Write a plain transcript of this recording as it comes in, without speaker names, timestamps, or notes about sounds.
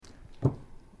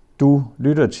Du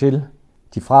lytter til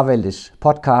De Fravalgtes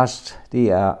podcast.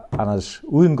 Det er Anders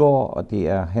Udengård, og det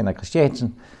er Henrik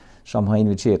Christiansen, som har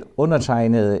inviteret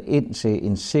undertegnede ind til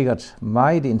en sikkert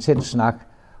meget intens snak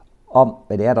om,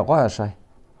 hvad det er, der rører sig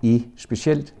i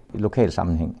specielt et lokal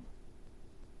sammenhæng.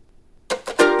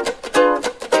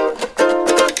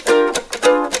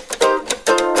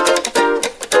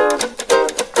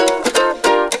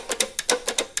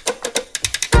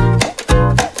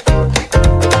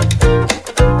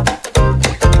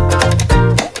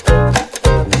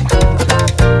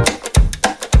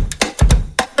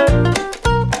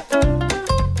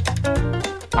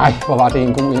 Ej, hvor var det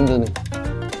en god indledning.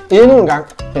 Endnu en gang,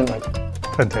 Henrik.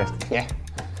 Fantastisk. Ja.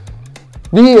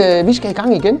 Vi skal i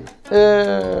gang igen.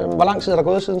 Hvor lang tid er der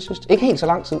gået siden sidst? Ikke helt så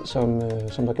lang tid,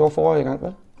 som der gjorde forrige gang,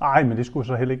 vel? Nej, men det skulle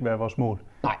så heller ikke være vores mål.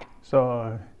 Nej. Så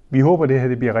vi håber, det her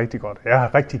det bliver rigtig godt. Jeg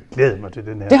har rigtig glædet mig til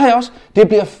den her. Det har jeg også.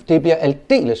 Det bliver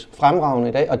aldeles fremragende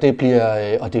i dag, og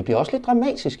det bliver også lidt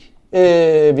dramatisk.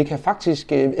 Vi kan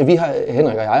faktisk...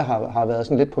 Henrik og jeg har været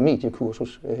sådan lidt på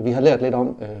mediekursus. Vi har lært lidt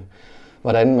om...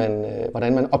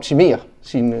 hvordan man optimerer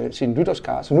sin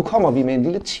lytterskare. Så nu kommer vi med en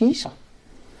lille teaser.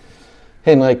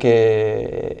 Henrik,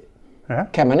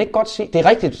 Kan man ikke godt sige... Det er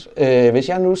rigtigt, hvis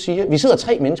jeg nu siger... Vi sidder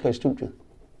 3 mennesker i studiet.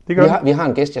 Vi har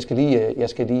en gæst, jeg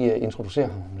skal lige introducere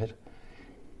ham lidt.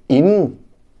 Inden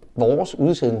vores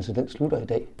udsendelse den slutter i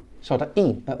dag, så er der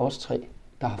en af os 3,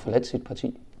 der har forladt sit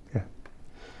parti. Ja.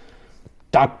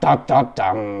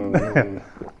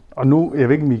 Og nu, jeg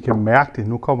ved ikke, om I kan mærke det,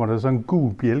 nu kommer der sådan en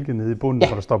gul bjælke nede i bunden,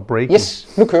 hvor der står breaking.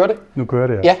 Yes, nu kører det. Nu kører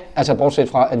det, ja. Altså bortset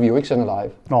fra, at vi jo ikke sender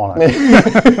live. Nå,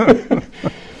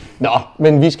 nej.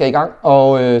 Men vi skal i gang,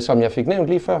 og som jeg fik nævnt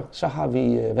lige før, så har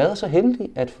vi været så heldige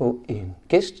at få en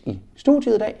gæst i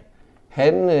studiet i dag.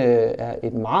 Han er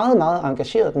et meget, meget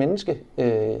engageret menneske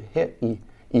her i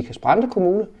Ikast-Brande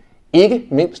Kommune. Ikke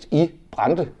mindst i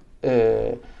Brande.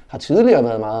 Har tidligere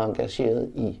været meget engageret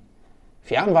i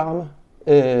fjernvarme.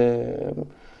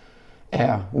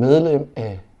 Er medlem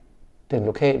af den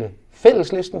lokale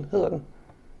fælleslisten, hedder den,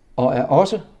 og er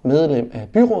også medlem af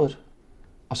byrådet,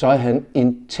 og så er han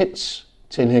intens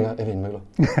tilhænger af vindmøller.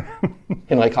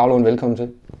 Henrik Kravlund, velkommen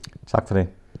til. Tak for det.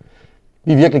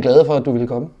 Vi er virkelig glade for, at du ville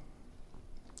komme.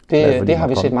 Det har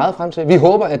vi set meget frem til. Vi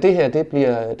håber, at det her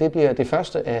det bliver det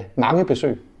første af mange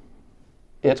besøg.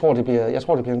 Jeg tror, det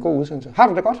bliver en god udsendelse. Har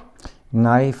du det godt?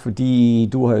 Nej, fordi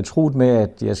du har jo troet med,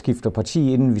 at jeg skifter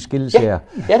parti, inden vi skilles her.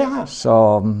 Ja, det har jeg.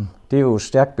 Så det er jo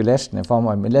stærkt belastende for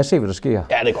mig, men lad os se, hvad der sker.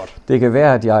 Ja, det er godt. Det kan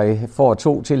være, at jeg får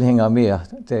 2 tilhængere mere,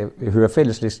 der hører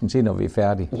fælleslisten til, når vi er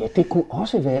færdige. Ja, det kunne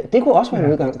også være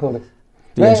en udgang på det.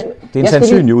 Det er en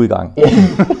sandsynlig udgang. Ja.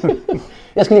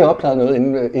 Jeg skal lige opklare noget,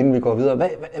 inden vi går videre.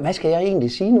 Hvad skal jeg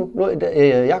egentlig sige nu?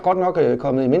 Jeg er godt nok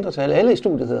kommet i mindretal. Alle i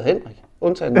studiet hedder Henrik,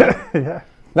 undtagen mig. Ja.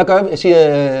 Hvad gør vi?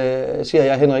 Siger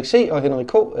jeg Henrik C. og Henrik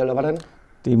K., eller hvordan?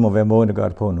 Det må være måden at gøre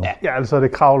det på nu. Ja, altså er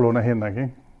det Kravlund og Henrik,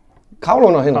 ikke?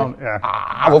 Kravlund og Henrik?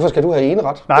 Ja. Hvorfor skal du have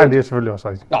eneret? Nej, det er selvfølgelig også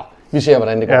rigtigt. Nå, vi ser,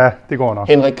 hvordan det går. Ja, det går nok.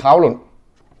 Henrik Kravlund,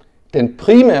 den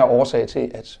primære årsag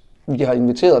til, at vi har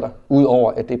inviteret dig,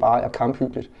 udover at det bare er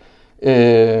kamphyggeligt,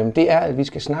 det er, at vi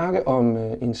skal snakke om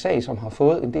en sag, som har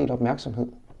fået en del opmærksomhed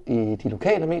i de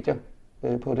lokale medier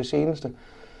på det seneste.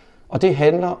 Og det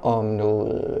handler om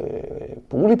noget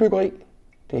boligbyggeri,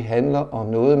 det handler om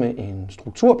noget med en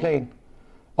strukturplan,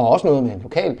 og også noget med en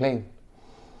lokalplan.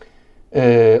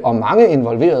 Og mange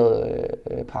involverede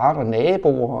parter,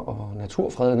 naboer og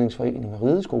naturfredningsforeninger,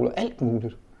 rideskoler, alt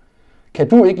muligt. Kan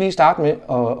du ikke lige starte med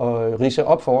at ridse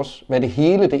op for os, hvad det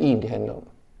hele det egentlig handler om?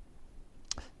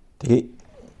 Det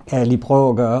kan jeg lige prøve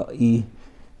at gøre i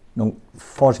nogle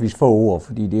forholdsvis få ord,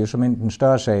 fordi det er jo simpelthen en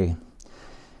større sag.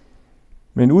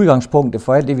 Men udgangspunktet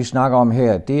for alt det, vi snakker om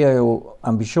her, det er jo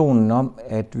ambitionen om,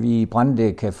 at vi i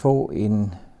Brande kan få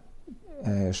en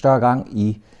større gang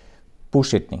i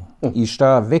bosætning, i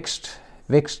større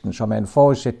væksten, som er en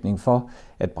forudsætning for,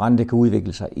 at Brande kan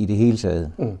udvikle sig i det hele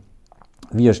taget.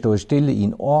 Vi har stået stille i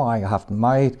en årrække, haft en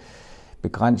meget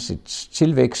begrænset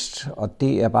tilvækst, og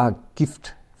det er bare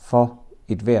gift for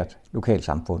et hvert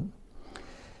lokalsamfund.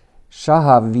 Så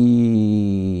har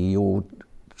vi jo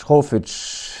truffet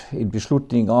en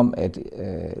beslutning om at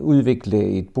udvikle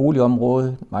et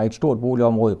boligområde, et meget stort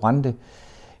boligområde i Brande,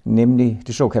 nemlig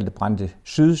det såkaldte Brande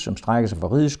Syd, som strækker sig fra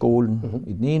rideskolen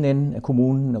i den ene ende af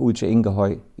kommunen og ud til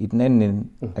Enkehøj i den anden ende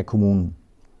af kommunen.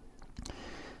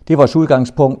 Det er vores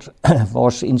udgangspunkt,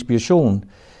 vores inspiration.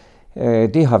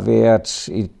 Det har været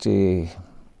et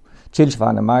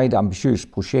tilsvarende meget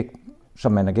ambitiøst projekt,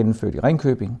 som man har gennemført i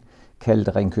Ringkøbing,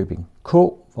 kaldet Ringkøbing K,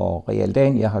 hvor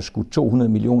Realdania har skudt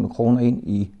 200 millioner kroner ind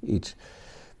i et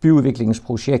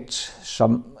byudviklingsprojekt,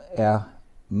 som er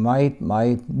meget,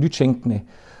 meget nytænkende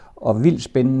og vildt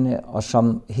spændende, og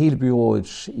som hele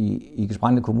byrådet i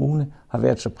Ikast-Brande Kommune har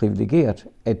været så privilegeret,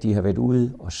 at de har været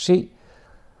ude og se,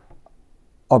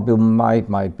 og blev meget,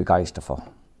 meget begejstret for.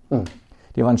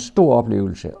 Det var en stor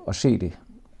oplevelse at se det.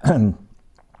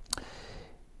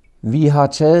 Vi har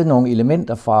taget nogle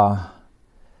elementer fra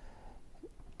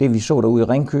det, vi så derude i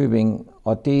Ringkøbing,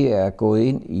 og det er gået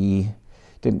ind i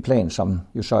den plan, som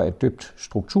jo så er døbt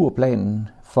strukturplanen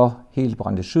for hele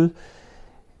Brande Syd.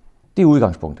 Det er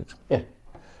udgangspunktet. Ja.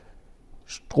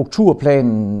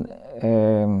 Strukturplanen,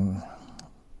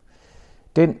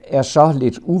 den er så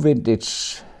lidt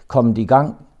uventet kommet i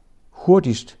gang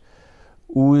hurtigst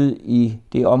ude i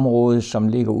det område, som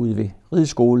ligger ude ved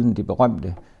Rideskolen, det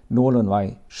berømte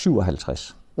Nordlundvej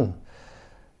 57.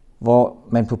 Hvor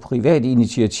man på privat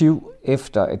initiativ,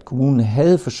 efter at kommunen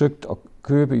havde forsøgt at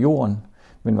købe jorden,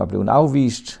 men var blevet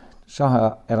afvist,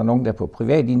 så er der nogen, der på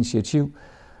privat initiativ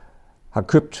har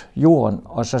købt jorden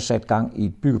og så sat gang i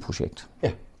et byggeprojekt.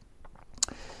 Ja.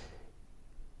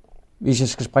 Hvis jeg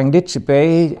skal springe lidt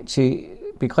tilbage til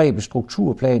begrebet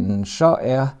strukturplanen, så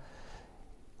er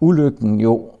ulykken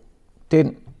jo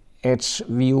den, at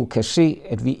vi jo kan se,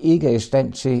 at vi ikke er i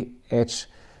stand til at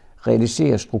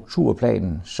realisere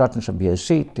strukturplanen, sådan som vi havde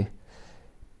set det.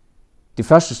 Det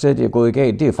første sted, det er gået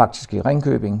galt, det er faktisk i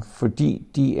Ringkøbing, fordi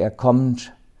de er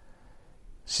kommet,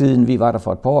 siden vi var der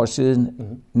for et par år siden,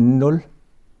 0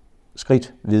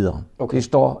 skridt videre. Okay. Det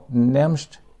står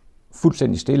nærmest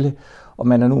fuldstændig stille, og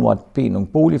man har nu måttet bede nogle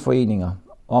boligforeninger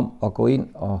om at gå ind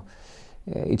og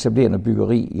etablere noget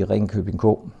byggeri i Ringkøbing K.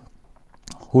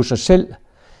 Hos os selv,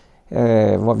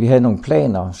 hvor vi havde nogle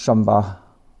planer, som var,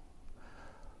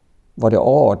 hvor det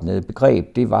overordnede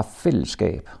begreb, det var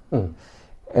fællesskab.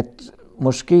 At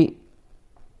måske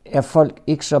er folk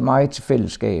ikke så meget til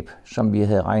fællesskab, som vi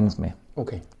havde regnet med.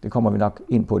 Okay. Det kommer vi nok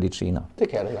ind på lidt senere. Det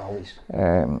kan jeg da ikke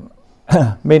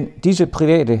afvise. Men disse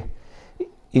private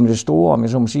investorer, om jeg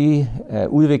så må sige,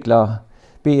 udviklere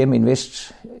BM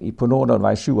Invest på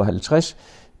Nordlundvej 57,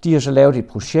 de har så lavet et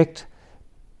projekt,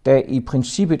 der i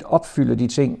princippet opfylder de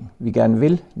ting, vi gerne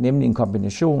vil, nemlig en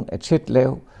kombination af tæt,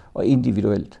 lav og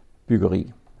individuelt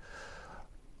byggeri.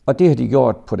 Og det har de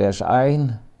gjort på deres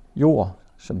egen jord,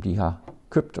 som de har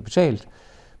købt og betalt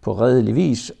på redelig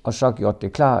vis, og så gjort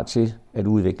det klar til at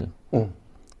udvikle. Det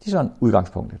er sådan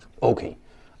udgangspunktet. Okay.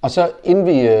 Og så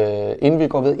inden vi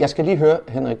går ved, jeg skal lige høre,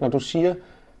 Henrik,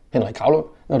 Henrik Kravlund,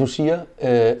 når du siger,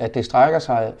 at det strækker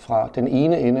sig fra den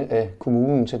ene ende af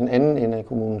kommunen til den anden ende af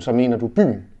kommunen, så mener du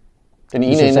byen? Den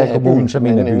ene ende af kommunen, så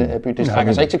mener den af byen. Det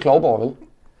strækker sig ikke til Klovborg, vel?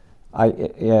 Nej,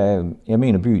 jeg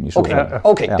mener byen i så fald.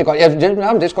 Okay, det er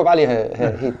godt. Det skulle jeg bare lige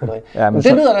have helt på det. Ja, men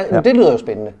det lyder jo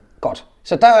spændende. Godt.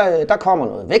 Så der kommer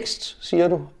noget vækst, siger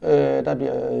du. Der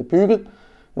bliver bygget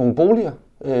nogle boliger,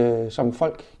 som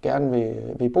folk gerne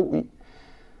vil bo i.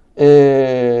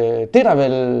 Det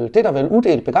er der vel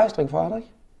uddelt begejstring for, er der ikke?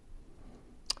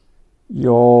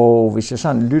 Jo, hvis jeg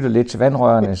sådan lytter lidt til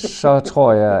vandrørene, så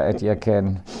tror jeg, at jeg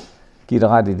kan give dig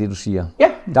ret i det, du siger. Ja,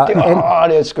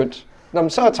 det er skønt. Nå, men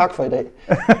så tak for i dag.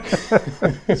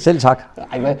 Selv tak.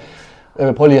 Nej,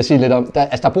 prøv lige at sige lidt om,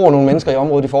 der bor nogle mennesker i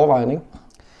området i forvejen, ikke?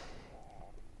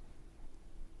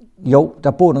 Jo,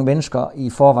 der bor nogle mennesker i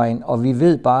forvejen, og vi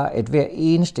ved bare, at hver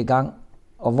eneste gang,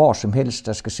 og hvor som helst,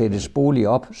 der skal sættes bolig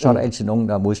op, så er der altid nogen,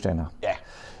 der er modstandere. Ja.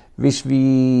 Hvis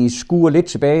vi skuer lidt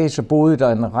tilbage, så boede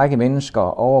der en række mennesker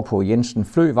over på Jensen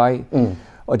Fløvej,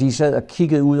 og de sad og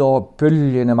kiggede ud over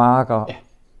bølgende marker,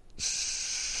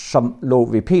 som lå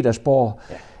ved Petersborg,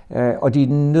 og de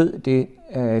nød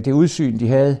det udsyn, de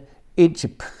havde,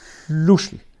 indtil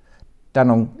pludselig der er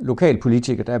nogle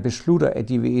lokalpolitikere, der beslutter, at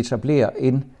de vil etablere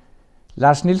en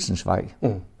Lars Nielsens Vej.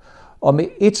 Og med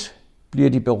et bliver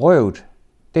de berøvet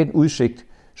den udsigt,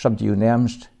 som de jo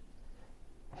nærmest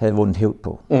havde vundet hævd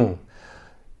på.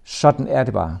 Sådan er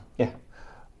det bare. Ja.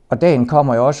 Og dagen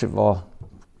kommer jo også, hvor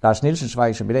Lars Nielsens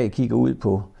Vej, som i dag kigger ud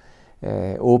på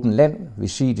åbent land, vil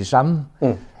sige det samme.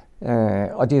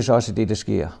 Og det er så også det, der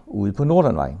sker ude på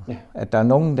Nordlundvej. Ja. At der er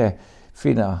nogen, der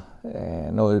finder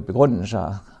noget begrundelse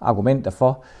og argumenter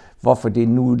for, hvorfor det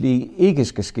nu lige ikke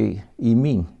skal ske i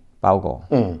min baggård.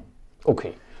 Okay.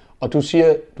 Og du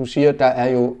siger der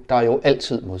er jo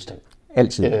altid modstand.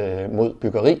 Altid. Mod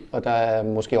byggeri, og der er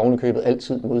måske ovenikøbet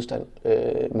altid modstand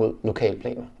mod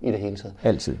lokalplaner i det hele taget.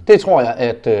 Altid. Det tror jeg,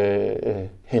 at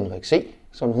Henrik C.,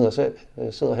 som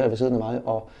sidder her ved siden af mig,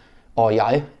 og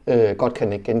jeg godt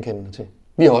kan ikke genkende til.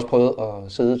 Vi har også prøvet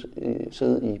at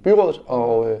sidde i byrådet,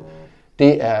 og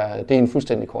det er en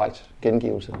fuldstændig korrekt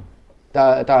gengivelse. Der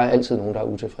er altid nogen, der er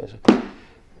utilfredse.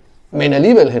 Men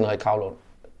alligevel, Henrik Kravlund,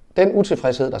 den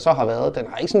utilfredshed, der så har været, den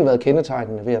har ikke sådan været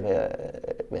kendetegnende ved at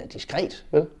være diskret,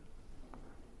 vel?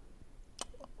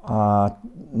 Og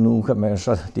nu kan man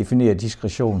så definere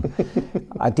diskretion.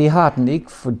 Ej, det har den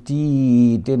ikke,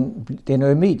 fordi den er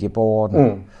jo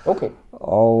medieborgeren. Okay.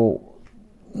 Og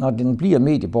når den bliver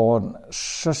medieborgeren,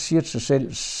 så siger det sig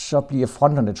selv, så bliver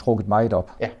fronterne trukket meget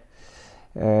op. Ja.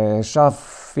 Så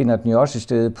finder den jo også et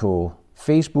sted på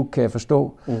Facebook, kan jeg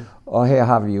forstå. Og her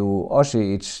har vi jo også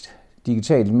et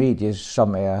digitalt medie,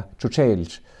 som er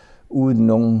totalt uden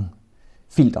nogen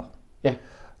filter. Ja.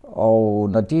 Og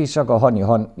når det så går hånd i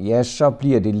hånd, ja, så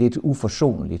bliver det lidt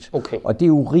uforsonligt. Okay. Og det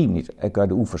er urimeligt at gøre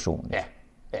det uforsonligt.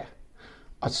 Ja.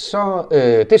 Og så,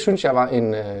 det synes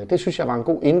jeg var en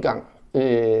god indgang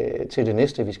til det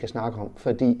næste, vi skal snakke om.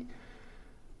 Fordi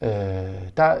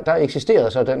der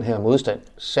eksisterede så den her modstand,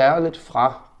 særligt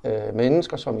fra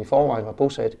mennesker, som i forvejen var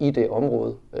bosat i det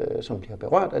område, som bliver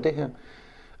berørt af det her.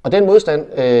 Og den modstand,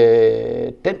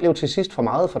 den blev til sidst for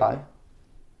meget for dig.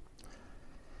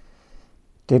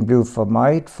 Den blev for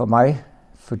meget for mig,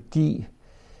 fordi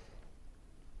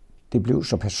det blev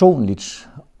så personligt,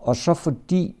 og så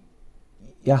fordi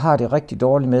jeg har det rigtig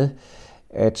dårligt med,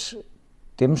 at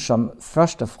dem, som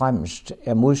først og fremmest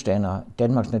er modstandere,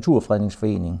 Danmarks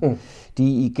Naturfredningsforening, de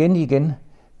igen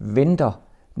venter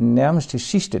nærmest til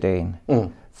sidste dagen,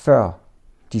 før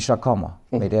de så kommer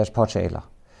med deres påtaler.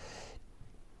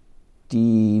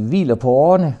 De hviler på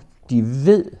årene, de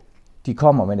ved, de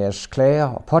kommer med deres klager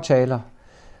og påtaler,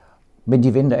 men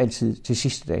de venter altid til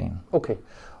sidste dagen. Okay.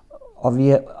 Og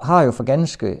vi har jo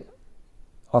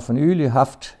for nylig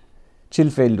haft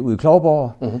tilfældet ude i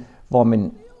Klovborg, hvor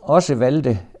man også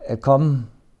valgte at komme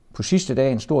på sidste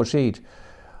dagen stort set,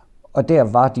 og der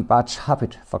var de bare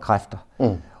tappet for kræfter.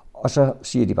 Og så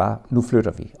siger de bare, nu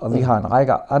flytter vi. Og vi har en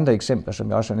række andre eksempler, som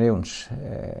jeg også har nævnt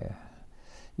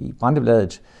i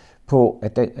Brandebladet, på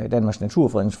at Danmarks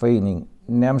Naturfredningsforening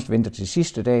nærmest venter til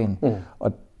sidste dagen,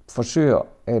 og forsøger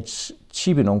at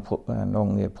chippe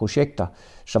nogle projekter,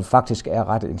 som faktisk er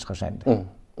ret interessante.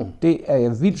 Det er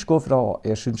jeg vildt skuffet over.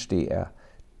 Jeg synes, det er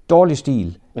dårlig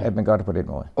stil, at man gør det på den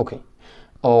måde. Okay.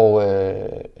 Og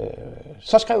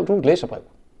så skrev du et læserbrev.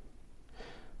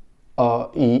 Og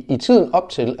i tiden op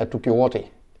til, at du gjorde det,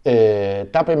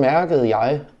 der bemærkede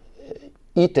jeg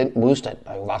i den modstand,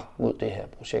 der jo var mod det her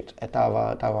projekt, at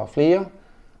der var flere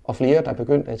og flere, der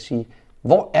begyndte at sige,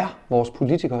 hvor er vores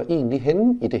politikere egentlig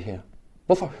henne i det her?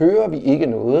 Hvorfor hører vi ikke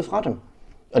noget fra dem?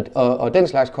 Og den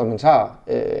slags kommentar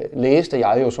læste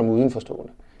jeg jo som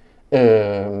udenforstående.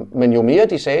 Men jo mere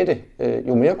de sagde det,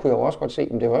 jo mere kunne jeg jo også godt se,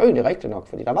 at det var jo egentlig rigtigt nok,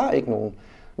 fordi der var ikke nogen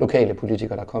lokale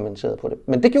politikere, der kommenterede på det.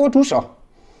 Men det gjorde du så.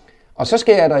 Og så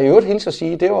skal jeg da i øvrigt hilse at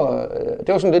sige, det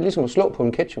var sådan lidt ligesom at slå på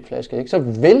en ketchupflaske, ikke? Så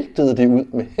væltede det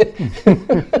ud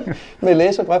med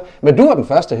læserbrev. Men du var den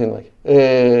første, Henrik.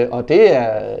 Og det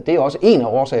er også en af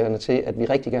årsagerne til, at vi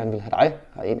rigtig gerne vil have dig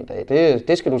herind i dag.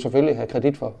 Det skal du selvfølgelig have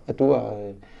kredit for, at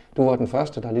du var den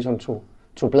første, der ligesom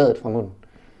tog bladet fra munden.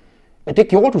 Men det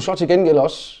gjorde du så til gengæld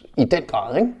også i den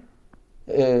grad, ikke?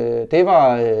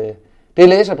 Det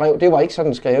læserbrev, det var ikke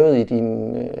sådan skrevet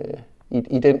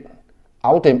i den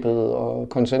afdæmpede og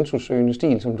konsensussøgende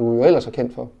stil, som du jo ellers er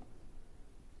kendt for.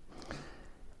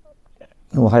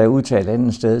 Nu har jeg udtalt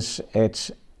andet sted,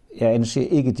 at jeg anser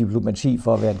ikke diplomati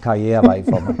for at være en karrierevej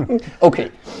for mig. Okay,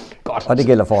 godt. Og det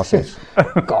gælder fortsat.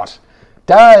 Godt.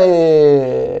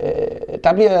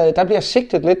 Der bliver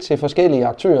sigtet lidt til forskellige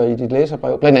aktører i dit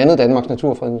læserbrev, blandt andet Danmarks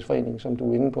Naturfredningsforening, som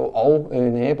du er inde på, og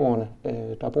naboerne,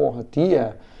 der bor her.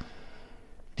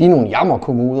 De er nogle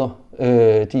jammerkommuner.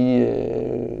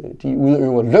 De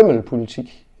udøver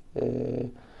lømmelpolitik.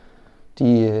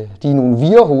 De er nogle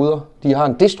virhoveder. De har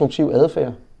en destruktiv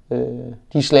adfærd.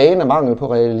 De er slagende mangel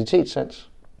på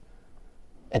realitetssans.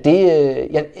 Er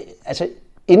det,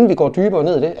 inden vi går dybere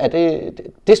ned i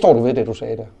det står du ved det, du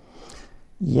sagde der?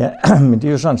 Ja, men det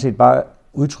er jo sådan set bare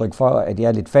udtryk for, at jeg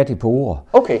er lidt fattig på ord.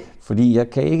 Okay. Fordi jeg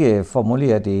kan ikke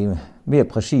formulere det mere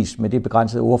præcist med det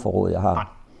begrænsede ordforråd, jeg har. Nej.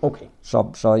 Okay.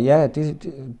 Så ja,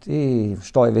 det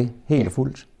står jeg ved helt og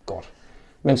fuldt. Godt.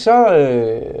 Men så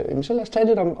lad os tale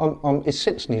lidt om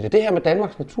essensen i det. Det her med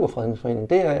Danmarks Naturfredningsforening,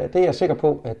 det er jeg sikker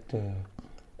på,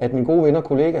 at min gode ven og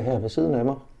kollega her ved siden af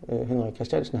mig, Henrik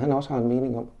Christiansen, han også har en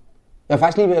mening om. Jeg er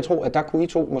faktisk lige ved at tro, at der kunne I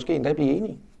to måske endda blive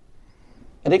enige.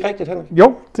 Er det ikke rigtigt, Henrik?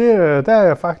 Jo, der er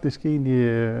jeg faktisk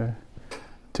egentlig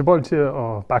tilbøjelig til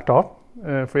at bakke dig op.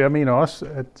 For jeg mener også,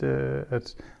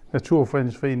 at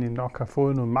Naturfredningsforeningen nok har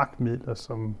fået nogle magtmidler,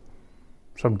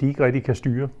 som de ikke rigtig kan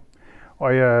styre.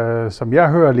 Og som jeg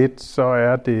hører lidt, så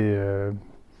er det,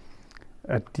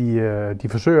 at de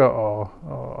forsøger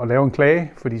at lave en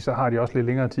klage, fordi så har de også lidt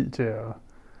længere tid til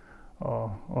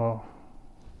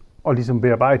og ligesom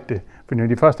bearbejde det. For når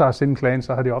de først har sendt en klage,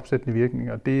 så har de opsættende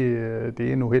virkning, og det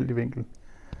er en uheldig vinkel.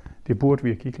 Det burde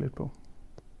vi kigge lidt på.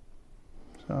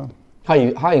 Så.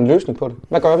 Har I en løsning på det?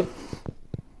 Hvad gør vi?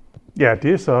 Ja,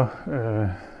 det er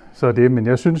så det, men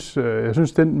jeg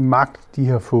synes, den magt, de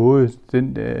har fået,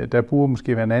 der burde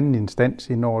måske være en anden instans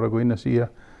indover, der går ind og siger,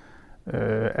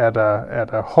 er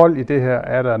der hold i det her,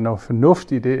 er der noget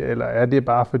fornuft i det, eller er det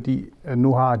bare fordi, at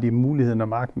nu har de muligheden og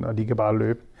magten, og de kan bare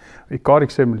løbe. Et godt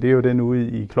eksempel, det er jo den ude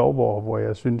i Klovborg, hvor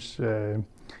jeg synes,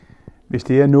 hvis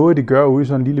det er noget, det gør ude i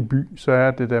sådan en lille by, så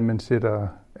er det, at man sætter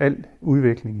al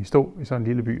udvikling i stå i sådan en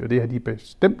lille by, og det har de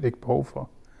bestemt ikke behov for.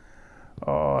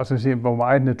 Og så siger jeg, hvor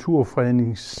meget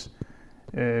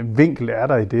naturfredningsvinkel er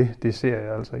der i det, det ser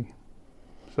jeg altså ikke.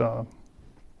 Så.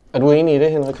 Er du enig i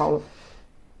det, Henrik Kragle?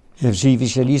 Jeg vil sige,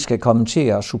 hvis jeg lige skal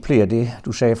kommentere og supplere det,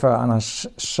 du sagde før, Anders,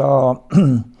 så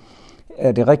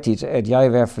er det rigtigt, at jeg i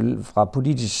hvert fald fra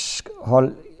politisk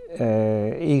hold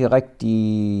ikke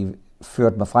rigtig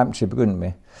ført mig frem til at begynde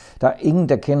med. Der er ingen,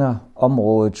 der kender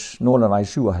området Nordlandvej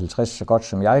 57 så godt,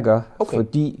 som jeg gør,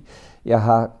 fordi jeg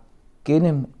har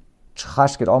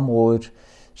gennemtrasket området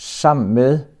sammen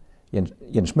med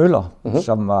Jens Møller,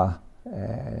 som var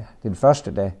den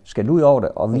første, der skal ud over det,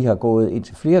 og vi har gået ind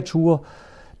til flere ture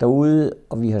derude,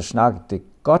 og vi har snakket det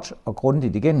godt og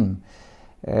grundigt igennem.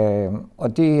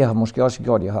 Og det har måske også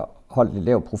gjort, at jeg har holdt lidt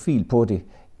lav profil på det,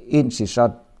 indtil så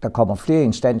der kommer flere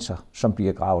instanser, som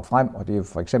bliver gravet frem, og det er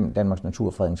for eksempel Danmarks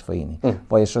Naturfredningsforening,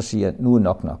 hvor jeg så siger, nu er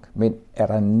nok. Men er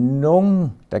der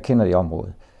nogen, der kender det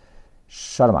område,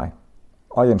 så er det mig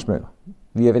og Jens Møller.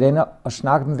 Vi er ved den og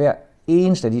snakke med hver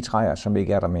eneste af de træer, som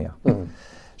ikke er der mere.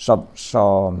 Så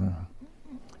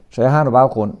jeg har en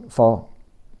baggrund for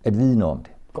at vide noget om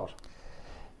det. Godt.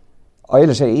 Og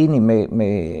ellers er jeg enig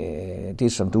med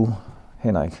det, som du,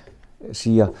 Henrik,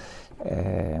 siger,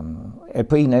 at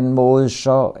på en eller anden måde,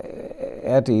 så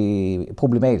er det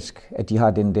problematisk, at de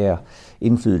har den der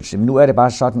indflydelse. Men nu er det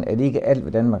bare sådan, at ikke alt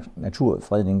ved Danmarks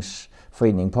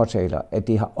Naturfredningsforening påtaler, at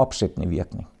det har opsættende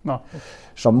virkning. Nå.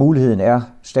 Så muligheden er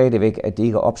stadigvæk, at det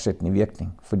ikke er opsættende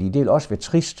virkning. Fordi det vil også være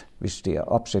trist, hvis det er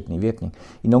opsættende virkning.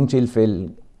 I nogle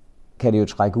tilfælde kan det jo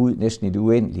trække ud næsten i det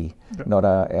uendelige, når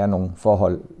der er nogle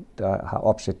forhold, der har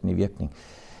opsættende virkning.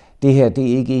 Det her,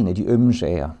 det er ikke en af de ømme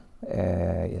sager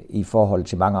i forhold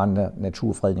til mange andre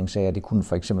naturfredningssager. Det kunne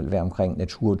for eksempel være omkring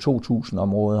Natur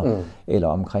 2000-områder, eller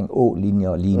omkring ålinjer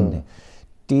og lignende.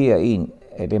 Det er en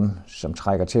af dem, som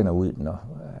trækker tænder ud,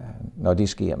 når det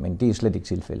sker, men det er slet ikke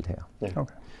tilfældet her. Ja.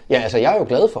 Okay. Ja, altså jeg er jo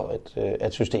glad for,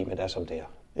 at systemet er som det er.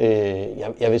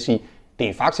 Jeg vil sige, det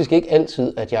er faktisk ikke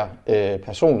altid, at jeg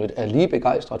personligt er lige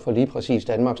begejstret for lige præcis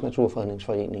Danmarks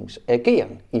Naturfredningsforenings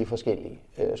ageren i forskellige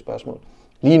spørgsmål.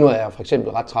 Lige nu er jeg for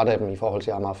eksempel ret træt af dem i forhold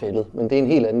til Amagerfældet, men det er en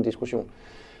helt anden diskussion.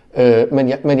 Men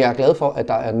jeg er glad for, at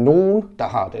der er nogen, der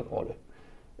har den rolle.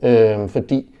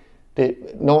 Fordi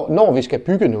når vi skal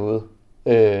bygge noget,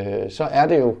 så er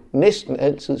det jo næsten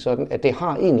altid sådan, at det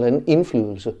har en eller anden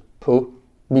indflydelse på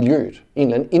miljøet. En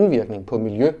eller anden indvirkning på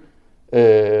miljø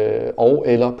og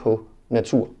eller på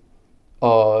natur.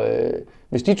 Og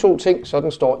hvis de to ting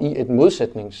sådan står i et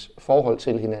modsætningsforhold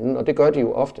til hinanden, og det gør de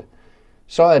jo ofte,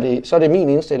 så er det min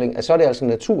indstilling, at så er det altså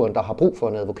naturen, der har brug for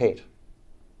en advokat.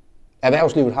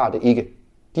 Erhvervslivet har det ikke.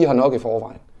 De har nok i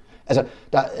forvejen. Altså,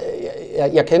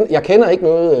 jeg kender ikke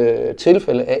noget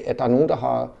tilfælde af, at der er nogen, der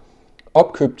har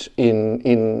opkøbt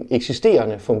en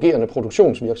eksisterende, fungerende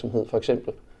produktionsvirksomhed, for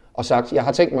eksempel, og sagt, jeg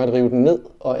har tænkt mig at rive den ned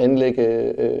og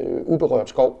anlægge uberørt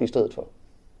skov i stedet for.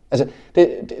 Altså,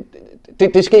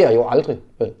 det sker jo aldrig.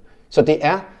 Så det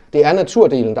er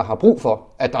naturdelen, der har brug for,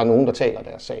 at der er nogen, der taler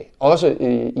deres sag. Også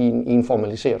i en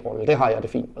formaliseret rolle. Det har jeg det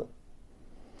fint med.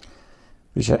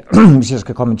 Hvis jeg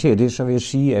skal kommentere det, så vil jeg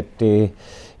sige, at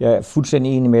jeg er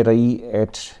fuldstændig enig med dig i,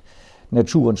 at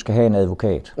naturen skal have en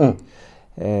advokat.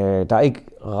 Der er ikke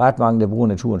ret mange, der bruger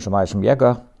naturen så meget, som jeg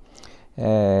gør.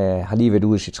 Jeg har lige været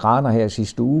ude i Citraner her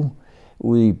sidste uge,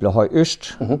 ude i Blåhøj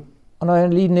Øst. Og når jeg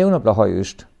lige nævner Blåhøj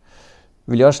Øst,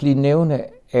 vil jeg også lige nævne,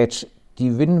 at de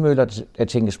vindmøller, der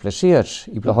tænkes placeret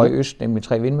i Blåhøj Øst, nemlig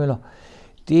 3 vindmøller,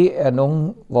 det er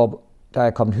nogle, hvor der er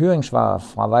kommet høringssvar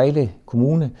fra Vejle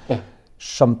Kommune,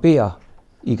 som beder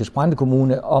Ikast-Brande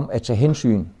Kommune om at tage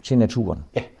hensyn til naturen.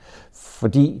 Ja.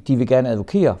 Fordi de vil gerne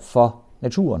advokere for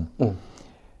naturen.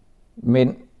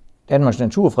 Men Danmarks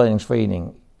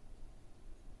Naturfredningsforening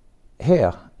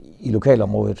her i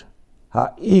lokalområdet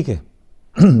har ikke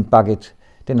bakket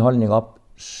den holdning op,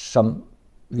 som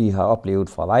vi har oplevet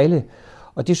fra Vejle.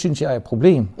 Og det synes jeg er et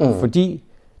problem, fordi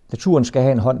naturen skal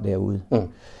have en hånd derude.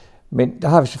 Men der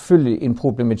har vi selvfølgelig en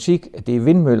problematik, at det er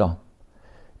vindmøller,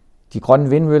 de grønne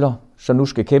vindmøller, som nu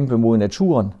skal kæmpe mod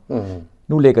naturen.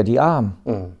 Nu lægger de arm.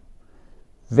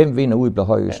 Hvem vinder ud i Blå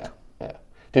Højøst? Ja.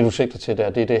 Det du sigter til der,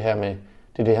 det er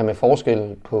det her med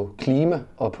forskel på klima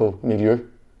og på miljø,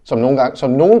 som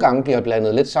nogle gange bliver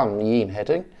blandet lidt sammen i en hat,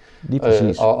 ikke? Lige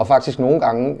præcis. Og faktisk nogle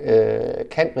gange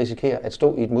kan risikere at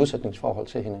stå i et modsætningsforhold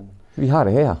til hinanden. Vi har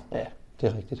det her. Ja, det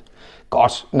er rigtigt.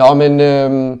 Godt. Nå, men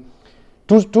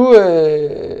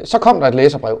så kom der et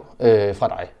læserbrev fra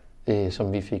dig,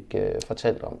 som vi fik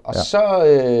fortalt om. Og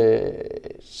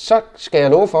så skal jeg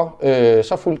love for,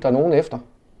 så fulgte der nogen efter.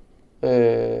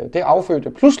 Det affødte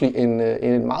pludselig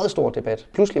en meget stor debat.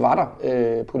 Pludselig var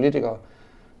der politikere,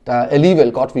 der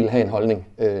alligevel godt ville have en holdning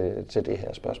til det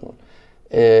her spørgsmål.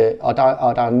 Og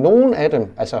der er nogen af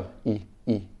dem, altså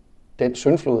i den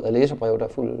syndflod af læserbreve,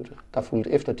 der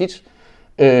fulgte efter dit,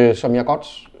 som jeg godt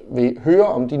vil høre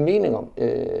om din mening om.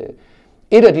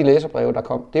 Et af de læserbreve, der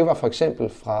kom, det var for eksempel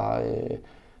fra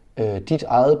dit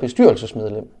eget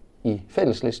bestyrelsesmedlem i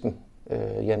Fælleslisten,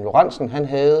 Jan Lorentzen. Han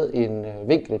havde en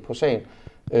vinkel på sagen,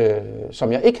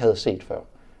 som jeg ikke havde set før,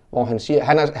 hvor han siger,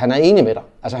 han er enig med dig.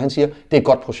 Altså han siger, det er et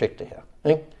godt projekt det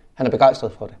her. Ikke? Han er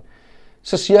begejstret for det.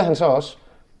 Så siger han så også,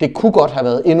 det kunne godt have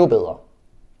været endnu bedre.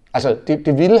 Altså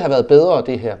det ville have været bedre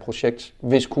det her projekt,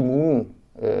 hvis kommunen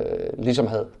ligesom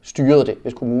havde styret det,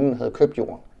 hvis kommunen havde købt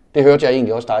jorden. Det hørte jeg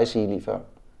egentlig også dig sige lige før.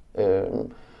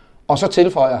 Og så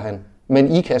tilføjer han,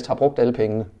 men IKAST har brugt alle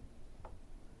pengene.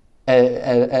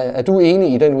 Er du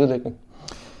enig i den udlægning?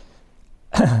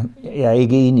 Jeg er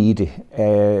ikke enig i det.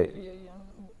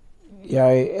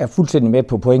 Jeg er fuldstændig med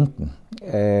på pointen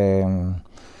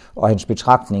og hans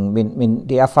betragtning, men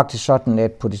det er faktisk sådan,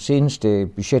 at på det seneste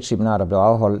budgetseminar, der blev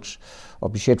afholdt,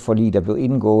 og budgetforlig, der blev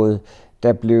indgået,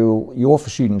 der blev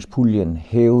jordforsyningspuljen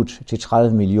hævet til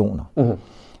 30 millioner.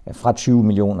 Fra 20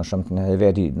 millioner, som den havde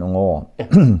været i nogle år. Ja.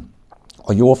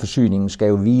 Og jordforsyningen skal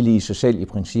jo hvile i sig selv i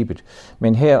princippet.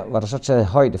 Men her var der så taget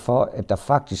højde for, at der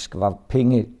faktisk var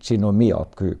penge til noget mere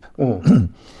opkøb.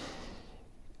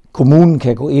 Kommunen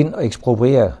kan gå ind og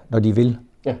ekspropriere, når de vil.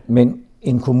 Ja. Men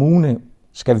en kommune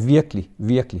skal virkelig,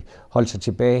 virkelig holde sig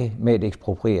tilbage med at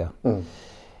ekspropriere.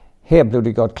 Her blev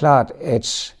det gjort klart,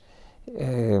 at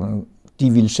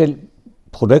de ville selv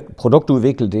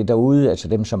produktudvikle det derude, altså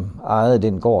dem, som ejede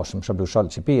den gård, som så blev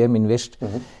solgt til BM Invest.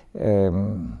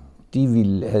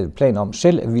 De havde planer om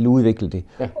selv at ville udvikle det.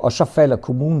 Ja. Og så falder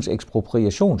kommunens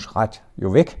ekspropriationsret jo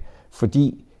væk,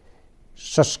 fordi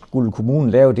så skulle kommunen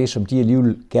lave det, som de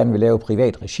alligevel gerne vil lave i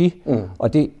privat regi,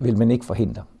 og det vil man ikke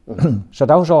forhindre. Så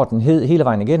dagsordenen hed hele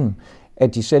vejen igennem,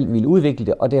 at de selv ville udvikle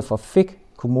det, og derfor fik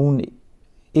kommunen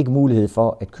ikke mulighed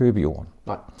for at købe jorden.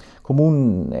 Nej.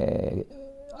 Kommunen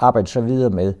arbejder så videre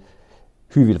med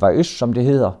Hyvilvej Øst, som det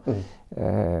hedder,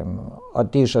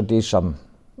 og det er så det, som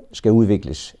skal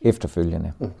udvikles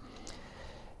efterfølgende.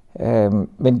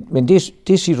 Men det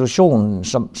er situationen,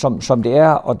 som det er,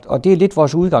 og det er lidt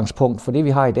vores udgangspunkt for det, vi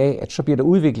har i dag, at så bliver der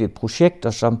udviklet et projekt,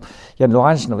 og som Jan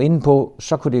Lorentzen var inde på,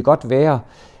 så kunne det godt være,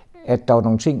 at der var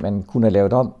nogle ting, man kunne have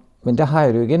lavet om. Men der har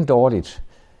jeg det jo igen dårligt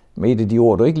med et af de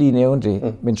ord, du ikke lige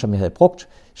nævnte, men som jeg havde brugt,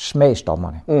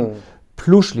 smagsdommerne.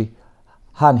 Pludselig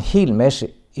har en hel masse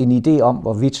en idé om,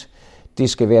 hvorvidt det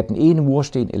skal være den ene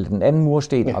mursten eller den anden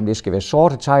mursten, om det skal være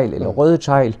sorte tegl eller røde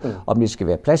tegl, om det skal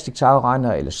være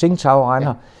plastiktagregner eller zinktagregner.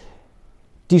 Ja.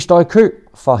 De står i kø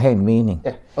for at have en mening.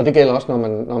 Ja, og det gælder også,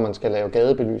 når man skal lave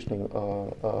gadebelysning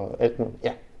og alt muligt.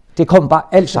 Ja. Det kommer bare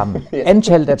alt sammen.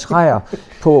 Antallet af træer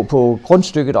på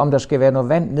grundstykket, om der skal være noget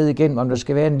vand ned igennem, om der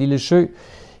skal være en lille sø.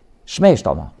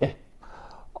 Smagsdommer. Ja.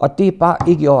 Og det er bare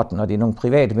ikke i orden, når det er nogle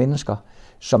private mennesker,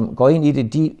 som går ind i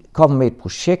det. De kommer med et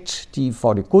projekt, de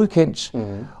får det godkendt,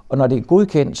 og når det er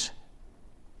godkendt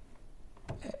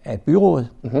af byrådet,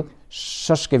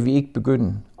 så skal vi ikke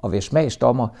begynde at være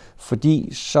smagsdommer,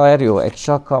 fordi så er det jo, at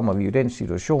så kommer vi i den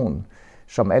situation,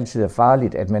 som altid er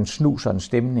farligt, at man snuser en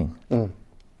stemning.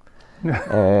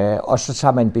 Og så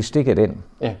tager man bestik af den.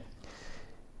 Ja.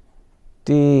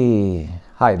 Det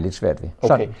har jeg lidt svært ved.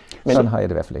 Okay. Sådan har jeg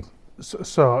det i hvert fald ikke.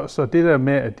 Så det der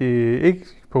med, at det ikke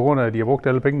på grund af, at de har brugt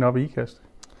alle pengene op i IKAST?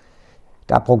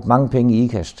 Der er brugt mange penge i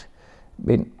IKAST,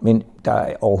 men der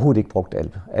er overhovedet ikke brugt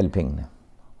alle pengene.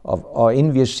 Og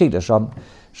inden vi har set os om,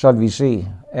 så vil vi se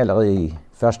allerede i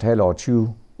første halvår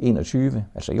 2021,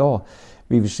 altså i år,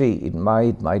 vi vil se et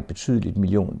meget, meget betydeligt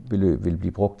millionbeløb vil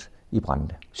blive brugt i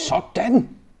Brande. Sådan!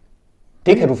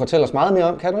 Det kan du fortælle os meget mere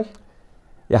om, kan du ikke?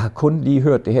 Jeg har kun lige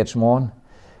hørt det her til morgen,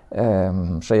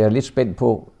 så jeg er lidt spændt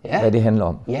på, hvad det handler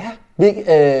om. Ja,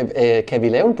 kan vi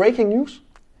lave en breaking news?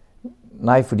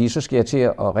 Nej, fordi så skal jeg til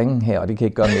at ringe her, og det kan jeg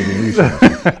ikke gøre med det lyse.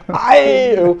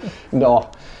 Ej, nå.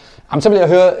 Jamen, så vil jeg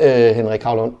høre, Henrik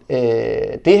Haglund,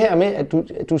 det her med,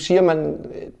 at du siger, man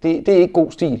det er ikke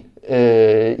god stil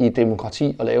i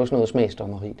demokrati at lave sådan noget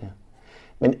smagsdommeri der.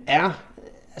 Men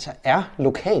er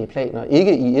lokalplaner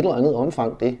ikke i et eller andet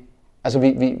omfang det? Altså,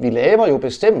 vi laver jo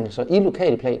bestemmelser i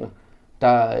lokalplaner,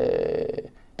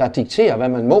 der dikterer, hvad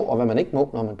man må og hvad man ikke må,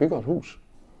 når man bygger et hus.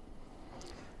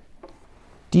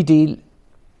 De del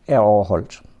er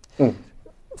overholdt.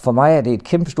 For mig er det et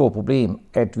kæmpestort problem,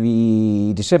 at vi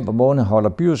i december måned holder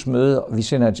byrådsmøde, og vi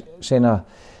sender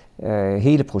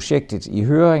hele projektet i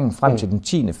høring frem til den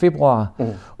 10. februar,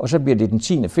 og så bliver det den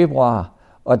 10. februar,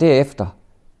 og derefter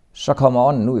så kommer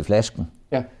ånden ud i flasken.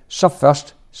 Ja. Så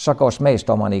først så går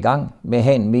smagsdommerne i gang med at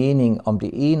have en mening om det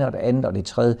ene og det andet og det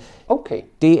tredje. Okay.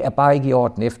 Det er bare ikke i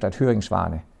orden efter at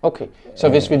høringssvarene. Okay, så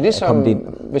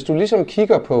hvis du ligesom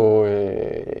kigger på,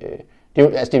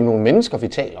 det er jo nogle mennesker, vi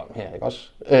taler om her, ikke også?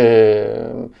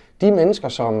 De mennesker,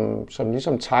 som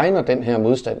ligesom tegner den her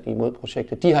modstand imod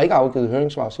projektet, de har ikke afgivet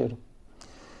høringssvar, siger du?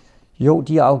 Jo,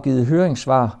 de har afgivet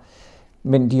høringssvar,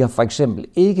 men de har for eksempel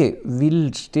ikke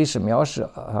villet det, som jeg også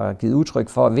har givet udtryk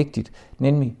for, er vigtigt,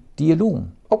 nemlig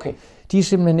dialogen. Okay. De er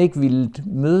simpelthen ikke villet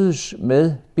mødes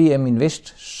med BM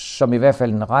Invest, som i hvert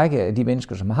fald en række af de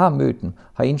mennesker, som har mødt dem,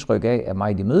 har indtryk af, er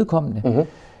meget imødekommende.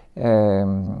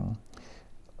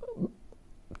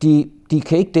 De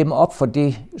kan ikke dæmme op for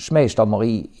det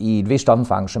smagsdommeri i et vist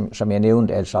omfang, som jeg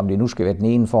nævnte, altså om det nu skal være den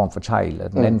ene form for tegl, eller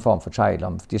den anden form for tegl,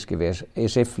 om det skal være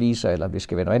SF-fliser, eller det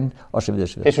skal være noget andet, osv.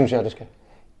 Det synes jeg, det skal.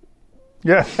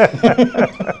 Ja.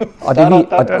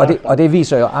 og det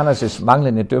viser jo Anders'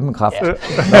 manglende dømmekraft,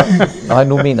 når han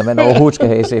nu mener, at man overhovedet skal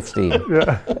have SF-sten.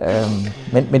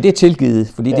 Men det er tilgivet,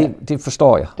 fordi det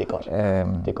forstår jeg. Det er godt.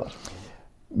 Det er godt.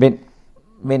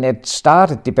 Men at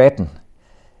starte debatten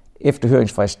efter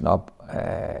høringsfristen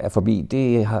er forbi,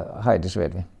 det har jeg det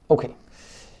svært ved. Okay.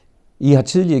 I har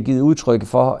tidligere givet udtryk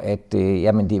for, at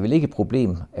jamen, det er vel ikke et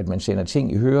problem, at man sender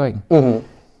ting i høring.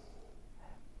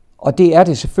 Og det er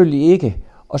det selvfølgelig ikke.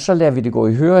 Og så lader vi det gå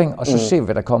i høring, og så ser vi,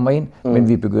 hvad der kommer ind. Men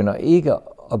vi begynder ikke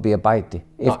at bearbejde det,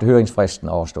 efter høringsfristen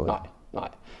er overstået. Nej.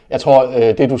 Jeg tror,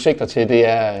 det du sigter til, det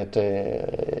er, at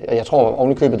jeg tror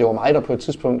ovenikøbet, det var mig, der på et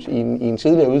tidspunkt i en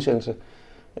tidligere udsendelse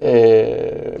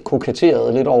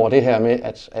koketterede lidt over det her med,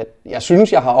 at jeg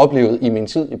synes, jeg har oplevet i min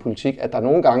tid i politik, at der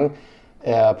nogle gange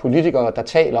er politikere, der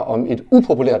taler om et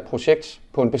upopulært projekt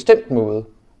på en bestemt måde,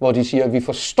 hvor de siger, at vi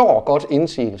forstår godt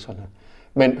indsigelserne.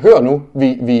 Men hør nu,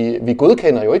 vi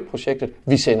godkender jo ikke projektet,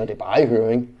 vi sender det bare i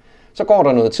høring. Så går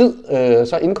der noget tid,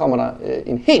 så indkommer der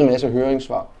en hel masse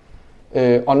høringssvar.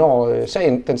 Og når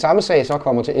den samme sag så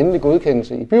kommer til endelig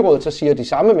godkendelse i byrådet, så siger de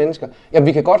samme mennesker, jamen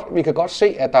vi kan godt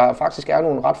se, at der faktisk er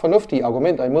nogle ret fornuftige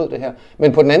argumenter imod det her.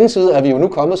 Men på den anden side er vi jo nu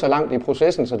kommet så langt i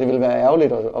processen, så det vil være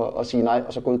ærgerligt at sige nej,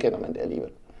 og så godkender man det alligevel.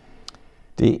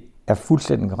 Det er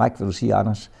fuldstændig korrekt, hvad du siger,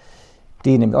 Anders.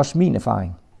 Det er nemlig også min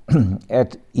erfaring,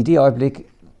 at i det øjeblik,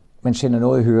 man sender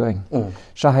noget i høring,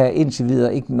 så har jeg indtil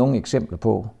videre ikke nogen eksempler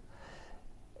på,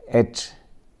 at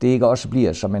det ikke også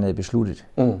bliver, som man havde besluttet.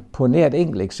 På nær et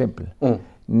enkelt eksempel,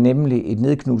 nemlig et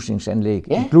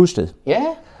nedknusningsanlæg i Gludsted,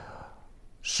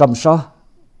 som så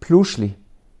pludselig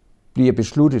bliver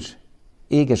besluttet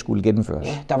ikke at skulle gennemføres.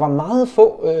 Ja, der var meget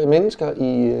få mennesker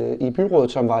i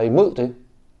byrådet, som var imod det.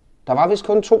 Der var vist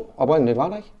kun 2 oprindeligt, var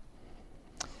der ikke?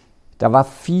 Der var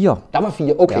 4. Der var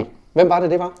 4, okay. Ja. Hvem var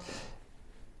det var?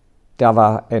 Der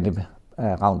var Anne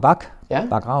Ravn Bak,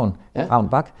 Ravn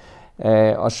Bak.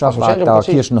 Og så var der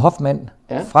Kirsten Hoffmann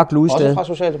fra Gludsted. Også fra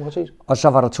Socialdemokratiet. Og så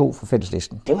var der 2 fra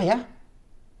Fælleslisten. Det var jeg.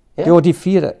 Ja. Det var de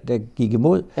 4, der gik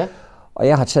imod. Ja. Og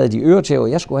jeg har taget de øretæver,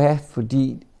 jeg skulle have,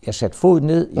 fordi jeg satte foden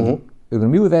ned i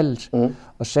økonomiudvalget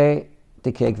og sagde,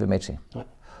 det kan jeg ikke være med til. Nej.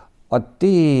 Og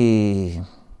det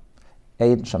er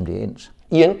endt, som det er endt.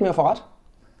 I endte med at få ret?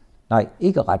 Nej,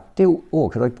 ikke ret. Det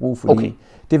ord kan du ikke bruge, fordi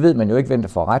det ved man jo ikke, hvem der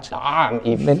får ret.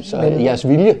 Men jeres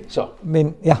vilje, så.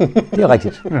 Men ja, det er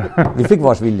rigtigt. Vi fik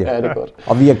vores vilje. Ja, det er godt.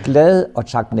 Og vi er glade og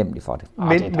taknemmelige for det.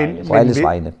 På alles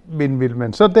vegne. Men vil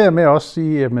man så dermed også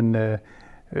sige, at man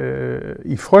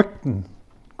i frygten,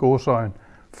 gåsøjne,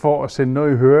 for at sende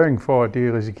noget i høring, for at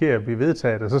det risikerer at blive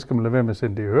vedtaget, og så skal man lade være med at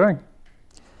sende det i høring?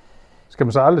 Skal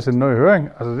man så aldrig sende noget i høring?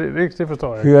 Altså det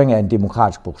forstår jeg. Høring er en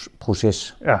demokratisk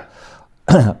proces. Ja.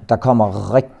 Der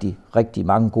kommer rigtig, rigtig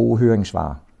mange gode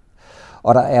høringssvar.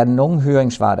 Og der er nogle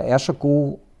høringssvar, der er så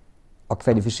gode og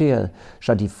kvalificerede,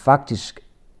 så de faktisk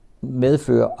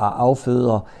medfører og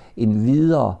afføder en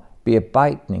videre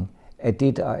bearbejdning af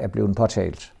det, der er blevet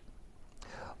påtalt.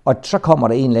 Og så kommer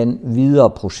der en eller anden videre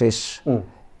proces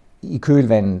i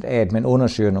kølvandet af, at man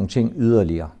undersøger nogle ting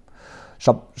yderligere.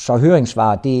 Så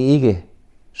høringssvar, det er ikke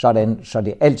sådan, så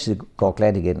det altid går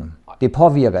glat igennem. Det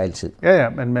påvirker altid. Ja,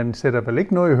 men man sætter vel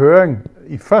ikke noget i høring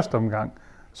i første omgang,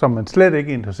 som man slet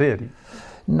ikke er interesseret i?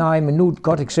 Nej, men nu et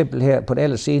godt eksempel her på det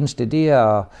allerseneste, det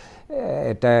er,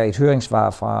 at der er et høringssvar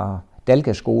fra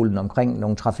Dalgaskolen omkring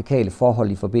nogle trafikale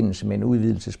forhold i forbindelse med en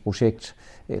udvidelsesprojekt,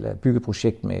 eller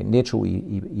byggeprojekt med Netto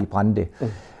i Brande.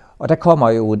 Og der kommer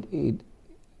jo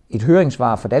et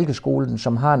høringssvar fra Dalgaskolen,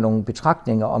 som har nogle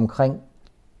betragtninger omkring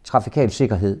trafikal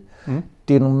sikkerhed.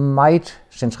 Det er nogle meget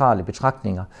centrale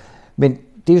betragtninger. Men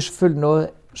det er jo selvfølgelig noget,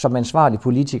 som ansvarlige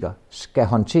politikere skal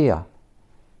håndtere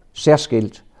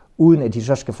særskilt, uden at de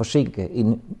så skal forsinke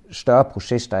en større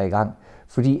proces, der er i gang.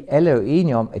 Fordi alle er jo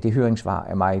enige om, at det høringssvar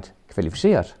er meget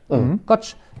kvalificeret.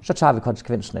 Godt, så tager vi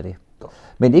konsekvensen af det.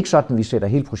 Men ikke sådan, at vi sætter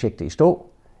hele projektet i stå,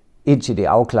 indtil det er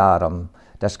afklaret, om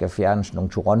der skal fjernes nogle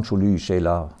Toronto-lys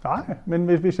eller... Nej, men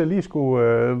hvis jeg lige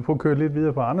skulle prøve at køre lidt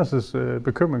videre på Anders'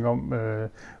 bekymring om,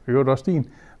 vi gjorde det også din,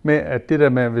 med at det der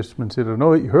med, hvis man sætter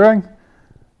noget i høring,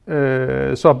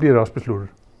 så bliver det også besluttet.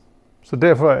 Så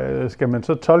derfor skal man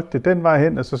så tolke det den vej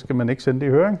hen, og så skal man ikke sende det i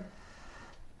høring.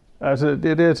 Altså, det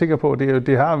er det, jeg tænker på.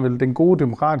 Det har vel den gode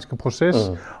demokratiske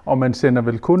proces, og man sender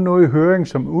vel kun noget i høring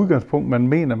som udgangspunkt, man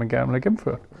mener, man gerne vil have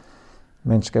gennemført.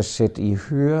 Man skal sætte i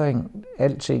høring,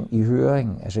 alting i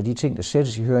høring, altså de ting, der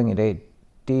sættes i høring i dag,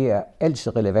 det er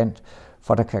altid relevant,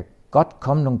 for der kan godt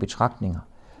komme nogle betragtninger,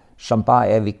 som bare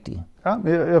er vigtige. Ja,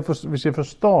 hvis jeg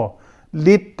forstår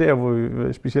lidt der,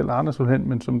 hvor specielt Anders vil hen,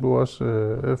 men som du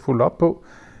også fulgte op på,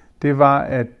 det var,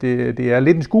 at det er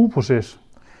lidt en skueproces.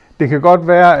 Det kan godt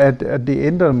være, at det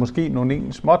ændrer måske nogle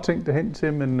enkelte små ting derhen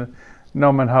til, men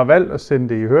når man har valgt at sende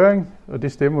det i høring, og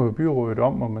det stemmer jo byrådet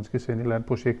om man skal sende et eller andet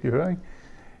projekt i høring,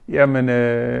 jamen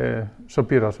så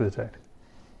bliver det også vedtaget.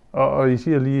 Og I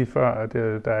siger lige før, at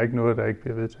der er ikke noget, der ikke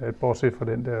bliver vedtaget, bortset fra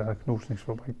den der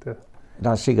knusningsfabrik der. Der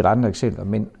er sikkert andre eksempler,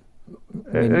 men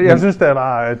jeg synes,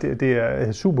 at det er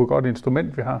et super godt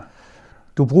instrument, vi har.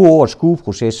 Du bruger ordet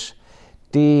skueproces.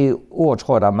 Det ord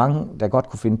tror jeg, der er mange, der godt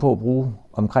kunne finde på at bruge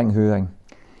omkring høring.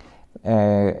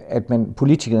 At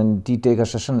politikerne de dækker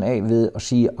sig sådan af ved at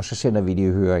sige, og så sender vi det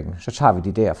i høringen. Så tager vi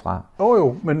det derfra.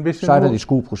 Jo, men hvis så er der lidt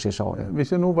skueproces over det.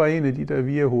 Hvis jeg nu var en af de der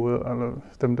virehoveder, eller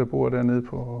dem, der bor dernede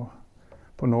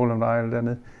på Northern Isle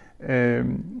dernede,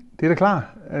 det er da klart,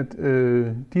 at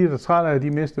de der træder af,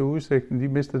 de mister udsigten, de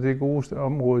mister det gode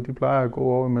område, de plejer at gå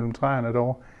over mellem træerne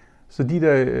derovre. Så de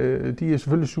er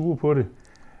selvfølgelig sure på det.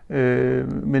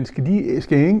 Men skal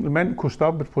en enkelt mand kunne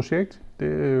stoppe et projekt?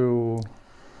 Det er jo...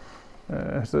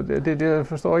 Altså, det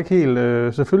forstår jeg ikke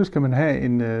helt. Selvfølgelig skal man have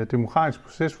en demokratisk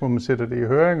proces, hvor man sætter det i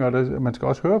høring, og man skal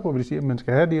også høre på, hvad de siger, at man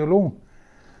skal have dialog.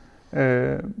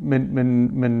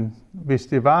 Men hvis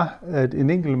det var, at en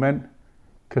enkelt mand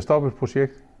kan stoppe et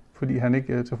projekt, fordi han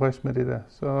ikke er tilfreds med det der,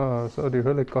 så er det jo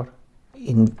heller ikke godt.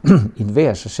 En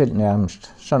hver sig selv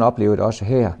nærmest. Sådan oplever jeg det også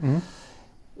her.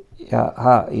 Jeg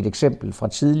har et eksempel fra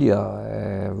tidligere,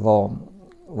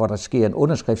 hvor der sker en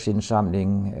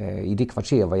underskriftsindsamling i det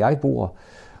kvarter, hvor jeg bor,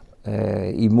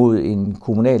 imod en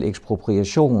kommunal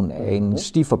ekspropriation af en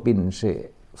stiforbindelse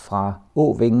fra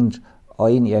Åvænget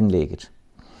og ind i anlægget.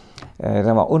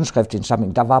 Der var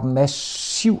underskriftsindsamling. Der var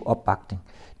massiv opbakning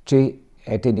til,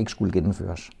 at den ikke skulle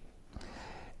gennemføres.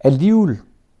 Alligevel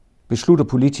beslutter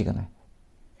politikerne,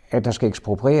 at der skal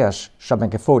eksproprieres, så man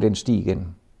kan få den sti igen.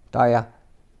 Der er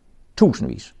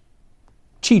tusindvis,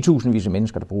 10.000 af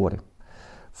mennesker, der bruger det.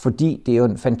 Fordi det er jo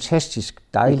en fantastisk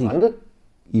dejlig...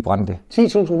 I Brande?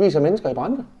 10.000 af mennesker i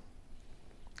Brande?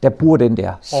 Der bruger den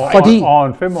der.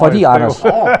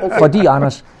 Fordi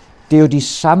Anders, det er jo de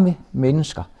samme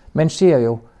mennesker. Man ser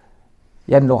jo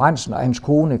Jan Lorentzen og hans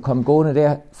kone komme gående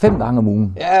der 5 gange om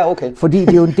ugen. Ja, okay. Fordi det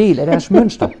er jo en del af deres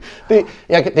mønster. Det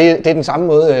er den samme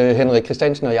måde, Henrik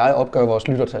Christiansen og jeg opgør vores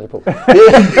lyttertal på.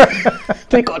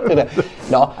 Det er godt, det der.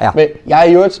 Nå, ja. Men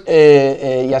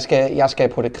jeg skal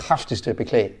på det kraftigste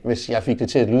beklage, hvis jeg fik det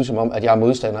til at lyde som om, at jeg er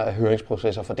modstander af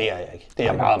høringsprocesser, for det er jeg ikke. Det er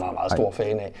jeg meget, meget, meget stor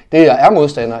fan af. Det, jeg er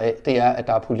modstander af, det er, at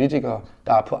der er politikere,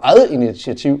 der på eget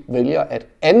initiativ vælger at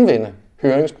anvende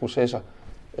høringsprocesser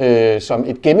som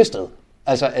et gemmested.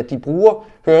 Altså, at de bruger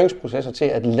høringsprocesser til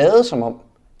at lade som om,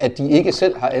 at de ikke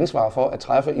selv har ansvar for at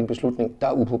træffe en beslutning, der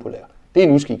er upopulær. Det er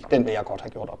en uskik, den vil jeg godt have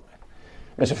gjort op med.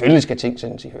 Men selvfølgelig skal ting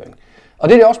sendes i høring. Og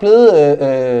det er også blevet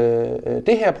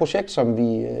det her projekt, som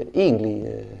vi egentlig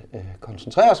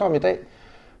koncentrerer os om i dag.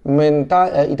 Men der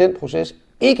er i den proces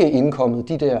ikke indkommet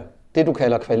det du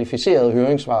kalder kvalificerede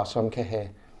høringssvar, som kan have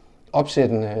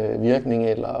opsættende virkning,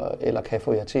 eller kan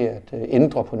få jer til at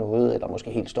ændre på noget, eller måske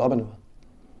helt stoppe noget.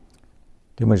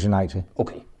 Det må jeg sige nej til.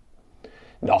 Okay.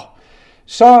 Nå,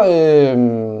 så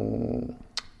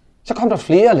Så kom der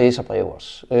flere læserbreve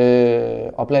også,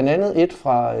 og blandt andet et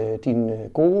fra din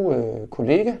gode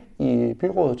kollega i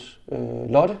byrådet,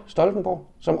 Lotte Stoltenborg,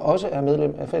 som også er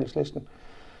medlem af Fælleslisten.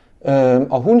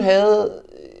 Og hun havde,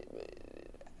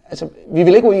 altså vi er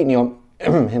vel ikke uenige om,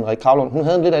 Henrik Kravlund, hun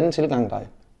havde en lidt anden tilgang end dig.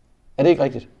 Er det ikke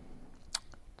rigtigt?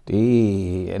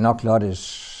 Det er nok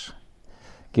Lottes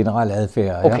generelle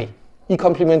adfærd, okay. I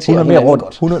komplimenterer hinanden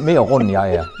godt. Hun er mere rund, end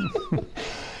jeg er.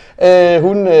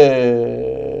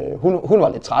 Hun var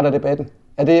lidt træt af debatten.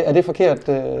 Er det forkert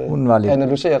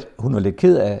analyseret? Hun var lidt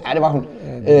ked af ja, det var hun.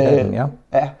 Debatten, ja.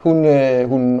 Ja,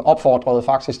 hun opfordrede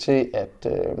faktisk til,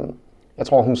 at jeg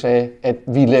tror, hun sagde, at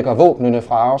vi lægger våbnene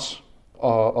fra os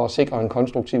og sikrer en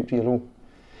konstruktiv dialog.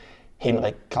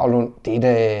 Henrik Kravlund, det er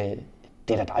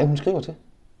da dig, hun skriver til.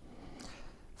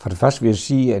 For det første vil jeg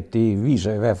sige, at det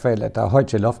viser i hvert fald, at der er højt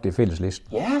til loft i Fælleslisten.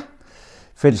 Ja.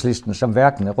 Fælleslisten, som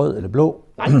hverken er rød eller blå.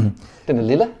 Nej, den er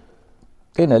lilla.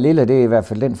 Den er lilla, det er i hvert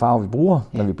fald den farve, vi bruger,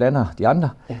 når vi blander de andre.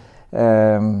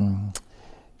 Ja.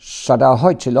 Så der er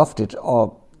højt til loftet,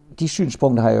 og de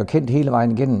synspunkter har jeg jo kendt hele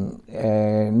vejen igennem.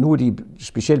 Nu er de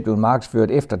specielt blevet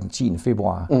markedsført efter den 10.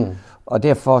 februar, og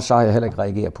derfor så har jeg heller ikke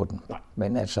reageret på den. Nej.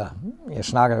 Men altså, jeg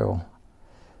snakker jo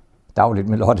dagligt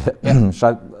med Lotte,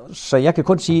 så jeg kan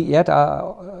kun sige, ja, der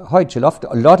er højt til loftet,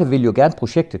 og Lotte vil jo gerne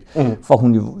projektet, for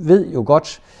hun ved jo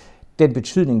godt den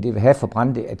betydning, det vil have for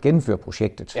Brande at gennemføre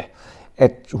projektet. Ja.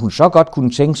 At hun så godt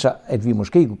kunne tænke sig, at vi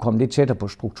måske kunne komme lidt tættere på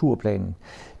strukturplanen.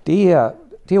 Det er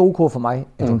ok for mig,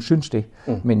 at hun synes det.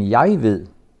 Men jeg ved,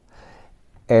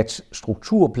 at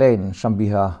strukturplanen, som vi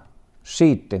har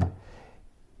set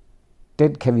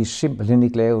den kan vi simpelthen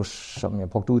ikke lave, som jeg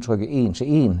brugte udtrykket, en til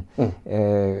en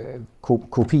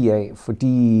kopi af,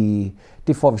 fordi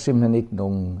det får vi simpelthen ikke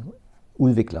nogen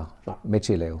udviklere med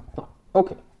til at lave.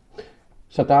 Okay.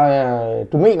 Så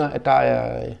du mener, at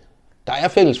der er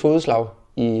fælles fodslag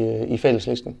i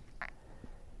Fælleslisten?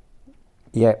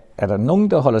 Ja, er der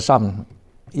nogen, der holder sammen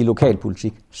i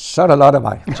lokalpolitik, så er der Lotte og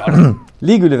mig.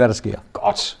 Ligegyldigt, hvad der sker.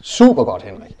 Godt. Super godt,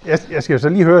 Henrik. Jeg skal jo så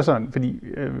lige høre sådan, fordi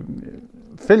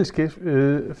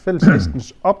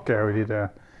Fælleslistens opgave i det der,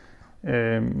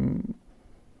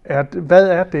 hvad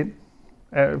er den?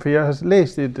 For jeg har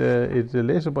læst et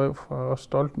læserbrev fra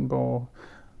Stoltenborg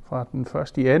fra den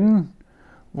 1.2.,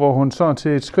 hvor hun sådan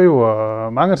set skriver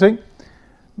mange ting,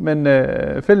 men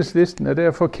Fælleslisten er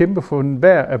der for at kæmpe for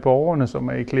hver af borgerne, som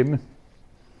er i klemme.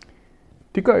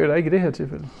 Det gør jo da ikke i det her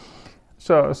tilfælde.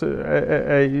 Så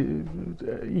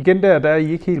igen der er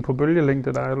I ikke helt på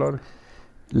bølgelængde, der er Lotte.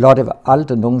 Lotte vil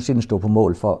aldrig nogensinde stå på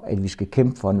mål for, at vi skal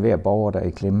kæmpe for enhver borger, der er i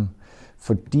klemme.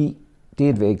 Fordi det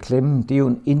at være i klemme, det er jo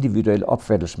en individuel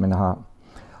opfattelse, man har.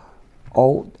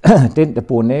 Og den, der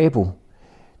bor nabo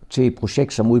til et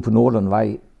projekt som ude på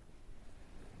Nordlundvej,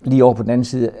 lige over på den anden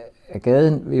side af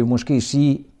gaden, vil jo måske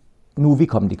sige, nu er vi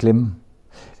kommet i klemme.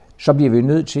 Så bliver vi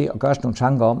nødt til at gøre os nogle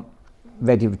tanker om,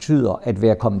 hvad det betyder at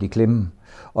være kommet i klemme.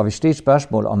 Og hvis det er et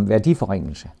spørgsmål om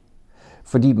værdiforringelse,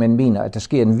 fordi man mener, at der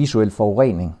sker en visuel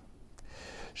forurening,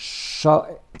 så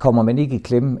kommer man ikke i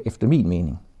klemme efter min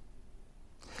mening.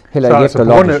 Heller ikke efter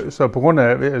Lottes. Så på grund af,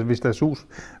 at hvis deres hus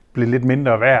bliver lidt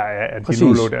mindre værd af, at de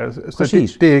nu lå der, så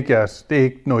det er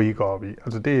ikke noget, I går op i.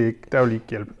 Altså det er ikke, der vil ikke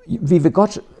hjælpe.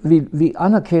 Vi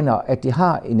anerkender, at det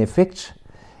har en effekt,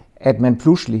 at man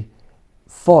pludselig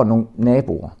får nogle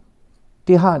naboer.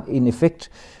 Det har en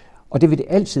effekt, og det vil det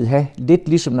altid have, lidt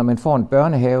ligesom når man får en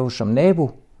børnehave som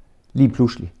nabo, lige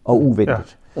pludselig og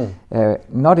uventet. Ja.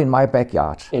 Not in my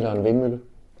backyard. Eller en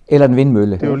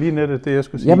vindmølle. Det er jo lige netop det, jeg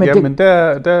skulle sige. Jamen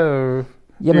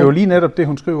det er jo lige netop det,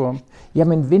 hun skriver om.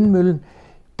 Jamen vindmøllen,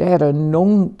 der er der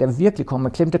nogen, der virkelig kommer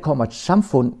i klemme. Der kommer et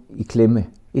samfund i klemme.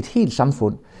 Et helt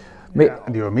samfund. Men,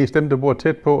 det er jo mest dem, der bor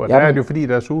tæt på, og der er det jo fordi,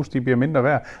 deres hus de bliver mindre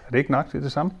værd. Er det ikke nok til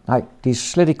det samme? Nej, det er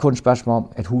slet ikke kun et spørgsmål om,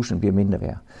 at husene bliver mindre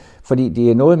værd. Fordi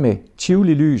det er noget med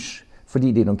Tivoli-lys,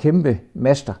 fordi det er nogle kæmpe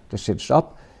master, der sættes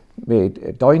op med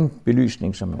et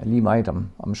døgnbelysning, som er lige meget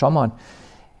om sommeren.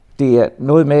 Det er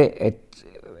noget med, at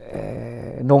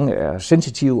nogle er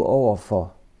sensitive over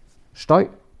for støj,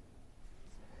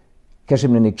 kan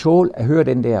simpelthen ikke tåle at høre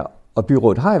den der, og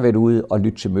byrådet har været ude og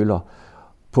lytte til møller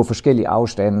på forskellige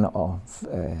afstande og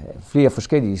flere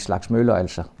forskellige slags møller,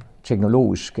 altså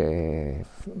teknologisk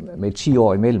med 10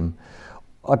 år imellem.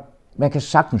 Og man kan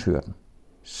sagtens høre den.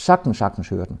 Sagtens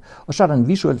høre den. Og så er der en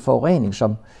visuel forurening,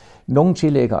 som nogen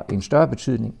tillægger en større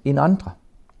betydning end andre.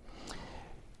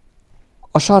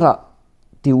 Og så er der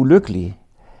det ulykkelige,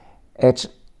 at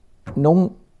nogen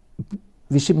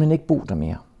vil simpelthen ikke bo der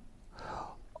mere.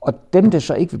 Og dem, der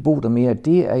så ikke vil bo der mere,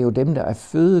 det er jo dem, der er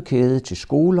fødekæde til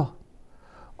skoler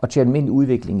og til almindelig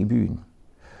udvikling i byen.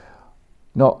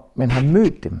 Når man har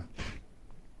mødt dem,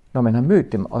 når man har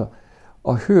mødt dem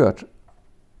og hørt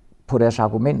på deres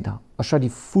argumenter, og så er de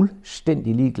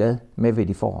fuldstændig ligeglade med, hvad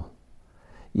de får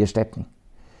i erstatning.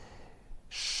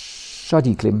 Så er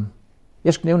de i klemme.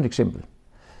 Jeg skal nævne et eksempel.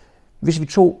 Hvis vi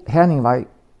tog Herningvej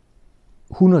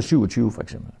 127 for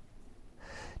eksempel,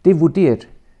 det er vurderet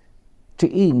til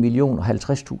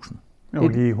 1.050.000. Jo,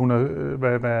 lige 100,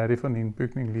 hvad er det for en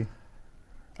bygning lige?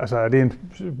 Altså er det en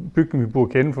bygning, vi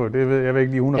burde kende for? Det ved jeg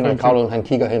ikke lige 150. Henrik Kravlund, han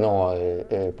kigger hen over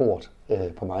bordet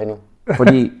på mig nu.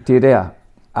 Fordi det er der,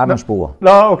 Anders bor. Nå,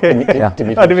 okay.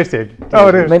 Det vidste jeg ikke.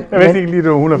 Jeg vidste ikke lige, det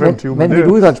var 125. Men mit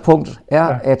udgangspunkt er,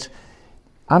 at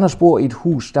Anders bor i et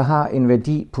hus, der har en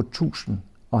værdi på 1.050,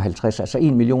 altså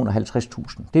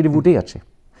 1.050.000. Det er det vurderet til.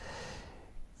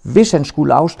 Hvis han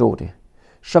skulle afstå det,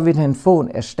 så vil han få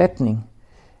en erstatning,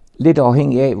 lidt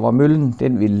afhængig af, hvor møllen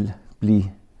den vil blive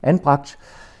anbragt.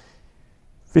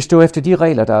 Hvis det var efter de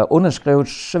regler, der er underskrevet,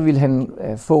 så vil han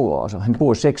få, altså han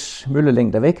bor 6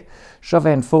 møllelængder væk, så vil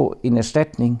han få en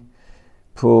erstatning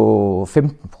på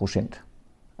 15%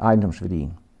 af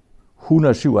ejendomsværdien.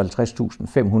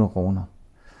 157.500 kroner.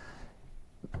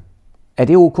 Er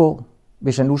det ok,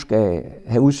 hvis han nu skal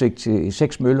have udsigt til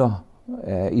 6 møller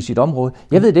i sit område?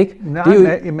 Jeg ved det ikke. Nej, det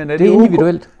er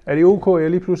individuelt. Er det ok, at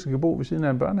jeg lige pludselig kan bo ved siden af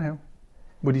en børnehave,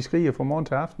 hvor de skriger fra morgen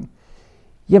til aften?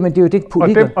 Jamen, det er jo det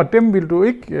politikere. Og dem vil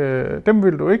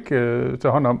du ikke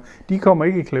tage hånd om. De kommer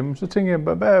ikke i klemme. Så tænker jeg,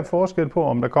 hvad er forskel på,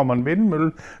 om der kommer en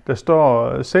vindmølle, der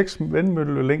står 6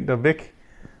 vindmøllelængder væk,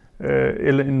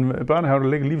 eller en børnehave, der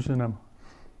ligger lige ved siden af mig?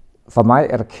 For mig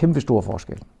er der kæmpe stor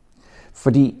forskel.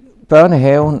 Fordi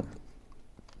børnehaven,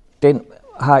 den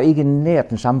har ikke nær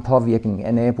den samme påvirkning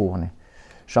af naboerne,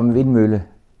 som vindmølle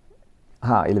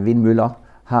har, eller vindmøller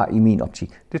har i min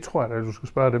optik. Det tror jeg da, du skal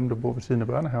spørge dem, der bor ved siden af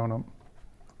børnehaven om.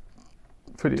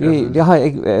 Fordi, det har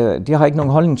jeg ikke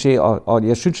nogen holdning til, og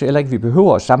jeg synes heller ikke, vi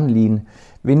behøver at sammenligne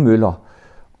vindmøller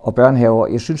og børnehaver.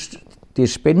 Jeg synes, det er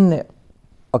spændende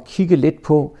at kigge lidt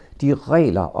på de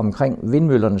regler omkring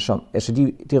vindmøllerne,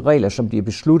 altså de regler, som bliver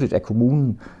besluttet af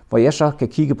kommunen, hvor jeg så kan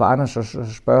kigge på Anders og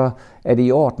spørge, er det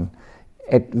i orden,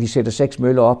 at vi sætter 6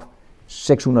 møller op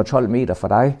 612 meter for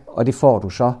dig, og det får du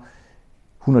så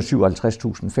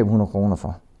 157.500 kroner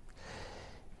for.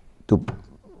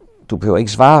 Du behøver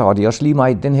ikke svare, og det er også lige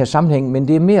meget i den her sammenhæng, men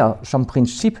det er mere som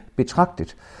princip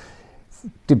betragtet.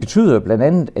 Det betyder blandt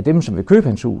andet, at dem, som vil købe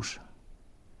hans hus,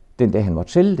 den dag han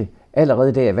måtte sælge det,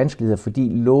 allerede der er vanskeligheder, fordi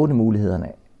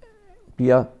lånemulighederne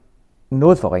bliver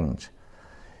noget forringet.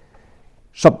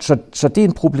 Så det er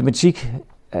en problematik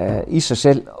i sig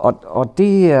selv, og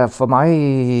det er for mig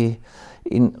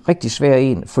en rigtig svær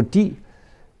en, fordi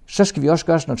så skal vi også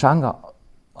gøre os nogle tanker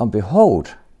om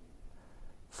behovet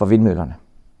for vindmøllerne.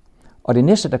 Og det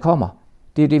næste, der kommer,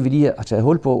 det er det, vi lige har taget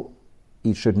hul på i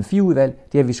et 17.4-udvalg,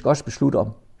 det er, at vi skal også beslutte om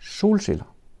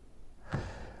solceller.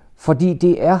 Fordi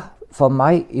det er for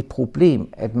mig et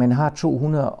problem, at man har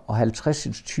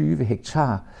 250-20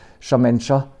 hektar, som man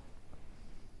så,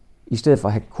 i stedet for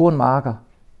at have kornmarker,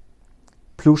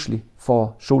 pludselig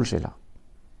får solceller.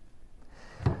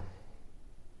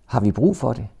 Har vi brug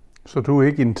for det? Så du er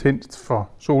ikke intens for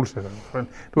solcellerne?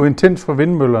 Du er intens for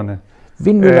vindmøllerne?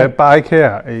 Bare ikke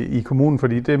her i kommunen,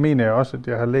 fordi det mener jeg også, at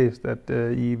jeg har læst, at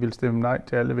I vil stemme nej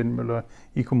til alle vindmøller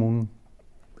i kommunen.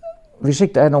 Hvis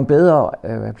ikke der er nogle bedre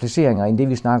placeringer end det,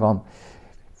 vi snakker om.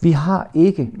 Vi har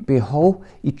ikke behov.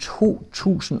 I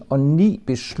 2009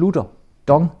 beslutter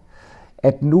DONG,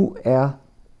 at nu er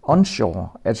onshore,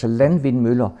 altså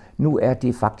landvindmøller, nu er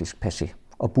det faktisk passé,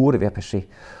 og burde være passé.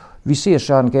 Vi ser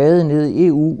Søren Gade nede i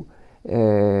EU,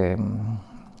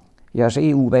 jeres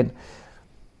EU-vand,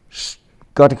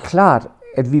 gør det klart,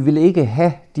 at vi vil ikke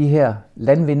have de her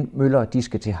landvindmøller, de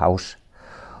skal til havs.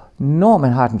 Når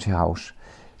man har dem til havs,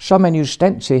 så er man jo i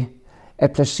stand til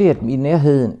at placere dem i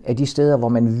nærheden af de steder, hvor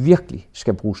man virkelig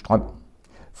skal bruge strøm.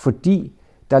 Fordi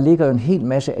der ligger jo en hel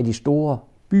masse af de store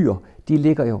byer, de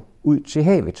ligger jo ud til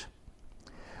havet.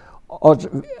 Og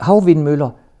havvindmøller,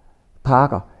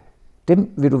 parker,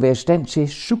 dem vil du være i stand til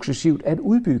successivt at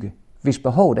udbygge, hvis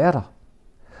behovet er der.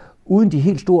 Uden de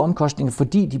helt store omkostninger,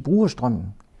 fordi de bruger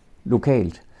strømmen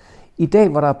lokalt. I dag,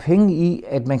 hvor der er penge i,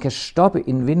 at man kan stoppe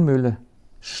en vindmølle,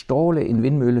 ståle en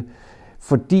vindmølle,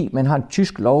 fordi man har en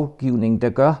tysk lovgivning, der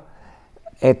gør,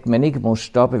 at man ikke må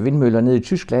stoppe vindmøller ned i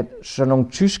Tyskland, så nogle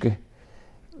tyske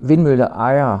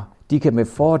vindmølleejere, de kan med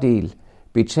fordel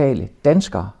betale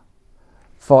danskere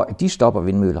for, at de stopper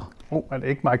vindmøller. Er det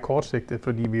ikke meget kortsigtet,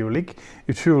 fordi vi er jo ikke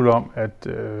i tvivl om, at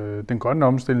den grønne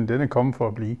omstilling, den er kommet for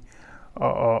at blive.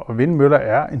 Og vindmøller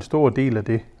er en stor del af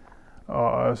det.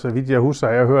 Og så vidt jeg husker,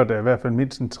 har jeg hørt, at i hvert fald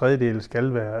mindst en tredjedel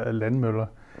skal være landmøller.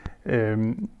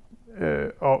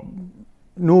 Og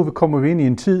nu kommer vi ind i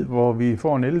en tid, hvor vi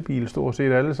får en elbil stort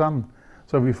set alle sammen,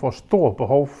 så vi får stor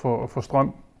behov for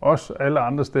strøm, også alle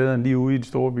andre steder end lige ude i de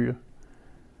store byer.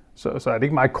 Så er det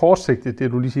ikke meget kortsigtet,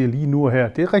 det du lige siger lige nu og her.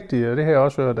 Det er rigtigt, og det har jeg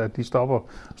også hørt, at de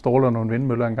stråler nogle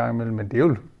vindmøller en gang imellem, men det er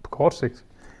jo på kort sigt.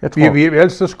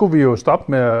 Ellers så skulle vi jo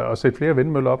stoppe med at sætte flere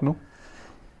vindmøller op nu.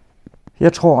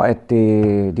 Jeg tror, at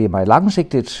det er meget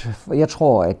langsigtet. Jeg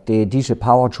tror, at det er disse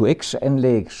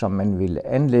Power-to-X-anlæg, som man vil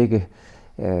anlægge.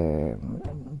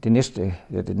 Det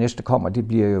næste kommer, det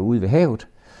bliver jo ude ved havet.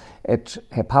 At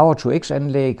have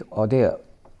Power-to-X-anlæg og der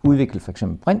udvikle for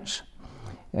eksempel brint,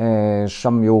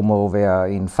 som jo må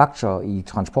være en faktor i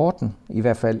transporten, i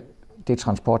hvert fald det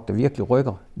transport, der virkelig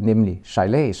rykker, nemlig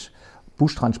sejlads,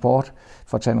 bustransport,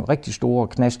 for at tage nogle rigtig store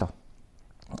knaster.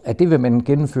 At det vil man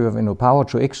gennemføre ved noget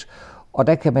Power-to-X, og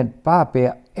der kan man bare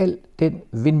bære al den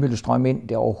vindmøllestrøm ind,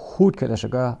 der overhovedet kan lade sig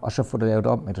gøre, og så få det lavet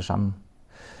om med det samme.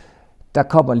 Der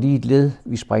kommer lige et led,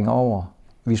 vi springer over.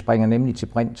 Vi springer nemlig til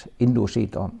brint, inden du har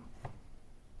set om.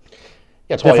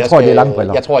 Jeg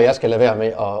tror, jeg skal lade være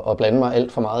med at blande mig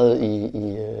alt for meget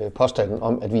i påstanden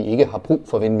om, at vi ikke har brug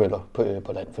for vindmøller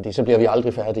på land, fordi så bliver vi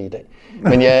aldrig færdige i dag.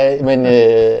 Men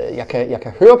jeg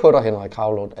kan høre på dig, Henrik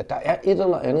Kragelund, at der er et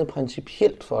eller andet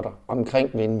principielt for dig omkring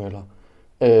vindmøller,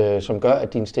 som gør,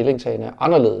 at din stillingtagen er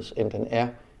anderledes, end den er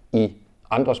i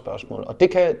andre spørgsmål. Og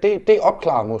det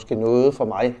opklarer måske noget for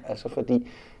mig, altså fordi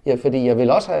jeg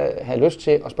vil også have lyst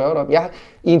til at spørge dig om.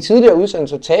 I en tidligere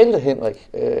udsendelse talte Henrik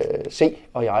C.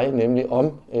 og jeg nemlig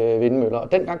om vindmøller,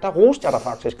 og dengang der roste jeg dig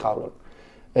faktisk, Kragelund.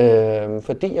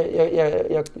 Fordi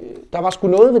der var sgu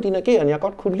noget ved din ageren, jeg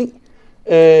godt kunne lide.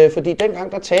 Fordi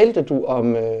dengang der talte du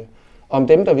om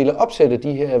dem, der ville opsætte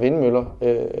de her vindmøller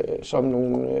som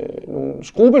nogle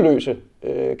skrupelløse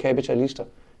kapitalister.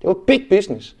 Det var big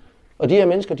business, og de her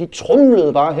mennesker, de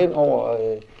tromlede bare hen over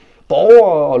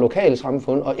borgere og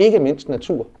lokalsamfund, og ikke mindst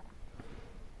natur.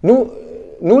 Nu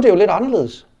er det jo lidt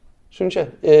anderledes, synes jeg.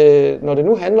 Når det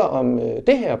nu handler om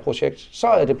det her projekt, så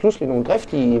er det pludselig nogle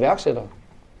driftige iværksættere.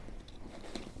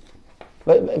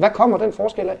 Hvad kommer den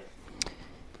forskel af?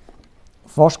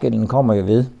 Forskellen kommer jo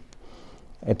ved,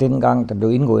 at dengang der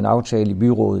blev indgået en aftale i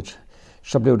byrådet,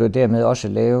 så blev der dermed også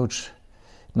lavet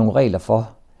nogle regler for,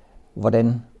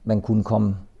 hvordan man kunne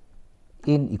komme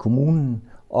ind i kommunen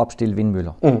og opstille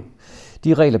vindmøller. Mm.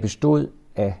 De regler bestod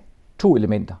af 2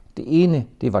 elementer. Det ene,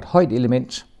 det var et højt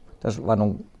element. Der var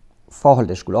nogle forhold,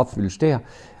 der skulle opfyldes der.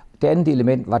 Det andet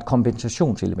element var et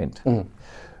kompensationselement. Mm.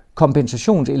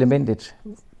 Kompensationselementet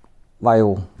var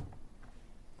jo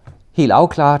helt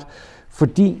afklaret,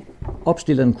 fordi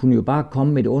opstilleren kunne jo bare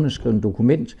komme med et underskrevet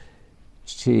dokument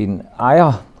til en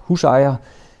ejer, husejer,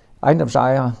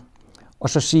 ejendomsejer, og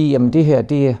så sige, jamen det her,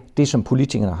 det er det, som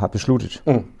politikerne har besluttet.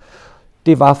 Mm.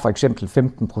 Det var for eksempel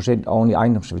 15% oven i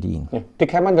ejendomsværdien. Ja, det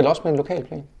kan man vel også med en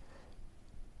lokalplan?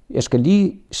 Jeg skal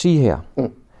lige sige her,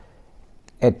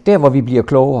 at der, hvor vi bliver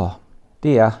klogere,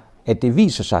 det er, at det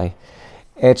viser sig,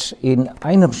 at en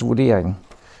ejendomsvurdering,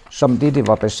 som det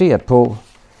var baseret på,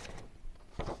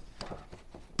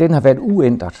 den har været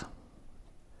uændret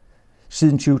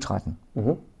siden 2013.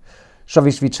 Mm-hmm. Så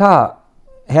hvis vi tager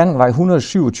Herningvej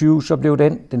 127, så blev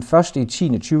den første i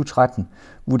 10.2013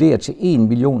 vurderet til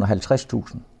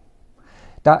 1.050.000.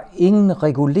 Der er ingen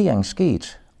regulering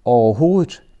sket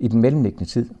overhovedet i den mellemliggende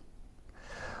tid.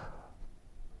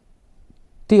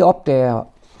 Det opdager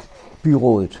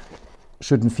byrådet,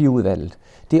 17.4-udvalget,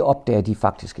 det opdager de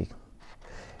faktisk ikke.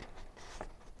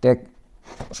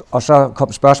 Og så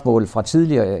kom spørgsmålet fra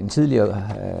en tidligere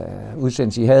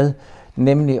udsendelse, I havde,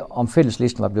 nemlig om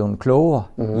fælleslisten var blevet klogere.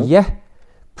 Mm-hmm. Ja,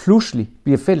 pludselig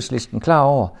bliver fælleslisten klar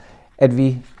over, at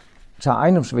vi tager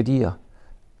ejendomsværdier,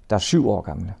 der er 7 år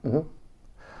gamle. Mm-hmm.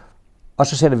 Og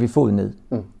så sætter vi foden ned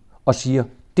og siger,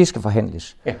 det skal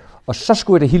forhandles. Ja. Og så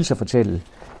skulle jeg da hilse at fortælle,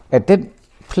 at den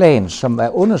plan, som er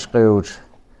underskrevet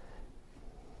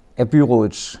af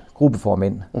byrådets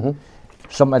gruppeformænd,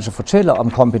 som altså fortæller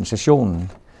om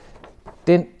kompensationen,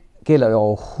 den gælder jo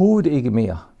overhovedet ikke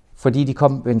mere, fordi de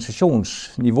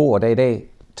kompensationsniveauer, der i dag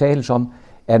tales om,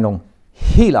 er nogle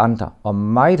helt andre og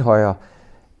meget højere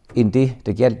end det,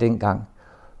 der gjaldt dengang.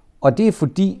 Og det er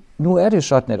fordi, nu er det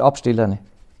sådan, at opstillerne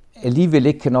alligevel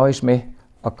ikke kan nøjes med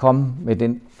at komme med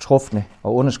den trufne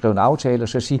og underskrevne aftale og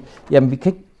så sige, jamen vi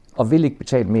kan ikke og vil ikke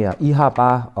betale mere, I har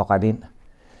bare at rette ind.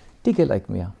 Det gælder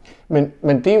ikke mere.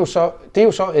 Men det er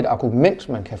jo så et argument,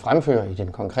 man kan fremføre i den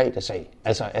konkrete sag.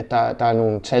 Altså, at der er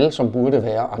nogle tal, som burde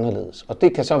være anderledes. Og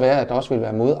det kan så være, at der også vil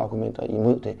være modargumenter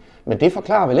imod det. Men det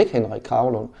forklarer vel ikke, Henrik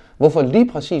Kragelund, hvorfor lige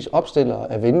præcis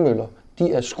opstillere af vindmøller,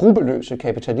 de er skrupelløse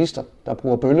kapitalister, der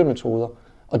bruger bøllemetoder,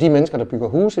 og de mennesker, der bygger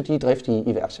huse, de er driftige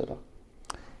iværksættere.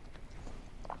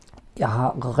 Jeg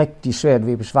har rigtig svært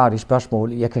ved at besvare det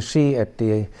spørgsmål. Jeg kan se, at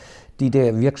de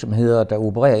der virksomheder, der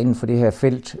opererer inden for det her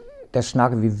felt, der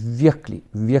snakker vi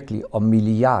virkelig om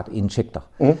milliardindtægter.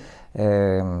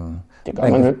 Det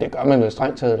gør man jo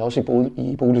strengt taget også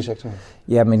i boligsektoren.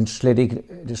 Ja, men det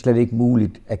er slet ikke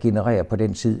muligt at generere på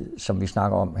den tid, som vi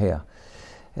snakker om her.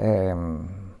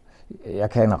 Jeg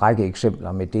kan en række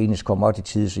eksempler med Danish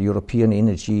Commodities, European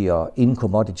Energy og In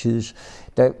Commodities.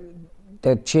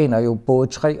 Der tjener jo både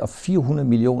 300 og 400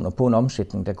 millioner på en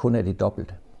omsætning, der kun er det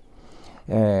dobbelte.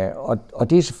 Og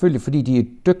det er selvfølgelig, fordi de er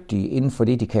dygtige inden for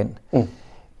det, de kan.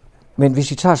 Men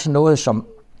hvis I tager sådan noget som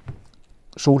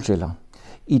solceller.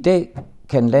 I dag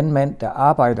kan en landmand, der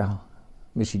arbejder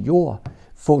med sin jord,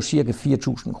 få ca.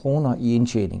 4.000 kroner i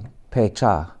indtjening per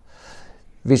hektar.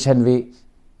 Hvis han vil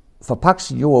forpakke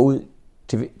sin jord ud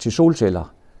til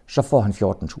solceller, så får han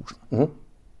 14.000.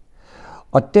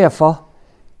 Og derfor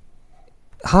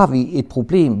har vi et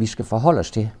problem, vi skal forholde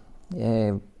os til.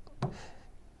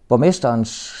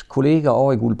 Borgmesterens kollega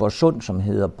over i Guldborgsund, som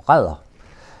hedder Breder,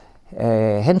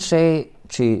 han sagde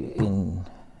til en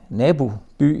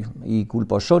naboby i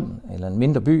Guldborgsund, eller en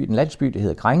mindre by, en landsby, der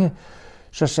hedder Grænge,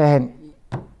 så sagde han,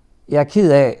 jeg er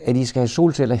ked af, at I skal have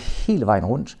solceller hele vejen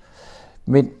rundt,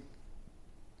 men,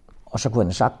 og så kunne han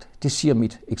have sagt, det siger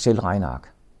mit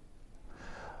Excel-regneark.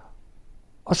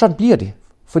 Og sådan bliver det,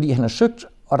 fordi han har søgt,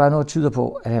 og der er noget, der tyder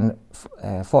på, at han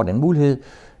får den mulighed.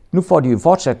 Nu får de jo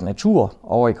fortsat natur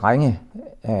over i Grænge,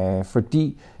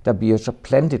 fordi der bliver så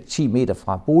plantet 10 meter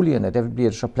fra boligerne, der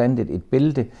bliver så plantet et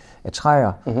bælte af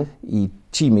træer i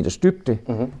 10 meters dybde.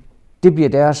 Det bliver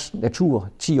deres natur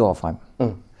 10 år frem.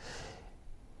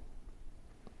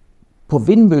 På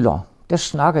vindmøller, der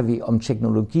snakker vi om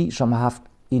teknologi, som har haft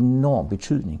enorm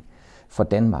betydning for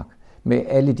Danmark. Med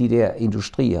alle de der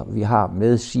industrier, vi har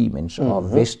med Siemens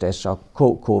og Vestas og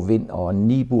KK Vind og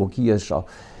Nibur Gears og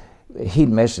en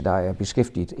hel masse, der er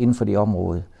beskæftiget inden for det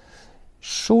område.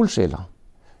 Solceller,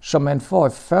 som man får i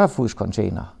 40-fods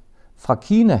container fra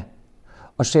Kina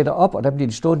og sætter op, og der bliver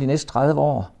de stående de næste 30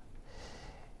 år,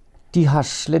 de har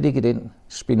slet ikke den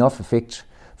spin-off-effekt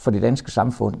for det danske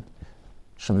samfund,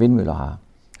 som vindmøller har.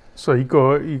 Så I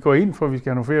går ind for, at vi skal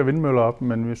have nogle flere vindmøller op,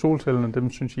 men med solcellerne,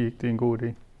 dem synes I ikke, det er en god idé?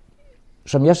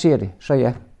 Som jeg ser det, så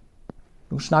ja.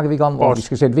 Nu snakker vi ikke om, hvor vi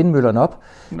skal sætte vindmøllerne op.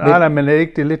 Nej, men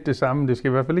det er lidt det samme. Det skal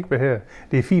i hvert fald ikke være her.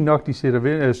 Det er fint nok, de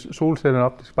sætter solcellerne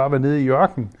op. Det skal bare være nede i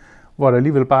ørkenen, hvor der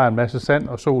alligevel bare er en masse sand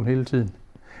og sol hele tiden.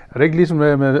 Er det ikke ligesom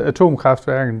med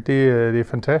atomkraftværken? Det er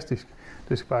fantastisk.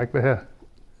 Det skal bare ikke være her.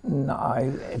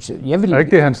 Nej, altså jeg vil... Det er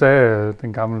ikke det, han sagde,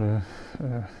 den gamle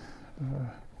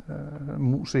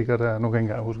musiker der. Nu kan jeg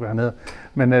ikke engang huske, hvad han hedder.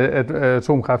 Men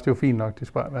atomkraft er jo fint nok. Det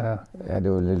skal bare være her. Ja,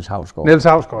 det var Niels Hausgaard. Niels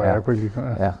Hausgaard, ja. Jeg kunne ikke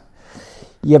lide. Ja.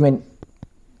 Jamen,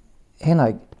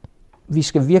 Henrik, vi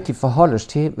skal virkelig forholde os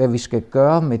til, hvad vi skal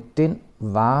gøre med den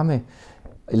varme,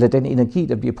 eller den energi,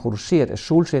 der bliver produceret af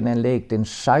solcelleanlæg den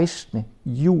 16.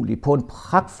 juli på en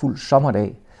pragtfuld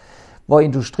sommerdag, hvor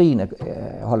industrien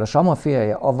holder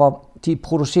sommerferie, og hvor de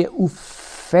producerer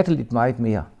ufatteligt meget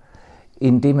mere,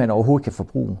 end det man overhovedet kan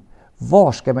forbruge.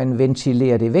 Hvor skal man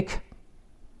ventilere det væk?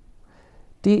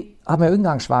 Det har man jo ikke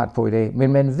engang svaret på i dag,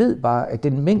 men man ved bare, at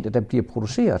den mængde, der bliver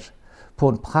produceret på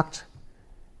en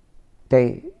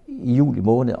pragtdag i juli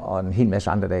måned og en hel masse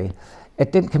andre dage,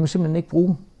 at den kan man simpelthen ikke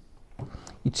bruge.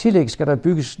 I tillæg skal der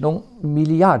bygges nogle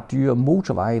milliarddyre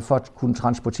motorveje for at kunne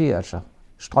transportere, altså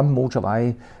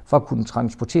strømmotorveje, for at kunne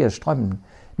transportere strømmen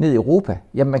ned i Europa.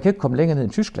 Jamen man kan ikke komme længere ned i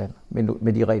Tyskland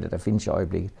med de regler, der findes i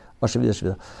øjeblikket, osv. osv.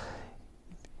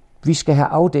 Vi skal have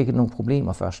afdækket nogle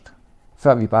problemer først,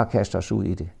 før vi bare kaster os ud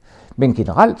i det. Men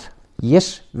generelt,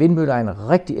 yes, vindmøller er en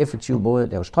rigtig effektiv måde at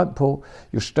lave strøm på.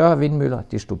 Jo større vindmøller,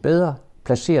 desto bedre.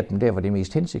 Placer dem der, hvor det er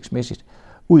mest hensigtsmæssigt.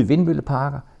 Ud i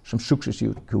vindmølleparker, som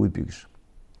successivt kan udbygges.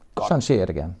 Godt. Sådan ser jeg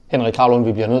det gerne. Henrik Kraglund,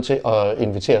 vi bliver nødt til at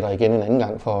invitere dig igen en anden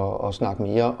gang for at snakke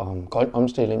mere om grøn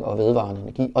omstilling og vedvarende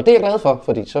energi. Og det er jeg glad for,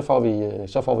 fordi så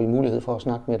får vi mulighed for at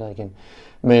snakke med dig igen.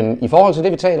 Men i forhold til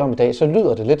det, vi taler om i dag, så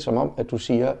lyder det lidt som om, at du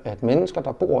siger, at mennesker,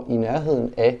 der bor i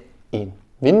nærheden af en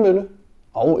vindmølle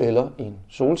og eller en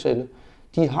solcelle,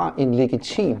 de har en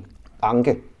legitim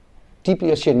anke. De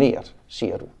bliver generet,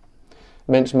 siger du.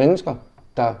 Mens mennesker,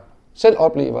 der selv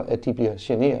oplever, at de bliver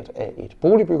generet af et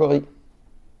boligbyggeri,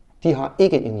 de har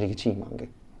ikke en legitim anke.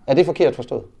 Er det forkert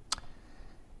forstået?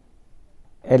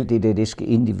 Alt det skal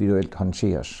individuelt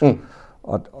håndteres.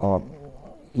 Og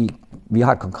vi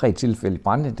har et konkret tilfælde i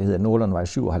Brande, det hedder Nordlandvej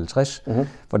 57,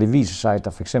 hvor det viser sig, at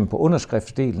der for eksempel på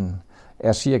underskriftsdelen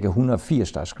er cirka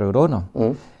 180, der er skrevet under.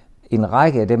 En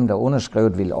række af dem, der er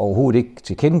underskrevet, vil overhovedet ikke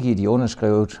tilkendegive, de er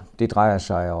underskrevet. Det drejer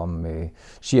sig om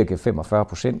cirka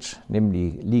 45%,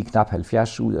 nemlig lige knap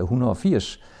 70 ud af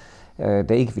 180,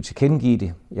 der ikke vil tilkendegive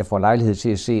det. Jeg får lejlighed til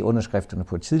at se underskrifterne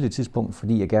på et tidligt tidspunkt,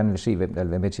 fordi jeg gerne vil se, hvem der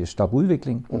vil være med til at stoppe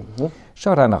udviklingen. Mm-hmm. Så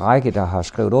er der en række, der har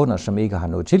skrevet under, som ikke har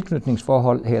noget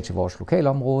tilknytningsforhold her til vores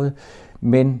lokalområde,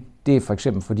 men det er for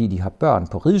eksempel, fordi de har børn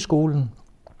på rideskolen,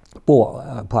 bor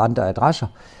på andre adresser,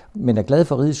 men er glade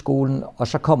for rideskolen, og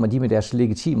så kommer de med deres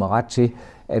legitime ret til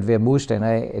at være modstander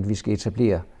af, at vi skal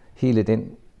etablere hele den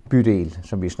bydel,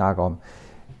 som vi snakker om.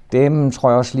 Dem tror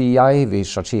jeg også lige, jeg vil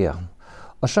sortere.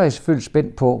 Og så er jeg selvfølgelig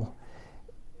spændt på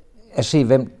at se,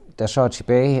 hvem der så er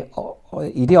tilbage. Og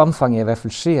i det omfang, jeg i hvert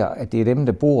fald ser, at det er dem,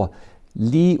 der bor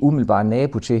lige umiddelbart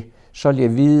nabo til, så vil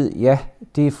jeg vide, ja,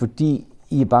 det er fordi,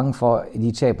 I er bange for, at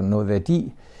I taber noget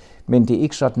værdi, men det er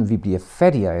ikke sådan, vi bliver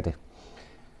fattigere af det.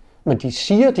 Men de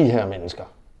siger, de her mennesker,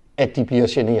 at de bliver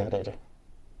generet af det.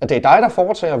 Og det er dig, der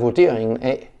foretager vurderingen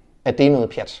af, at det er noget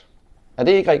pjat. Er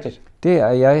det ikke rigtigt? Det er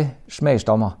jeg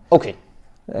smagsdommer. Okay.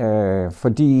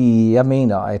 Fordi jeg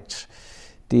mener, at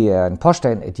det er en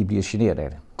påstand, at de bliver generet af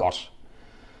det. Godt.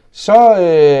 Så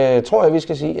tror jeg, vi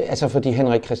skal sige, altså fordi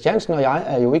Henrik Christiansen og jeg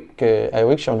er jo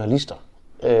ikke journalister.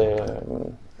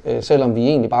 Selvom vi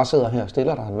egentlig bare sidder her og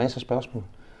stiller dig en masse spørgsmål.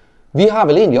 Vi har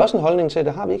vel egentlig også en holdning til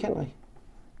det, har vi ikke, Henrik?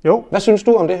 Jo. Hvad synes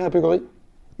du om det her byggeri?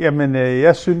 Jamen,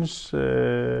 jeg synes,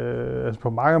 på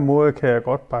mange måder kan jeg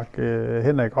godt bakke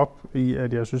Henrik op i,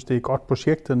 at jeg synes, det er et godt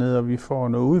projekt dernede, og vi får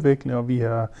noget udvikling, og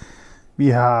vi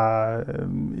har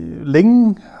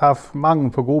længe haft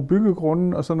mangel på gode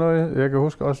byggegrunde og sådan noget. Jeg kan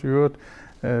huske også i øvrigt,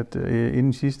 at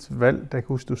inden sidste valg, der kan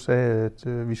huske, du sagde,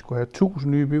 at vi skulle have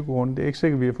 1000 nye byggegrunde. Det er ikke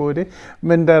sikkert, vi har fået det,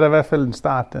 men der er der i hvert fald en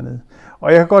start dernede.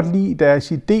 Og jeg kan godt lide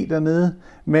deres idé dernede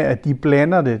med, at de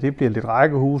blander det. Det bliver lidt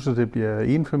rækkehuse, det bliver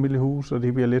enfamiliehus, og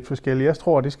det bliver lidt forskelligt. Jeg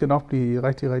tror, det skal nok blive et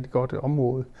rigtig, rigtig godt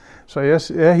område. Så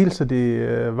jeg hilser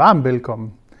det varmt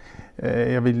velkommen.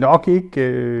 Jeg vil nok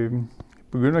ikke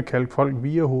begynde at kalde folk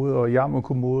virehoveder og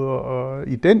jammerkommoder og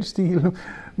i den stil,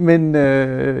 men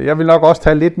jeg vil nok også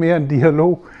tage lidt mere en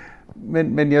dialog.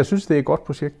 Men jeg synes, det er et godt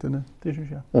projekt dernede. Det synes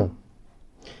jeg. Mm.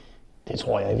 Det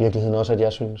tror jeg i virkeligheden også, at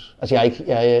jeg synes. Altså, jeg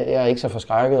er ikke så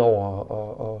forskrækket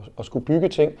over at skulle bygge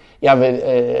ting. Jeg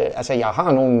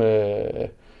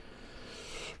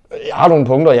har nogle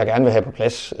punkter, jeg gerne vil have på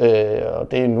plads,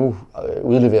 og det nu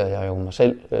udleverer jeg jo mig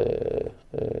selv,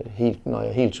 når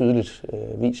jeg helt tydeligt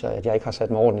viser, at jeg ikke har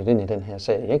sat mig ordentligt ind i den her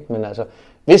sag. Ikke? Men altså,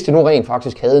 hvis det nu rent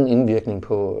faktisk havde en indvirkning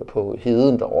på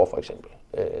heden derovre for eksempel,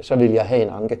 så ville jeg have en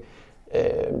anke.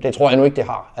 Det tror jeg nu ikke, det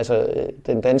har. Altså,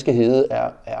 den danske hede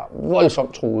er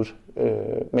voldsomt truet,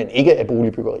 men ikke af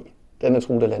boligbyggeri. Den er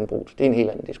truet af landbruget. Det er en helt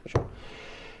anden diskussion.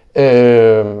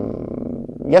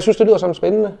 Jeg synes, det lyder som et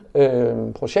spændende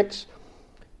projekt.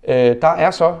 Der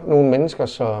er så nogle mennesker,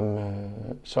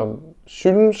 som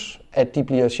synes, at de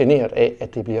bliver generet af,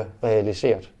 at det bliver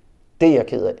realiseret. Det er jeg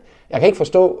ked af. Jeg kan ikke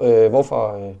forstå,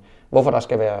 hvorfor der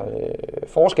skal være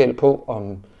forskel på,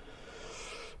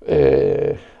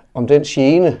 om den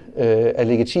gene er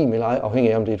legitim eller ej,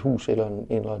 afhængig af, om det er et hus eller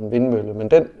en vindmølle.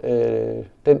 Men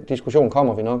den diskussion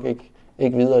kommer vi nok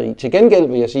ikke videre i. Til gengæld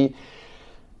vil jeg sige,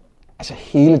 altså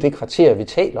hele det kvarter, vi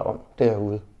taler om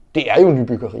derude, det er jo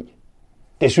nybyggeri.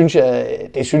 Det synes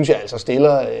jeg altså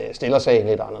stiller sagen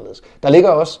lidt anderledes.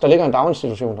 Der ligger en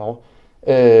daginstitution derovre.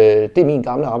 Det er min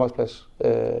gamle arbejdsplads.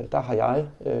 Der har jeg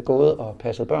gået og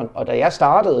passet børn. Og da jeg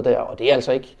startede der, og det er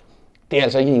altså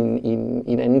ikke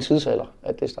i en anden tidsalder,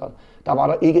 at det startede, der var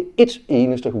der ikke et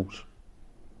eneste hus.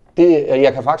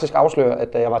 Jeg kan faktisk afsløre,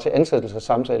 at da jeg var til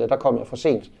ansættelsessamtale, der kom jeg for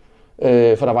sent.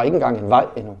 For der var ikke engang en vej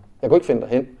endnu. Jeg kunne ikke finde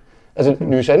derhen. Altså,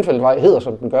 Nye Sandfeldvej hedder,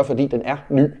 som den gør, fordi den er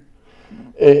ny.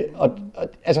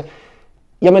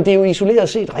 Jamen, det er jo isoleret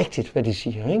set rigtigt, hvad de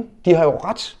siger. Ikke? De har jo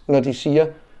ret, når de siger,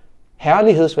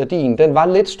 herlighedsværdien, den var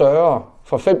lidt større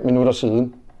for 5 minutter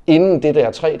siden, inden det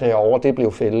der træ derovre, det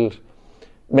blev fældet.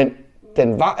 Men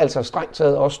den var altså strengt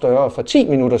taget også større for 10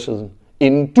 minutter siden,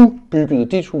 inden du byggede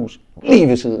dit hus lige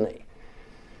ved siden af.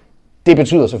 Det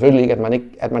betyder selvfølgelig ikke,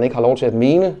 at man ikke har lov til at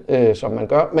mene, som man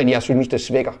gør, men jeg synes, det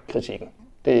svækker kritikken.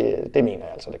 Det mener jeg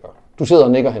altså, det gør. Du sidder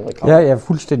og nikker, Henrik. Ja, jeg er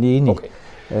fuldstændig enig. Okay.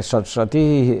 Så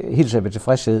det hilser jeg med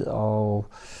tilfredshed, og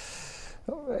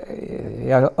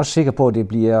jeg er også sikker på, at det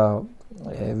bliver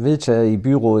vedtaget i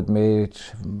byrådet med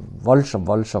et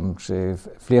voldsomt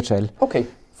flertal. Okay.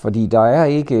 Fordi der er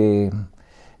ikke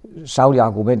saglige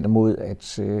argumenter mod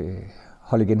at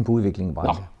holde igen på udviklingen.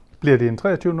 Bliver det en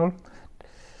 23-0?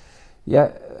 Jeg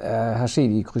har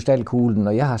set i krystalkuglen,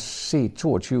 og jeg har set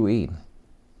 22-1.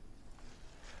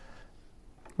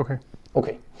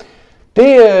 Okay.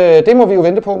 Det må vi jo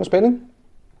vente på med spænding.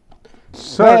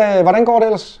 Hvordan går det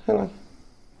ellers, Henrik?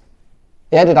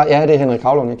 Ja, det er Henrik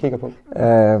Kravlund, jeg kigger på.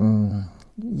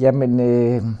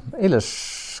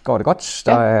 Ellers går det godt.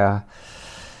 Der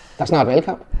er snart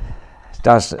valgkamp.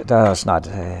 Der er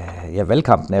snart...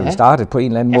 valgkampen er vel startet på en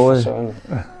eller anden måde.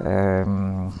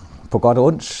 På godt og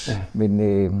ondt. Ja.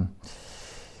 Men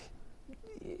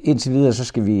indtil videre, så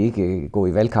skal vi ikke gå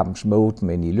i valgkampens mode,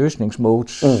 men i løsningsmode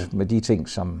med de ting,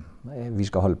 som vi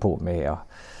skal holde på med. Og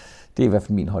det er i hvert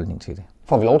fald min holdning til det.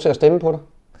 Får vi lov til at stemme på dig?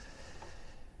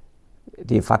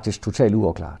 Det er faktisk totalt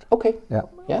uafklaret. Okay.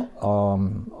 Ja. Og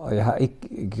jeg har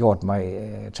ikke gjort mig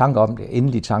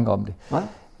endelige tanker om det. Nej.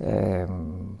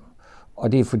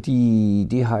 Og det er fordi,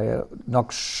 det har jeg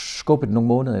nok skubbet nogle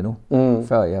måneder endnu,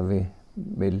 før jeg vil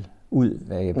melde ud,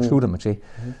 hvad jeg beslutter mig til,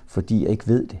 fordi jeg ikke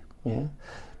ved det. Ja.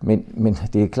 Men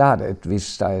det er klart, at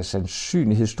hvis der er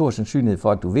stor sandsynlighed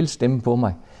for, at du vil stemme på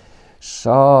mig,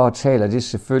 så taler det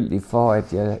selvfølgelig for,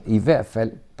 at jeg i hvert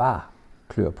fald bare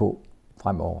klør på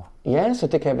fremover. Ja, så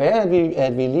det kan være,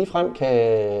 at vi ligefrem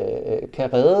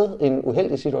kan redde en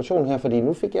uheldig situation her, fordi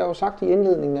nu fik jeg jo sagt i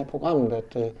indledningen af programmet,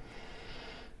 at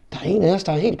der er en af os,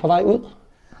 der er helt på vej ud.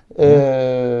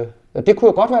 Det kunne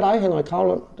jo godt være dig, Henrik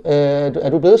Kravlund. Er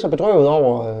du blevet så bedrøvet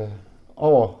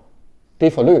over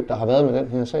det forløb, der har været med den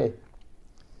her sag?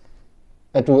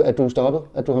 At du er stoppet?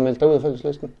 At du har meldt dig ud af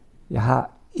fælleslisten? Jeg har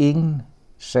ingen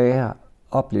sager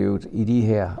oplevet i de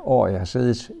her år, jeg har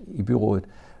siddet i byrådet,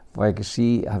 hvor jeg kan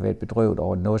sige, at jeg har været bedrøvet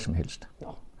over noget som helst. Nå.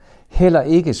 Heller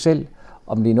ikke selv,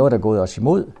 om det er noget, der er gået os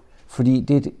imod, fordi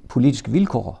det er et politisk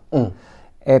vilkår,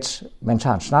 at man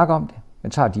tager en snak om det,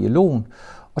 man tager dialogen,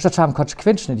 og så tager man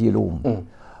konsekvensen af dialogen,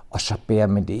 og så bærer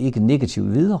man det ikke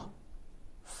negativt videre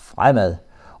fremad.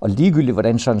 Og ligegyldigt,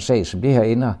 hvordan sådan en sag som det her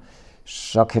ender,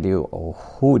 så kan det jo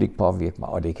overhovedet ikke påvirke mig,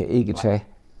 og det kan ikke tage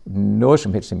noget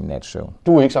som helst i min natsøvn.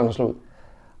 Du er ikke sådan at slå ud?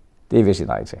 Det vil jeg sige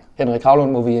nej til. Henrik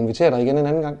Kravlund, må vi invitere dig igen en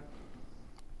anden gang?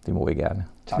 Det må vi gerne.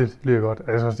 Tak. Det bliver godt.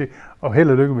 Og held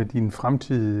og lykke med din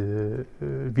fremtidige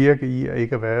virke i at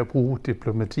ikke at bruge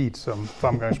diplomatiet som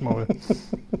fremgangsmåde.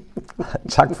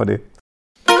 Tak for det.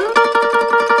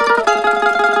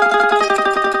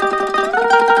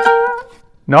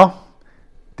 Nå,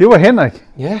 det var Henrik.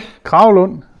 Ja.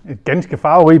 Kravlund, et ganske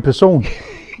farverig person.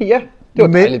 Ja, det var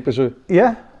et dejligt besøg.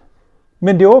 Ja,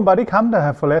 men det er åbenbart ikke ham, der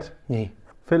har forladt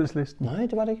fælleslisten. Nej,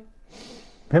 det var det ikke.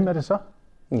 Hvem er det så?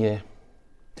 Ja,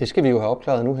 det skal vi jo have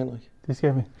opklaret nu, Henrik. Det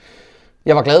skal vi.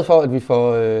 Jeg var glad for, at vi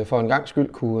for en gang skyld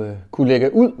kunne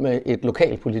lægge ud med et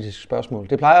lokalpolitisk spørgsmål.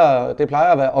 Det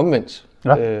plejer at være omvendt.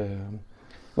 Ja.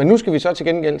 Men nu skal vi så til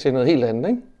gengæld til noget helt andet,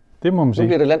 ikke? Det må man sige. Nu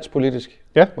bliver det landspolitisk.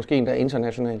 Ja. Måske endda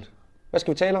internationalt. Hvad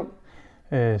skal vi tale om?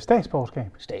 Statsborgerskab.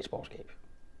 Statsborgerskab.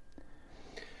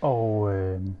 Og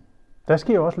der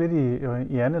sker jo også lidt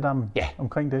i andedammen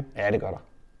omkring det. Ja, det gør der.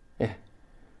 Ja.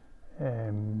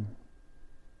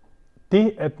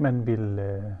 Det, at man vil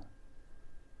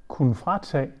kunne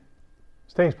fratage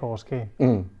statsborgerskab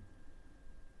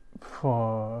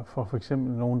for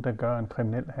eksempel nogen, der gør en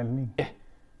kriminel handling,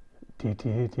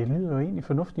 det lyder jo egentlig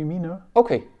fornuftigt i mine ører.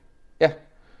 Okay, ja.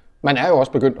 Man er jo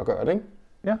også begyndt at gøre det, ikke?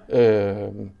 Ja.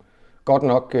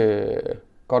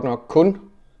 Godt nok kun,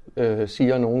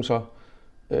 siger nogen så,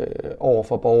 over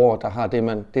for borgere, der har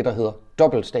det der hedder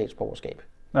dobbelt statsborgerskab.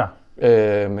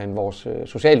 Ja. Men vores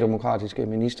socialdemokratiske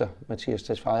minister, Mattias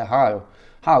Tesfaye,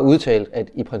 har udtalt, at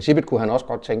i princippet kunne han også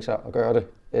godt tænke sig at gøre det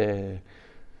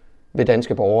ved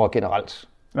danske borgere generelt.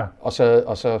 Ja. Og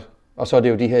så er det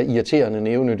jo de her irriterende,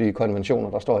 nævnyttige konventioner,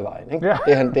 der står i vejen. Ikke? Ja.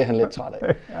 Det er han lidt træt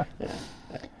af. Ja.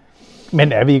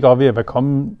 Men er vi ikke også ved at være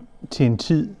kommet til en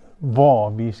tid, hvor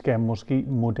vi skal måske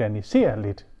modernisere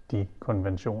lidt de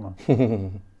konventioner?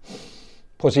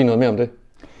 Prøv at sige noget mere om det.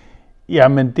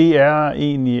 Jamen, det er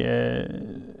egentlig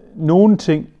nogle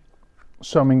ting,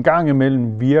 som en gang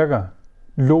imellem virker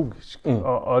logisk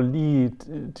og lige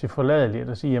til forladeligt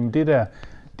at sige, jamen det der,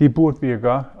 det burde vi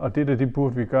gøre, og det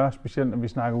burde vi gøre, specielt når vi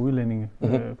snakker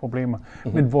udlændingeproblemer,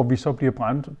 men hvor vi så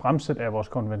bliver bremset af vores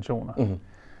konventioner.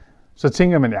 Så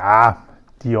tænker man, ja,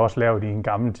 de er også lavet i en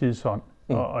gammel tidsånd,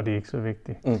 og det er ikke så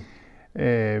vigtigt.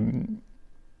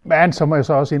 Men så må jeg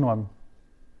så også indrømme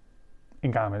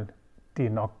en gang imellem, det er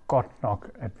nok godt nok,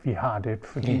 at vi har det,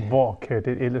 fordi hvor kan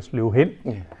det ellers løbe hen?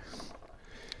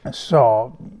 Så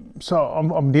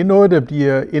om det er noget, der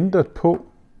bliver ændret på,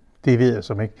 det ved jeg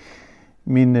som ikke.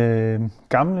 Min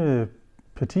gamle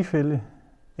partifælle,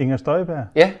 Inger Støjberg,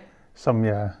 som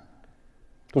jeg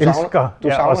elsker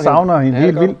og savner hende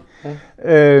helt vildt,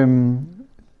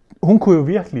 hun kunne jo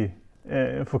virkelig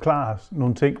forklare os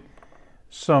nogle ting,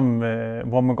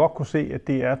 hvor man godt kunne se, at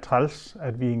det er træls,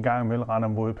 at vi en gang imellem render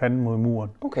mod panden mod muren.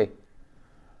 Okay.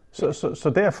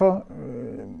 Så derfor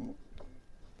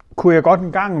kunne jeg godt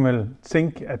en gang imellem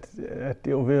tænke, at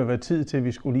det var ved at være tid til, at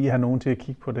vi skulle lige have nogen til at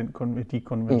kigge på de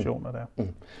konventioner der.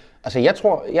 Altså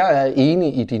jeg er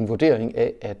enig i din vurdering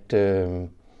af,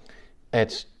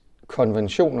 at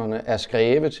konventionerne er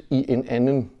skrevet i en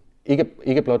anden,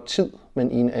 ikke blot tid,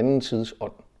 men i en anden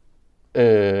tidsånd.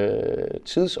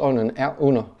 Tidsånden er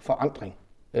under forandring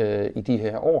i de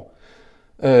her år.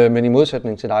 Men i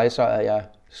modsætning til dig, så er jeg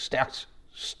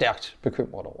stærkt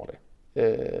bekymret over det.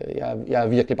 Jeg er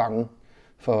virkelig bange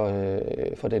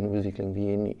for den udvikling, vi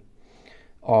er inde i.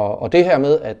 Og det her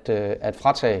med at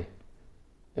fratage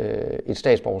et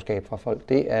statsborgerskab fra folk,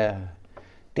 det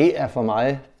er for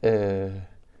mig...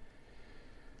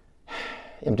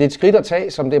 Jamen, det er et skridt at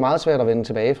tage, som det er meget svært at vende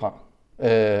tilbage fra.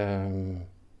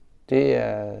 Det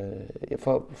er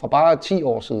for bare 10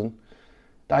 år siden,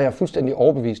 der er jeg fuldstændig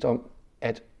overbevist om,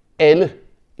 at alle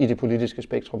i det politiske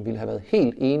spektrum ville have været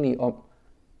helt enige om,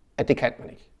 at det kan man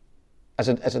ikke.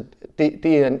 Altså det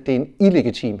er en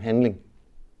illegitim handling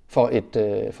for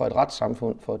et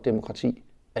retssamfund, for et demokrati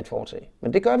at foretage.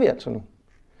 Men det gør vi altså nu.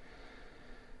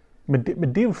 Men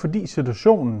det er jo fordi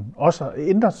situationen også har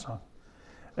ændret sig.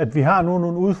 At vi har nu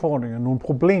nogle udfordringer, nogle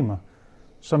problemer,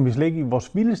 som vi slet ikke i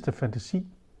vores vildeste fantasi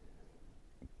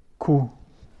kunne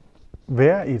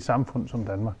være i et samfund som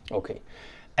Danmark. Okay.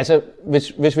 Altså,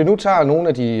 hvis vi nu tager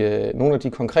nogle af de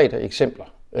konkrete eksempler,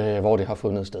 hvor det har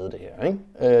fundet sted det her. Ikke?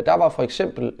 Der var for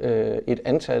eksempel et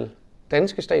antal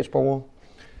danske statsborgere,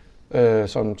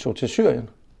 som tog til Syrien,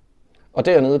 og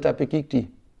dernede der begik de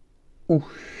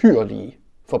uhyrlige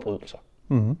forbrydelser.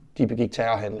 Mm-hmm. De begik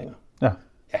terrorhandlinger. Ja.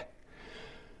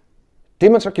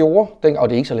 Det man så gjorde, og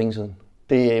det er ikke så længe siden,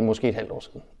 det er måske et halvt år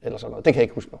siden, eller sådan noget, det kan jeg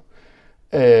ikke huske nu.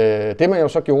 Det man jo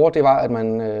så gjorde, det var, at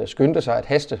man skyndte sig at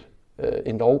haste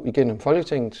en lov igennem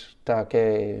Folketinget, der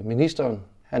gav ministeren,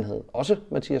 han hed også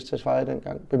Mattias Tesfaye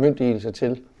dengang, bemyndigelse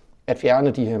til at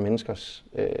fjerne de her menneskers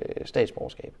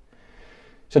statsborgerskab.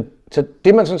 Så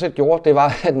det man sådan set gjorde, det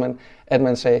var, at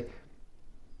man sagde,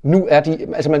 nu er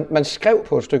de, altså man skrev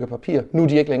på et stykke papir, nu er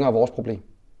de ikke længere vores problem.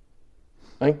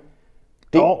 Ikke?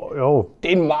 Det er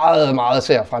en meget, meget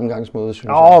sær fremgangsmåde, synes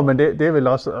jeg. Men det er vel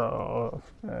også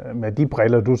med de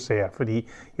briller, du ser, fordi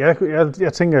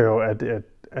jeg tænker jo, at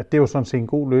det er jo sådan set en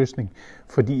god løsning.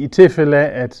 Fordi i tilfælde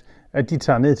af, at de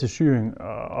tager ned til Syrien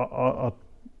og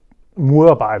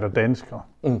modarbejder danskere,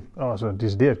 og så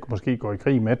decideret måske går i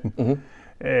krig med dem,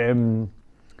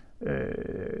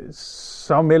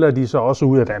 så melder de så også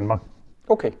ud af Danmark.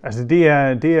 Okay. Altså det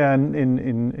er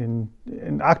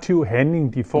en aktiv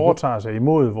handling, de foretager sig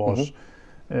imod vores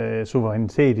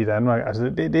suverænitet i Danmark.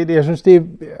 Altså jeg synes,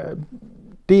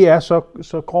 det er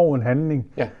så grov en handling,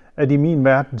 at i min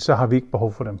verden, så har vi ikke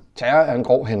behov for dem. Terror er en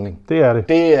grov handling. Det er det.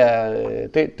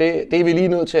 Det er vi lige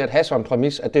nødt til at have som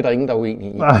præmis, at det er der ingen, der er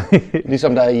uenige i. Nej.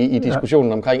 Ligesom der i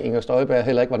diskussionen omkring Inger Støjberg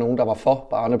heller ikke var nogen, der var for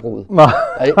barnebrudet. Der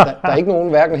er ikke nogen,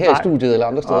 hverken her i studiet eller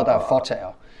andre steder, der er for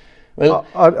terror.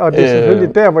 Og det er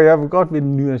selvfølgelig der, hvor jeg godt vil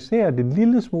nuancere det en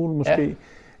lille smule måske.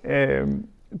 Ja.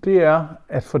 Det er,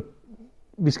 at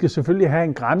vi skal selvfølgelig have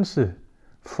en grænse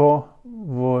for,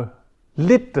 hvor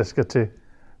lidt der skal til,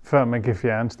 før man kan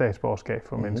fjerne statsborgerskab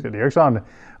for mennesker. Det er jo ikke sådan.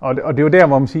 Og det er jo der,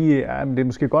 hvor man siger, at det er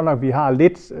måske godt nok, at vi har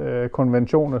lidt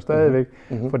konventioner stadigvæk.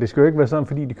 For det skal jo ikke være sådan,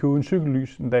 fordi de køber en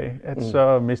cykellys en dag, at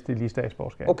så mister de lige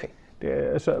statsborgerskab. Okay. Det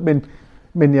er, altså,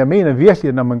 men jeg mener virkelig,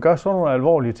 at når man gør sådan nogle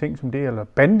alvorlige ting som det, eller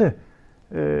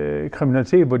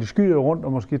kriminalitet, hvor de skyder rundt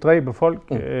og måske dræber folk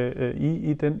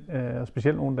i den,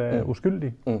 specielt nogen, der er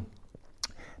uskyldige.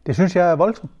 Det synes jeg er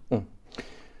voldsomt.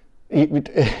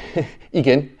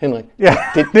 Igen, Henrik. Ja,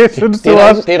 det synes du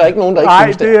også. Det er der ikke nogen, der ikke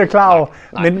synes det. Nej, det er jeg klar over.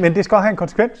 Men det skal også have en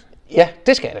konsekvens. Ja,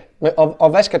 det skal det. Og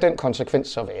hvad skal den konsekvens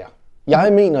så være?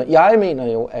 Jeg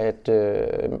mener jo, at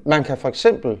man kan for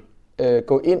eksempel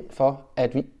gå ind for,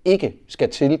 at vi ikke skal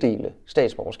tildele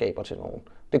statsborgerskaber til nogen.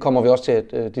 Det kommer vi også til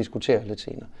at diskutere lidt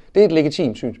senere. Det er et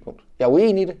legitimt synspunkt. Jeg er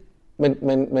uenig i det,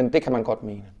 men det kan man godt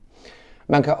mene.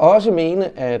 Man kan også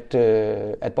mene,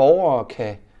 at borgere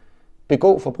kan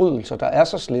begå forbrydelser, der er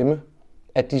så slemme,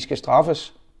 at de skal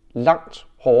straffes langt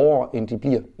hårdere, end de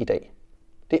bliver i dag.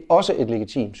 Det er også et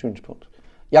legitimt synspunkt.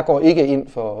 Jeg går ikke ind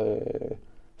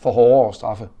for hårdere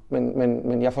straffe,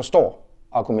 men jeg forstår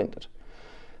argumentet.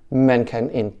 Man kan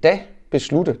endda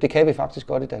beslutte, det kan vi faktisk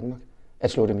godt i Danmark,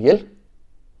 at slå dem ihjel.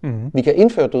 Mm-hmm. Vi kan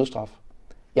indføre dødsstraf.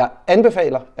 Jeg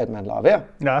anbefaler, at man lader være,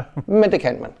 men det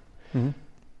kan man. Mm-hmm.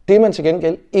 Det man til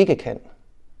gengæld ikke kan,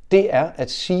 det er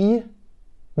at sige,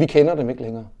 vi kender dem ikke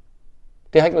længere.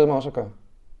 Det har ikke noget med os at gøre.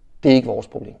 Det er ikke vores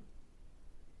problem.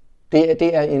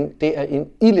 Det er en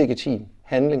illegitim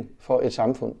handling for et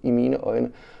samfund i mine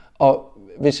øjne. Og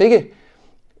hvis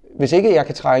ikke jeg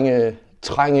kan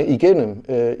trænge igennem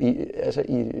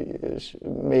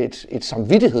med et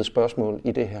samvittighedsspørgsmål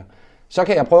i det her, så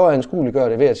kan jeg prøve at anskueliggøre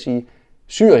det ved at sige,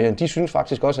 Syrien, de synes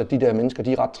faktisk også, at de der mennesker,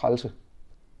 de er ret trælse.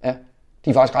 Ja, de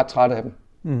er faktisk ret trætte af dem.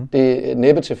 Mm. Det er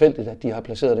næppe tilfældigt, at de har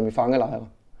placeret dem i fangelejre.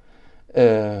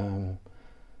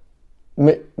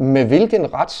 Med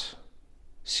hvilken ret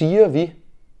siger vi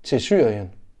til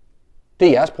Syrien, det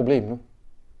er jeres problem nu?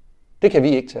 Det kan vi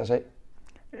ikke tage os af.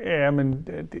 Ja, men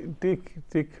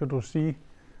det kan du sige.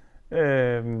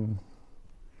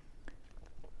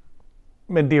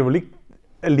 Men det er jo ikke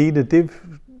alene det,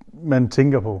 man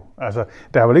tænker på. Altså,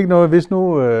 der er vel ikke noget, hvis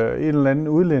nu en eller anden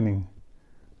udlænding,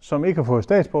 som ikke har fået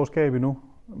statsborgerskab endnu,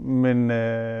 men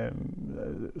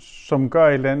som gør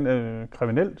et eller andet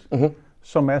kriminelt,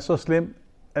 som er så slem,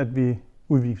 at vi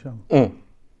udviser ham.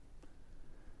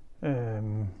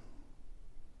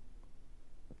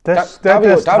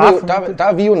 Der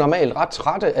er vi jo normalt ret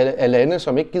trætte af lande,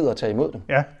 som ikke gider at tage imod dem.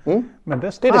 Ja, men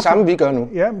det er det samme, vi gør nu.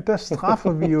 Ja, men der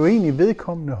straffer vi jo egentlig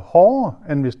vedkommende hårdere,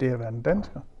 end hvis det har været en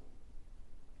dansker.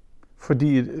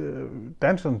 Fordi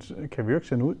danskerne kan vi jo ikke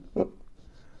sende ud.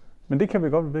 Men det kan vi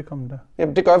godt ved vedkommende der.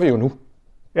 Jamen, det gør vi jo nu.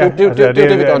 Ja, det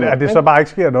vi gør nu. At det så bare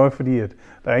ikke sker noget, fordi at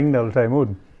der er ingen, der vil tage imod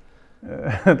den.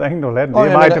 Der er ingen, der vil have den. Det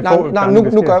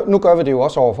er nu gør vi det jo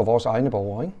også over for vores egne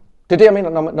borgere, ikke? Det er det, jeg mener,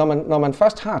 når man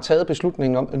først har taget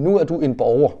beslutningen om, at nu er du en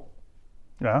borger,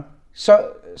 ja.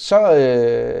 så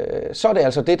er det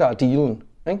altså det, der er dealen.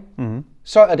 Ikke? Mm-hmm.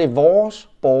 Så er det vores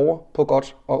borger på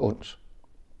godt og ondt.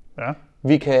 Ja.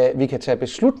 Vi kan tage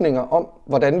beslutninger om,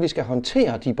 hvordan vi skal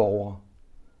håndtere de borgere.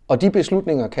 Og de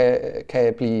beslutninger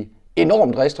kan blive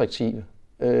enormt restriktive,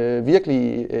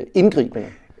 virkelig indgribende,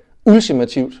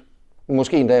 ultimativt.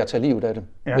 Måske endda at tage livet af dem,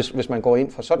 ja. hvis man går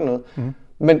ind for sådan noget. Mm.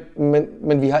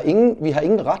 Men vi har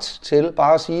ingen ret til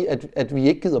bare at sige, at vi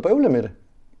ikke gider bøvle med det.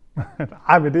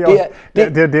 Nej, men det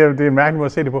er en mærkelig måde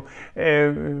at se det på.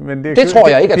 Men det tror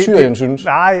jeg ikke, at Syrien synes.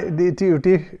 Nej, det er jo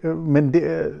det. Men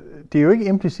det er jo ikke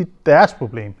implicit deres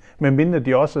problem, medmindre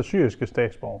de også er syriske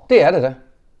statsborgere. Det er det da.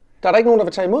 Der er der ikke nogen, der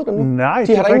vil tage imod dem nu. Nej,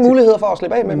 de har der ingen muligheder for at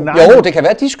slippe af med dem. Jo, det kan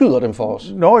være, at de skyder dem for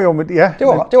os. Nå jo, men ja. Det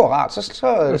var rart.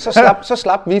 Så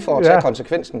slap vi for at tage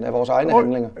konsekvensen af vores egne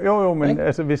handlinger. Jo, men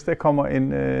altså, hvis der kommer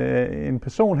en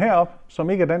person herop, som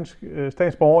ikke er dansk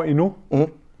statsborger endnu,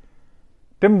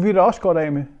 dem vil vi da også godt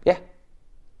af med. Ja.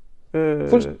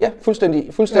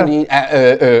 Fuldstændig. Ja.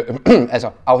 Altså,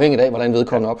 afhængigt af, hvordan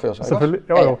vedkommende opfører sig. Selvfølgelig.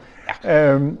 Jo.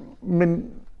 Ja. Men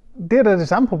det er da det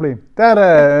samme problem. Der er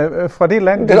der fra det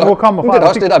land, hvor kommer fra. Det er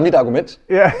også det, der er mit argument.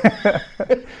 Ja.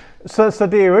 så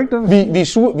det er jo ikke noget.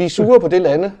 Vi er sure på det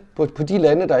lande, på de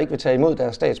lande, der ikke vil tage imod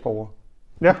deres statsborgere.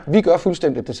 Ja. Vi gør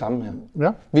fuldstændig det samme her.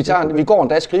 Ja. Vi går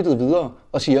endda skridtet videre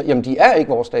og siger, jamen de er ikke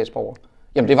vores statsborgere.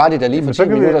 Jamen det var det da lige for 10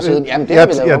 minutter siden. Jamen, det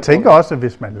jeg tænker også, at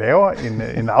hvis man laver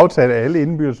en aftale af alle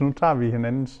indbyrdes, så nu tager vi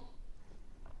hinandens,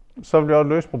 så vil det også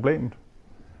løse problemet.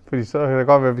 Fordi så kan det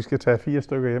godt være, at vi skal tage 4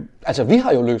 stykker hjem. Altså, vi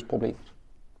har jo løst problemet.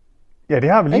 Ja, det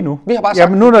har vi lige nu. Vi har bare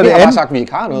sagt, at vi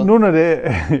ikke har noget.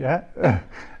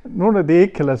 Nu når det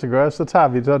ikke kan lade sig gøre, så tager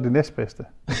vi så det næstbedste.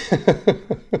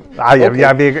 Nej, okay.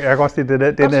 jeg kan godt sige,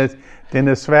 at den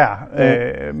er svær.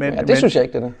 Det synes jeg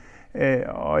ikke, den er.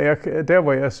 Og der,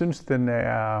 hvor jeg synes, den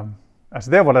er...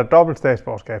 Altså der, hvor der er dobbelt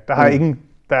statsborgerskab, der har ingen...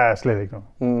 Der er slet ikke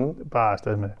noget. Bare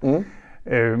afsted med det.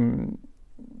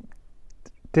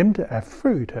 Dem, der er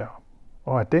født her,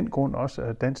 og af den grund også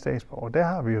er dansk statsborger, der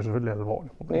har vi jo selvfølgelig et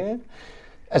alvorligt problem. Ja.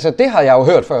 Altså, det har jeg jo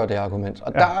hørt før, det argument.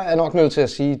 Og der er jeg nok nødt til at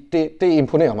sige, det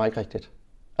imponerer mig ikke rigtigt.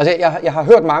 Altså, jeg har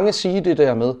hørt mange sige det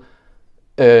der med,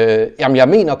 jamen, jeg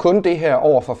mener kun det her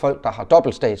over for folk, der har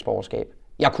dobbelt statsborgerskab.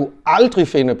 Jeg kunne aldrig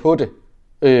finde på det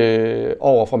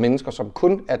over for mennesker, som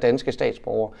kun er danske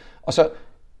statsborgere. Og så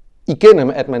igennem,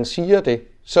 at man siger det,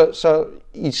 så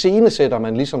iscenesætter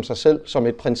man ligesom sig selv som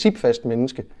et principfast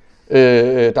menneske,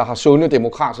 der har sunde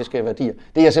demokratiske værdier.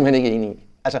 Det er jeg simpelthen ikke enig i.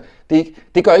 Altså,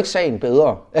 det gør ikke sagen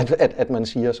bedre, at man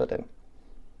siger sådan.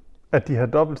 At de har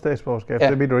dobbelt statsborgerskab,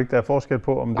 det ved du ikke, der er forskel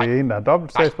på, om det er en, der har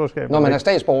dobbelt statsborgerskab. Når man er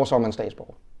statsborger, så er man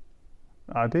statsborger.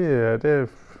 Nej, det er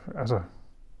altså...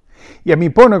 Jamen i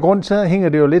bund og grund, så hænger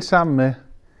det jo lidt sammen med,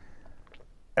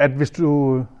 at hvis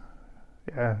du...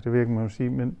 Ja, det virker man jo sige,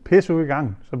 men pisse ud i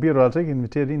gang, så bliver du altså ikke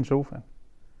inviteret i en sofa.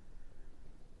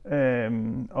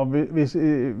 Og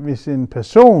hvis en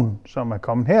person, som er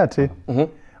kommet hertil,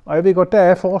 og jeg ved godt, der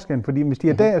er forskellen, fordi hvis de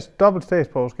er deres dobbelt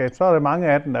statsborgerskab, så er der mange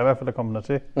af dem, der i hvert fald er kommet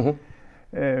dertil,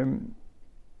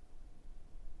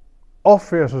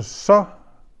 opfører sig så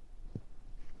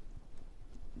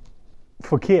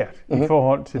forkert i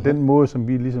forhold til den måde, som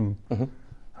vi ligesom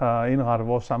har indrettet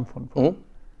vores samfund på.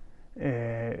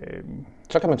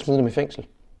 Så kan man smide dem i fængsel,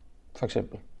 for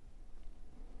eksempel.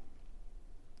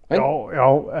 Ikke?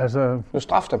 Jo, altså... Nu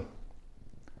straf dem.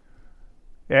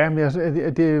 Ja, men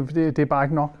det er bare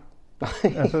ikke nok.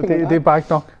 Altså, det er bare ikke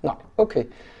nok. Nej, okay.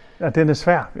 Ja, den er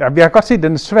svær. Ja, jeg kan godt se, at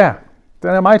den er svær. Den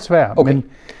er meget svær, Okay. men...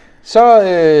 Så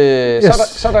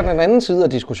er der den anden side af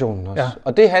diskussionen også. Ja.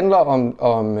 Og det handler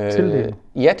om Tildeling.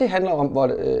 ja, det handler om,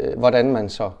 hvordan man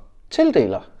så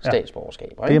tildeler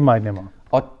statsborgerskaber. Det er meget nemmere.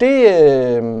 Og det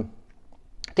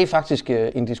er faktisk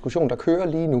en diskussion, der kører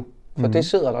lige nu. For det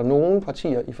sidder der nogle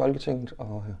partier i Folketinget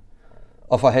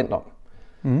og forhandler om.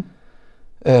 Mm.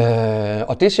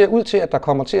 Og det ser ud til, at der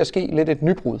kommer til at ske lidt et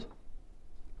nybrud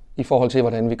i forhold til,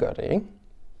 hvordan vi gør det. Ikke?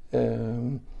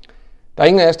 Der er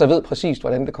ingen af os, der ved præcist,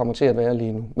 hvordan det kommer til at være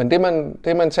lige nu. Men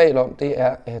det man taler om, det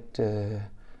er,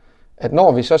 at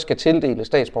når vi så skal tildele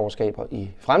statsborgerskaber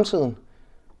i fremtiden,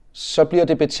 så bliver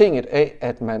det betinget af,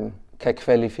 at man kan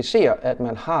kvalificere, at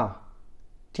man har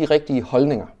de rigtige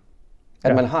holdninger.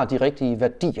 At man har de rigtige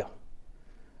værdier.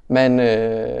 Man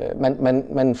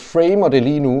framer det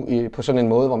lige nu på sådan en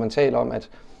måde, hvor man taler om,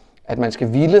 at man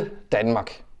skal ville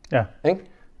Danmark. Ja. Ikke?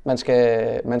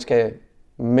 Man skal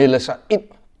melde sig ind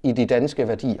i de danske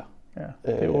værdier.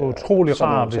 Ja. Det er jo utrolig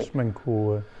rart, hvis man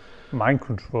kunne mind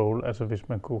control, altså hvis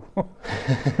man kunne...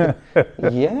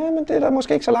 Ja, men det er der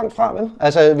måske ikke så langt fra, vel?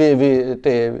 Altså,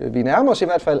 vi nærmer os i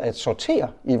hvert fald at sortere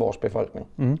i vores befolkning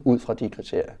ud fra de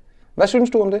kriterier. Hvad synes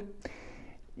du om det?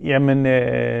 Jamen,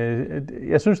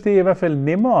 jeg synes, det er i hvert fald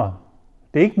nemmere.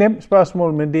 Det er ikke nemt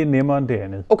spørgsmål, men det er nemmere end det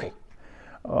andet. Okay.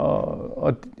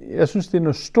 Og jeg synes, det er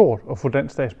noget stort at få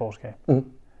dansk statsborgerskab. Mm.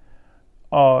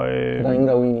 Og Der er ingen,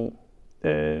 der er uenig i.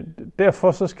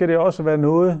 Derfor så skal det også være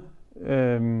noget,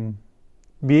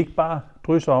 vi ikke bare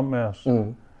drysser om med os.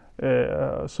 Mm.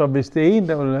 Så hvis det er en,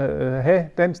 der vil have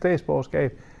dansk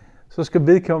statsborgerskab, så skal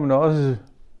vedkommende også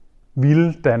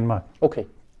ville Danmark. Okay.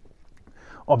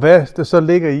 Og hvad der så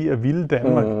ligger i at ville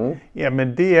Danmark,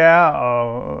 jamen det er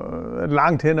at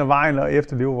langt hen ad vejen og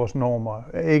efterleve vores normer.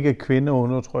 Ikke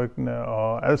kvindeundertrykkende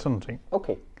og alle sådan ting.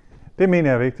 Okay. Det mener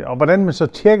jeg er vigtigt. Og hvordan man så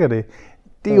tjekker det,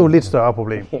 det er jo et lidt større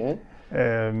problem. Ja.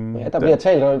 Der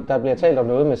bliver talt om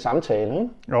noget med samtale, ikke?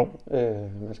 Jo.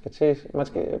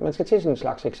 Man skal til sådan en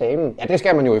slags eksamen. Ja, det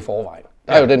skal man jo i forvejen.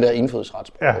 Der er jo den der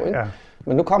indfødsretsprøve, ikke? Ja.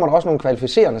 Men nu kommer der også nogle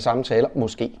kvalificerende samtaler,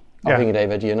 måske, afhængigt af,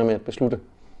 hvad de ender med at beslutte.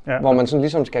 Ja. Hvor man sådan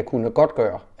ligesom skal kunne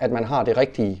godtgøre, at man har det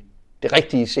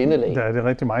rigtige sindelag. Der er det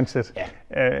rigtige mindset.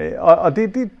 Ja. Og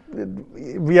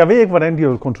jeg ved ikke, hvordan de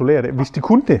vil kontrollere det. Hvis de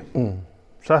kunne det,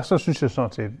 så synes jeg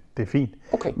sådan set, det er fint.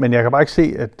 Okay. Men jeg kan bare ikke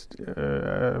se,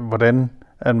 hvordan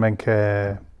at man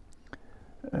kan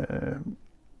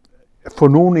få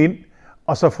nogen ind,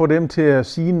 og så få dem til at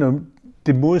sige noget,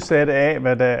 det modsatte af,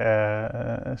 hvad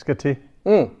der skal til.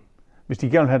 Mm. Hvis de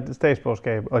gerne vil have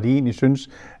statsborgerskab, og de egentlig synes,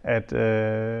 at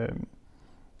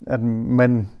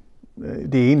man,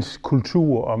 det er ens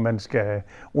kultur, og man skal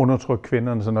undertrykke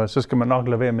kvinderne og sådan noget, så skal man nok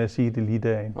lade være med at sige det lige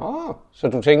derinde. Så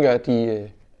du tænker, at de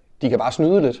kan bare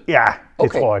snyde lidt? Ja, det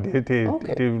okay. tror jeg.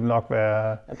 Det vil nok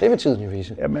være... Ja, det vil tiden jo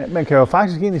vise. Ja, man kan jo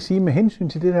faktisk egentlig sige, med hensyn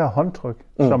til det her håndtryk,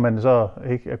 som man så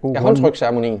ikke er god grund... Ja,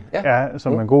 håndtryksceremonien. Ja,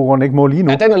 som man god grund ikke må lige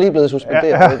nu. Ja, den er lige blevet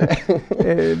suspenderet.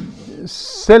 Ja.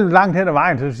 Selv langt hen ad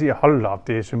vejen, så siger jeg, hold op,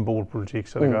 det er symbolpolitik,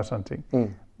 så det gør sådan ting.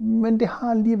 Men det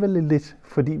har alligevel lidt,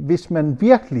 fordi hvis man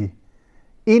virkelig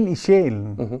ind i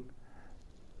sjælen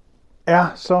er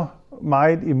så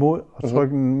meget imod at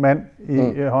trykke en mand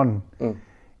i hånden,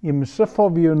 jamen så får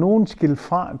vi jo nogen skilt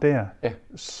fra der,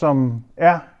 som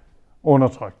er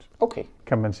undertrykt,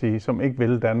 kan man sige, som ikke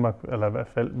vil Danmark, eller i hvert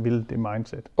fald vil det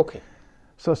mindset. Okay.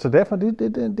 Så derfor,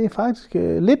 det er faktisk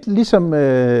lidt ligesom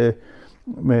med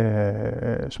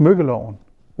smykkeloven,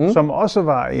 som også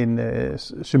var en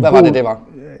symbol. Hvad var det var?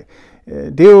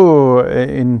 Det er jo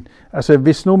altså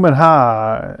hvis nu man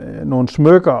har nogle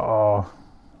smykker og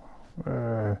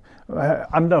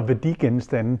andre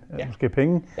værdigenstande, måske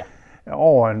penge,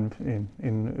 over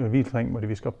en hviltring, hvor de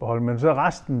vi skal beholde. Men så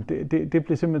resten, det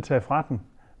blev simpelthen taget fra den,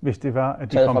 hvis det var,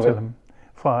 at de kom til dem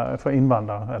fra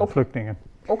indvandrere eller flygtninge.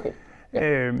 Okay.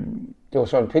 Ja. Det var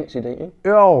så en Pinds idé, ikke?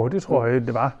 Jo, det tror jeg,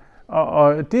 det var.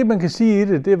 Og det, man kan sige i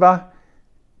det, det var...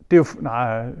 Det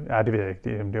ved jeg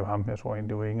ikke. Det var ham, jeg tror egentlig,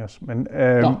 det var Ingers. Men,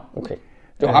 okay.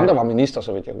 Det var ham, der var minister,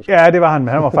 så vidt jeg husker. Ja, det var han, men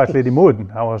han var faktisk lidt imod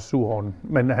den. Han var sur over den,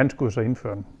 men han skulle så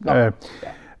indføre den.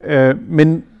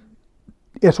 Men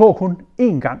jeg tror kun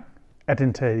én gang, at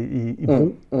den taget i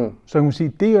brug. Så kan man sige,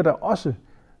 det er jo da også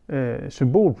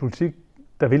symbolpolitik,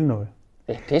 der vil noget.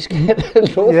 Ja, det skal jeg da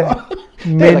love for.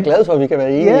 Det er jeg da glad for, at vi kan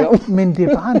være enige om. Men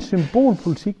det er bare en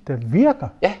symbolpolitik, der virker.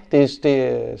 Ja, det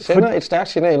sender et stærkt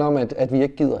signal om, at vi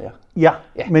ikke gider jer. Ja,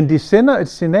 men det sender et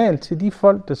signal til de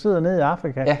folk, der sidder nede i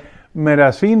Afrika med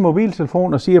deres fine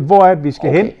mobiltelefon og siger, hvor er det, vi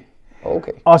skal hen.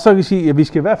 Okay. Og så kan vi sige, at vi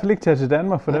skal i hvert fald ikke tage til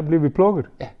Danmark, for der bliver vi plukket.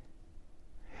 Ja.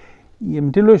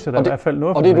 Jamen, det løser der i hvert fald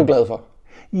noget. Og det er du glad for?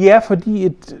 Ja,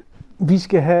 fordi vi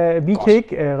kan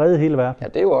ikke redde hele verden. Ja,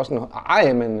 det er jo også noget.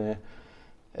 Men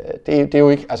det er jo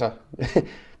ikke, altså,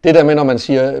 det der med, når man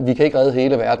siger, at vi kan ikke redde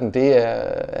hele verden, det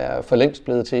er for længst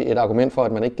blevet til et argument for,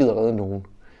 at man ikke gider redde nogen.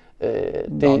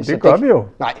 Det gør vi jo.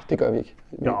 Nej, det gør vi ikke.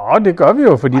 Jo, det gør vi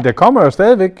jo, fordi der kommer jo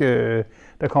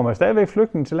stadigvæk,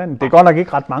 flygtninge til landet. Det er godt nok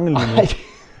ikke ret mange lige nu.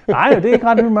 Nej, det er ikke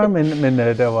ret mange, men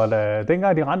der var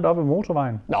dengang de rendte op ad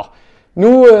motorvejen. Nå,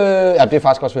 nu det er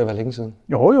faktisk også ved at være længe siden.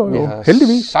 Jo, vi har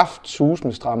heldigvis.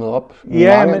 Saftsusende strammet op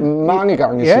mange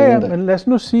gange siden. Ja, men lad os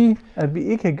nu sige, at vi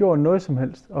ikke har gjort noget som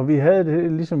helst, og vi havde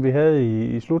det, ligesom vi havde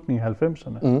i slutningen af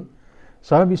 90'erne. Mm.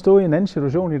 Så har vi stået i en anden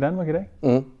situation i Danmark i dag.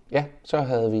 Mm. Ja, så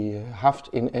havde vi haft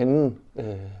en anden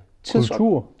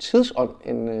tidsånd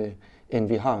end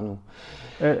vi har nu.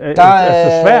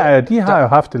 Sverige, de har jo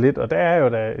haft det lidt, og der er jo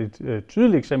da et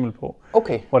tydeligt eksempel på,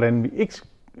 hvordan vi ikke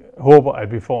håber,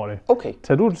 at vi får det. Okay.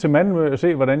 Tag du til Malmø og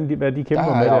se, hvad de kæmper med det?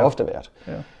 Der har jeg ofte været.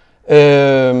 Ja.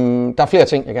 Der er flere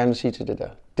ting, jeg gerne vil sige til det der.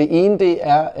 Det ene, det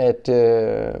er, at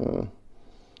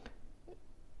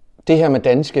det her med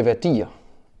danske værdier,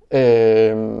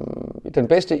 den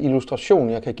bedste illustration,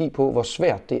 jeg kan give på, hvor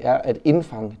svært det er at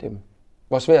indfange dem,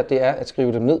 hvor svært det er at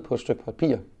skrive dem ned på et stykke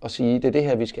papir og sige, det er det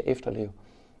her, vi skal efterleve.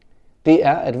 Det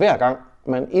er, at hver gang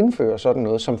man indfører sådan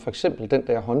noget, som for eksempel den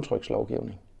der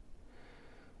håndtrykslovgivning,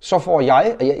 så får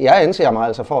jeg anser mig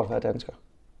altså for at være dansker,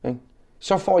 ikke?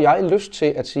 Så får jeg lyst til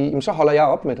at sige, jamen, så holder jeg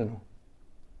op med det nu.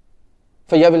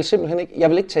 For jeg vil simpelthen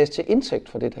ikke tages til indtægt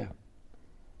for det der.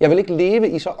 Jeg vil ikke leve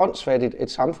i så åndssvagt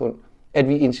et samfund, at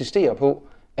vi insisterer på,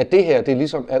 at det her det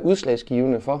ligesom er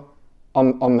udslagsgivende for,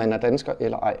 om man er dansker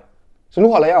eller ej. Så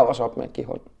nu holder jeg også op med at give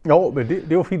hånd. Jo, men det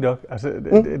er jo fint nok. Altså,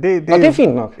 det er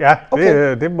fint nok? Ja,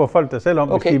 okay. det må folk da selv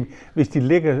om, hvis de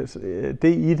lægger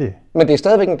det i det. Men det er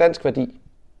stadigvæk en dansk værdi?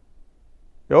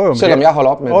 Jo, selvom jeg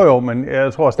holder op med det? Jo, men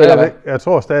jeg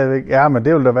tror stadigvæk, ja, men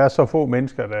det vil der være så få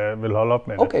mennesker, der vil holde op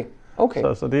med det. Okay.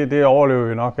 Så det overlever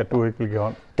jo nok, at du ikke vil give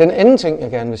hånd. Den anden ting,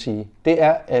 jeg gerne vil sige, det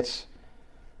er, at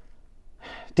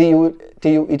det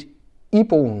er jo et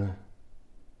iboende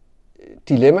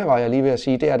dilemma, var jeg lige ved at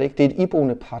sige. Det er det ikke. Det er et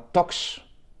iboende paradoks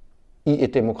i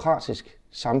et demokratisk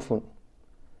samfund,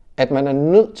 at man er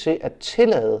nødt til at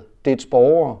tillade dets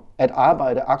borgere at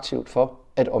arbejde aktivt for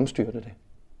at omstyrte det.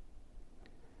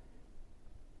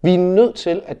 Vi er nødt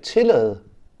til at tillade,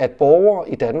 at borgere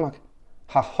i Danmark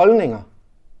har holdninger,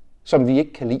 som vi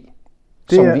ikke kan lide,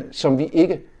 som vi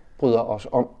ikke bryder os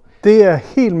om. Det er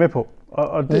helt med på.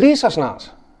 Og det...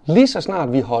 Lige så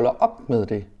snart vi holder op med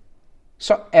det,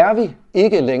 så er vi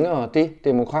ikke længere det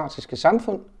demokratiske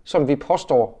samfund, som vi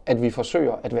påstår, at vi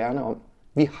forsøger at værne om.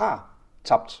 Vi har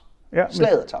tabt.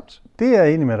 Slaget er tabt. Det er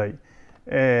jeg enig med dig i.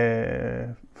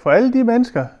 For alle de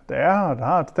mennesker, der er her, der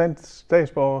har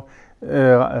statsborger,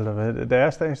 der er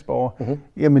statsborger,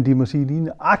 jamen de må sige lige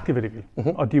nøjagtigt, hvad de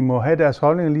vil. Og de må have deres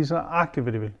holdninger lige så nøjagtigt,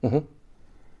 hvad de vil.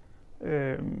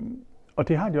 Og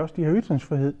det har de også, de har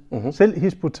ytringsfrihed. Selv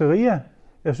Hizb ut-Tahrir,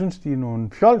 jeg synes, de er nogle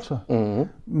fjolser,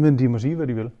 men de må sige, hvad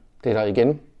de vil. Det er der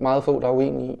igen meget få, der er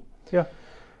uenige i. Ja.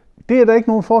 Det er der ikke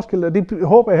nogen forskel, og det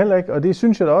håber jeg heller ikke, og det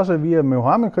synes jeg da også, at vi med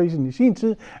Muhammed-krisen i sin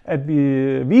tid, at vi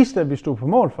viste, at vi stod på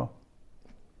mål for.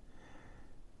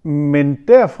 Men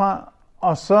derfra,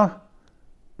 og så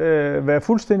være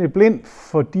fuldstændig blind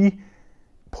for de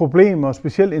problemer,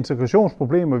 specielt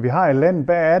integrationsproblemer, vi har i landet.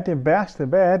 Hvad er det værste?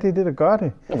 Hvad er det, der gør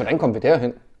det? Og hvordan kom vi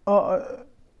derhen? Og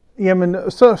jamen,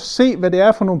 så se, hvad det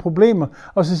er for nogle problemer,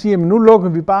 og så sige, jamen nu lukker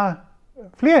vi bare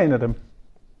flere ind af dem,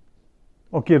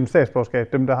 og giver dem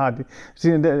statsborgerskab, dem der har de.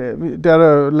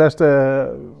 Lad os da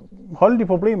holde de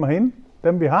problemer herinde,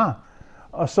 dem vi har,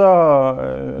 og så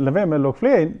lad være med at lukke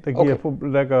flere ind,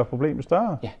 der gør problemet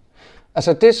større. Ja.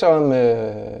 Altså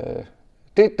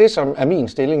det som er min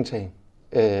stillingtagen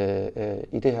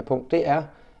i det her punkt, det er,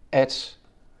 at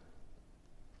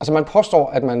altså man påstår,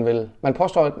 at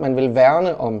man vil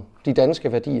værne om de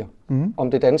danske værdier,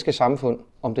 om det danske samfund,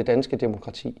 om det danske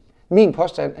demokrati. Min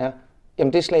påstand er,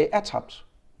 jamen det slag er tabt.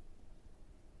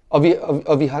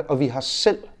 Og vi har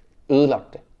selv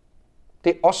ødelagt det. Det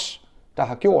er os, der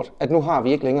har gjort, at nu har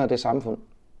vi ikke længere det samfund,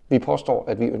 vi påstår,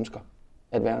 at vi ønsker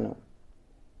at værne om.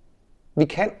 Vi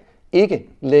kan ikke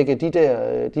lægge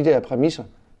de der præmisser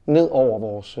ned over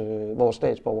vores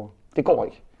statsborgere. Det går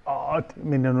ikke.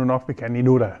 Men jeg nu nok, vi kan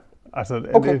endnu da. Altså,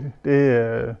 okay.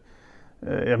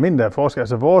 Jeg mener, der er forskel.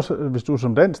 Altså, hvis du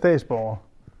som dansk statsborger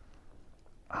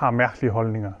har mærkelige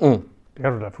holdninger, det har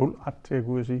du da fuld ret til at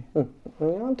gå ud og sige. Ja,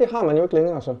 det har man jo ikke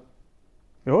længere så.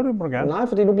 Jo, det må du gerne. Nej,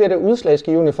 fordi nu bliver det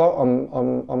udslagsgivende for,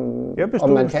 om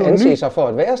man kan anse sig for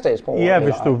at være statsborger. Ja,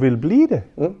 hvis du vil blive det.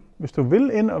 Hvis du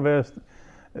vil ind og være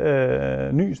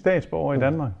ny statsborger i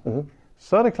Danmark,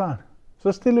 så er det klart.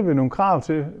 Så stiller vi nogle krav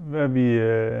til,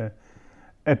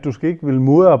 at du skal ikke vil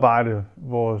modarbejde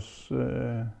vores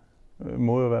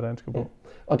måde at være dansker på. Ja.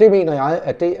 Og det mener jeg,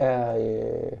 at det er...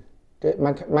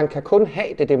 man kan kun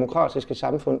have det demokratiske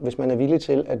samfund, hvis man er villig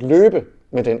til at løbe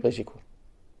med den risiko.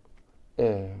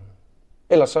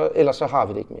 Ellers så har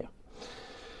vi det ikke mere.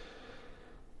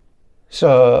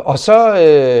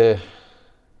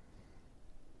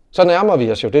 Så nærmer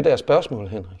vi os jo det der spørgsmål,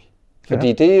 Henrik.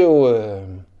 Fordi det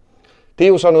er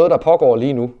jo så noget, der pågår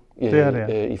lige nu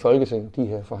i Folketinget, de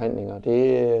her forhandlinger.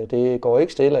 Det går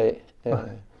ikke stille af.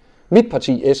 Mit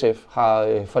parti, SF,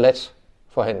 har forladt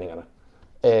forhandlingerne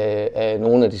af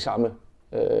nogle af de samme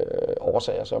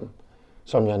årsager,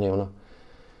 som jeg nævner.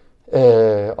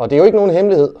 Og det er jo ikke nogen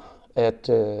hemmelighed, at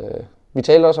vi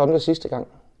talte også om det sidste gang.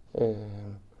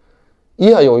 I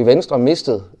har jo i Venstre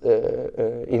mistet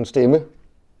en stemme.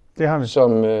 Det har vi.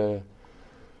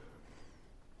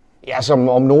 Som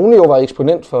om nogen jo var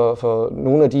eksponent for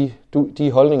nogle af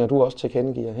de holdninger, du også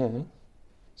tilkendegiver her. Ikke?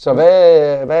 Så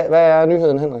hvad er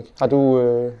nyheden, Henrik?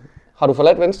 Har du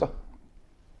forladt Venstre?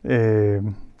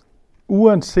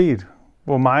 Uanset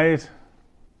hvor meget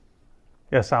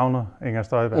jeg savner Inger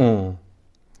Støjberg,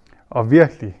 og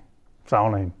virkelig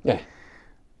savner hende,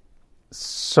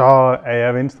 så er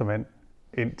jeg venstremand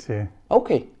indtil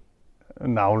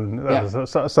navlen. Ja. Altså,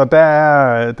 så der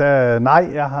er nej,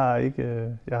 jeg har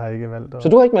ikke valgt. Så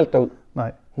du har ikke meldt dig ud?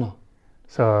 Nej. No.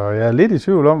 Så jeg er lidt i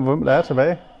tvivl om, hvem der er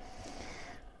tilbage.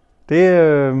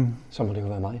 Så må det jo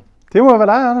være mig. Det må være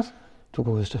dig, Anders. Du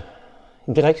kan huske det.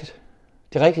 Men det er rigtigt.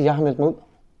 Det er rigtigt, jeg har meldt mig ud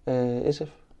af SF.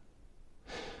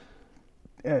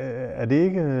 Er det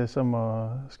ikke som at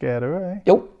skære et øre af?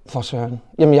 Jo, for søren.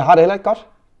 Jamen, jeg har det heller ikke godt.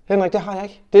 Henrik, det har jeg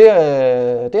ikke.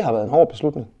 Det har været en hård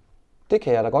beslutning. Det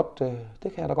kan jeg da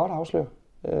godt afsløre.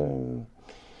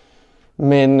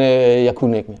 Men jeg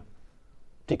kunne ikke mere.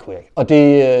 Det kunne jeg ikke.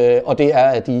 Og det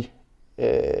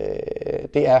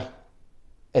er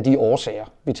af de årsager,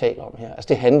 vi taler om her. Altså,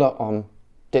 det handler om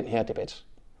den her debat.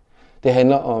 Det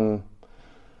handler om...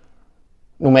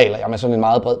 Nu maler jeg med sådan en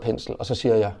meget bred pensel, og så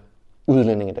siger jeg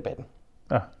udlændingedebatten.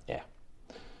 Ja.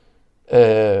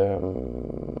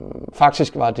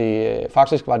 Faktisk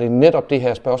var det netop det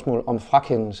her spørgsmål om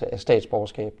frakendelse af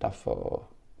statsborgerskab, der for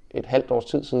et halvt års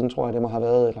tid siden, tror jeg det må have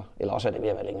været, eller også er det ved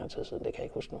at være længere tid siden, det kan jeg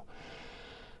ikke huske nu,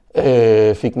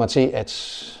 fik mig til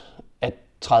at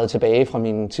træde tilbage fra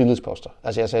mine tillidsposter.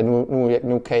 Altså jeg sagde,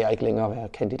 nu kan jeg ikke længere være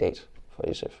kandidat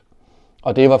for SF.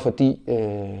 Og det var fordi,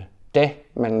 da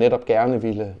man netop gerne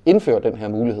ville indføre den her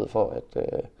mulighed for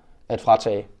at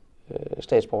fratage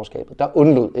statsborgerskabet, der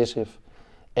undlod SF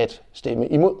at stemme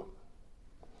imod.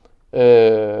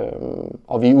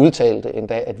 Og vi udtalte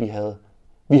endda, at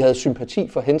vi havde sympati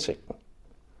for hensigten.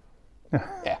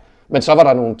 Ja. Men så var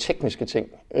der nogle tekniske ting,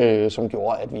 som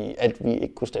gjorde, at vi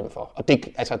ikke kunne stemme for. Og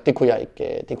det kunne jeg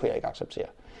ikke acceptere.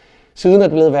 Siden er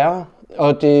det blevet værre,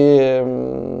 og det...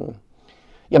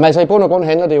 Jamen altså i bund og grund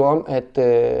handler det jo om, at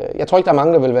jeg tror ikke, der er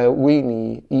mange, der vil være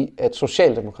uenige i, at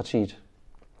Socialdemokratiet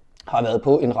har været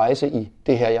på en rejse i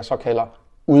det her, jeg så kalder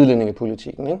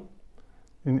udlændingepolitikken. Ikke?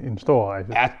 En stor rejse.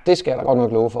 Ja, det skal jeg da godt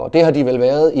nok love for. Det har de vel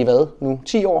været i hvad nu?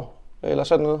 10 år? Eller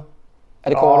sådan noget? Er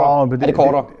det kortere? Er det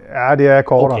kortere? Ja, det er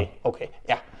kortere. Okay,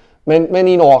 ja. Men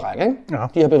i en årrække, ikke? Ja.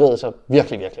 De har bevæget sig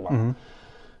virkelig, virkelig meget.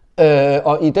 Mm-hmm.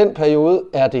 Og i den periode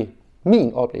er det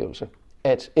min oplevelse,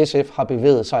 at SF har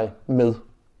bevæget sig med.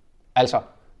 Altså,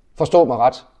 forstå mig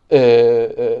ret,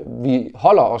 vi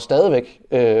holder os stadigvæk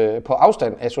på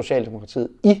afstand af Socialdemokratiet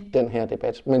i den her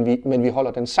debat, men vi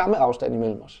holder den samme afstand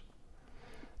imellem os.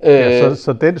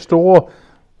 Så den store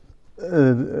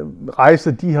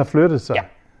rejse, de har flyttet sig,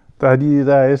 der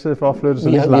er SF også flyttet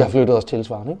sig. Vi har flyttet os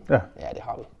tilsvarende, ikke? Ja, det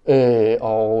har vi.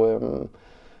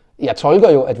 Jeg tolker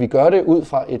jo, at vi gør det ud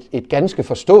fra et ganske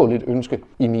forståeligt ønske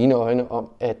i mine øjne om,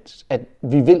 at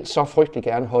vi vil så frygtelig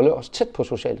gerne holde os tæt på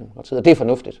Socialdemokratiet, og det er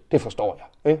fornuftigt, det forstår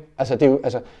jeg. Ikke? Altså,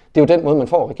 det er jo den måde, man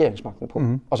får regeringsmagten på.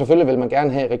 Mm-hmm. Og selvfølgelig vil man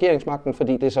gerne have regeringsmagten,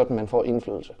 fordi det er sådan, man får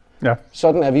indflydelse. Ja.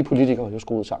 Sådan er vi politikere jo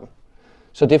skruet sammen.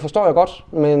 Så det forstår jeg godt,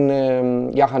 men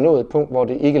jeg har nået et punkt, hvor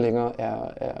det ikke længere er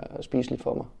spiseligt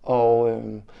for mig. Og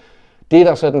det,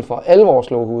 der sådan for alvor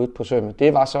slog hovedet på sømmet,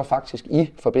 det var så faktisk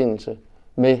i forbindelse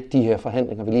med de her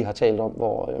forhandlinger, vi lige har talt om,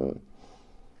 hvor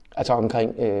altså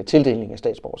omkring tildeling af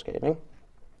statsborgerskab, ikke?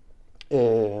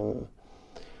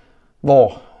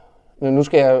 Hvor nu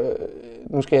skal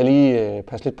jeg lige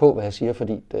passe lidt på, hvad jeg siger,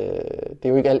 fordi det er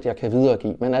jo ikke alt, jeg kan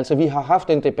videregive. Men altså, vi har haft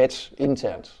en debat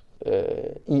internt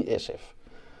i SF.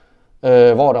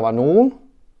 Hvor der var nogen,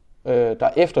 der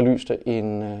efterlyste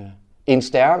en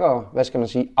stærkere,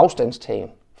 afstandstagen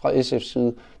fra SF's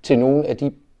side til nogle af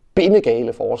de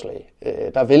bindegale forslag,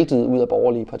 der væltede ud af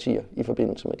borgerlige partier i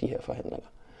forbindelse med de her forhandlinger.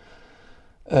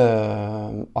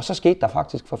 Og så skete der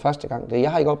faktisk for første gang,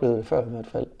 jeg har ikke oplevet det før i hvert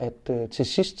fald, at til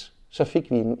sidst så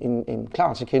fik vi en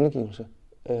klar tilkendegivelse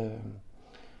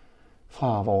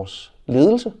fra vores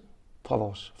ledelse, fra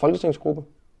vores folketingsgruppe,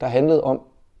 der handlede om,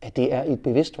 at det er et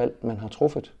bevidst valg, man har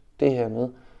truffet det her med,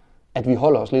 at vi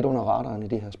holder os lidt under radaren i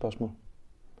det her spørgsmål.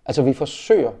 Altså vi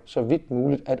forsøger så vidt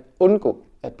muligt at undgå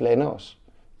at blande os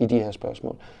i de her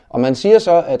spørgsmål. Og man siger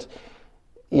så, at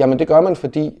jamen det gør man,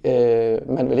 fordi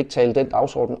man vil ikke tale den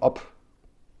dagsorden op.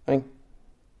 Ikke?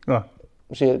 Ja.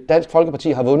 Dansk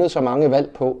Folkeparti har vundet så mange valg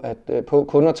på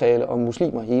kun at tale om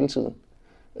muslimer hele tiden.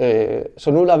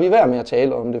 Så nu lader vi være med at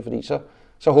tale om det, fordi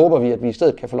så håber vi, at vi i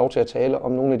stedet kan få lov til at tale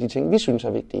om nogle af de ting, vi synes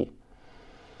er vigtige.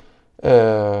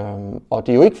 Og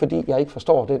det er jo ikke, fordi jeg ikke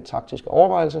forstår den taktiske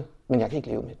overvejelse, men jeg kan ikke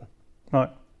leve med den. Nej.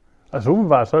 Altså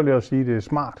umiddelbart så vil jeg jo sige, at det er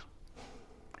smart.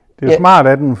 Det er smart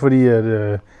af den, fordi at,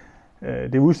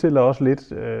 det udstiller også lidt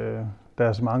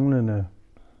deres manglende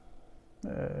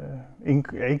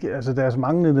deres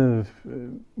manglende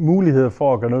muligheder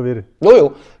for at gøre noget ved det.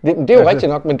 Jo, det er jo rigtigt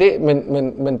nok,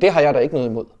 men det har jeg da ikke noget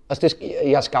imod. Altså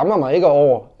jeg skammer mig ikke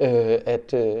over,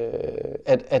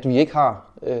 at vi ikke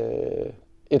har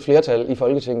et flertal i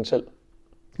Folketinget selv.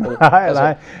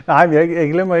 Nej, men jeg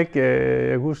glemmer ikke,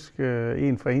 jeg husker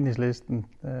en fra Enhedslisten,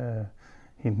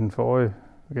 hende den forrige,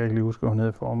 jeg kan ikke lige huske, hvad hun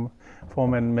hed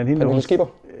formanden, men hende... Pernille Skipper?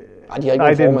 Nej, de har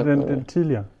ikke nogen formand. Den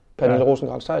tidligere. Pernille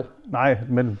Rosenkrantz-Theil? Nej,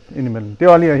 men indimellem. Det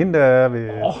var lige hende, der er ved...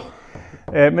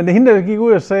 men det er hende, der gik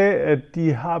ud og sagde, at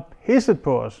de har pisset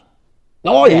på os.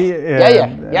 Nå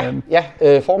ja.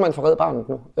 Formand for Red Barnet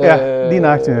nu. Ja, lige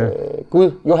nøjagtigt.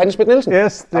 Gud, Johannes Schmidt-Nielsen.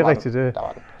 Yes, det er rigtigt. Der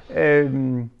var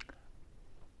den.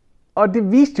 Og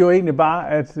det viste jo egentlig bare,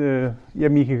 at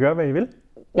jamen, I kan gøre, hvad I vil.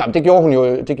 Jamen, det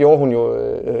gjorde hun jo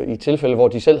i tilfælde, hvor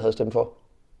de selv havde stemt for.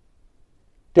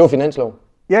 Det var finansloven.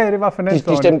 Ja, det var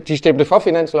finansloven. De stemte for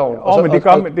finansloven,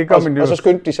 og så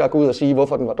skyndte de sig at gå ud og sige,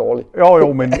 hvorfor den var dårlig.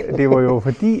 Jo, men det var jo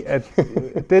fordi, at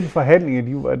den forhandling,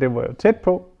 det var jo tæt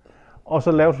på, og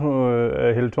så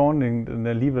lavede Helle Thorning den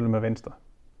alligevel med Venstre.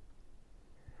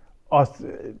 Og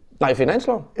nej,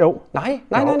 finansloven? Jo. Nej.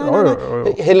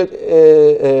 Helle,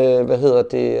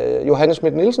 Johannes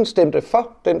Schmidt-Nielsen stemte for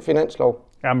den finanslov.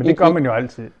 Ja, men det gør man jo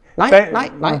altid. Nej.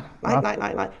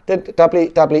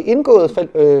 Der blev indgået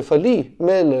forlig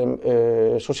mellem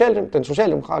den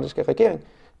socialdemokratiske regering,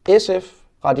 SF,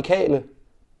 Radikale,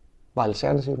 var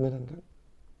Alternativet med den gang? Det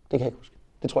kan jeg ikke huske.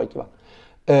 Det tror jeg ikke, det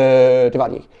var. Det var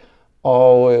de ikke.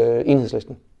 Og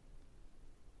Enhedslisten.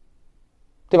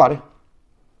 Det var det.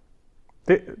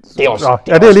 Det er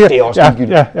også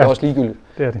ligegyldigt. Ja. Det er også ligegyldigt.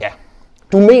 Det er det. Ja.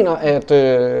 Du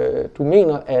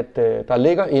mener, at der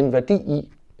ligger en værdi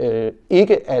i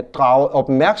ikke at drage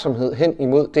opmærksomhed hen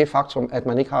imod det faktum, at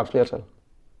man ikke har et flertal?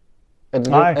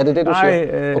 Er det det, du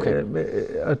siger? Okay.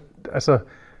 Altså,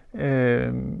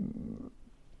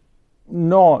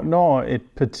 når et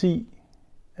parti,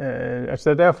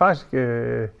 altså der er faktisk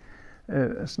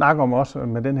snak om også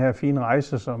med den her fine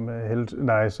rejse,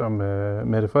 som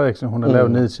Mette Frederiksen, hun har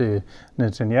lavet ned til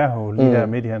Netanyahu, lige der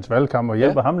midt i hans valgkamp, og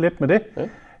hjælper ham lidt med det.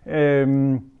 Ja.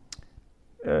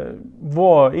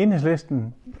 Hvor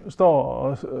Enhedslisten står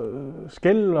og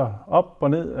skælder op og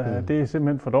ned, det er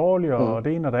simpelthen for dårligt, og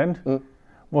det ene og det andet.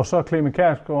 Hvor så Clement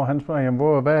Kjærsgaard, han spørger,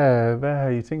 jamen, hvad har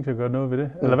I tænkt til at gøre noget ved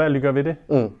det? Eller hvad vil I gøre ved det?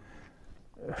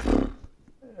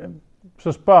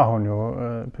 Så spørger hun jo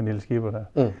Pernille Skipper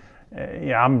der.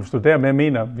 Jamen, hvis du dermed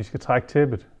mener, at vi skal trække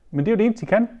tæppet. Men det er jo det eneste, de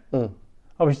kan.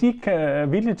 Og hvis de ikke er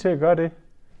villige til at gøre det,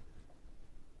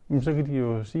 så kan de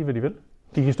jo sige, hvad de vil.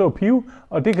 De kan stå og pive,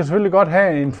 og det kan selvfølgelig godt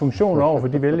have en funktion over for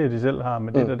de vælgere, de selv har,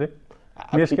 men det er det.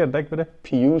 Mere sker der ikke ved det.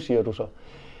 Pive, siger du så.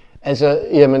 Altså,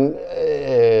 jamen,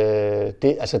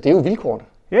 det er jo vilkårene.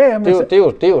 Ja, men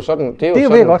det er jo sådan,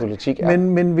 politik er.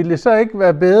 Men vil det så ikke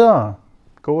være bedre,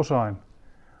 gåseøjne,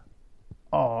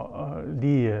 og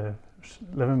lige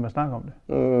lade være med at snakke om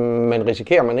det? Men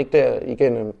risikerer man ikke der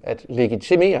igennem at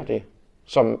legitimere det,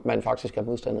 som man faktisk er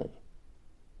modstander i?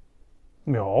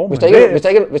 Jo, hvis der ikke er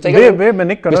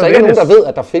nogen, der ved,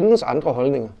 at der findes andre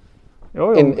holdninger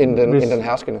end den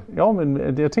herskende. Jo,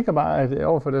 men jeg tænker bare, at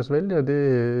overfor deres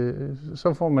vælgere,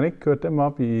 så får man ikke kørt dem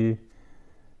op i...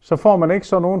 Så får man ikke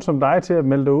så nogen som dig til at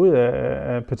melde dig ud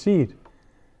af partiet.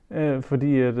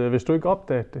 Fordi at, hvis du ikke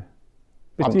opdager det...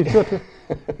 Hvis de er det.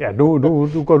 Ja,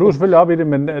 du går selvfølgelig op i det,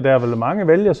 men der er vel mange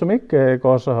vælgere, som ikke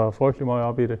går så frygtelig meget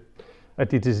op i det.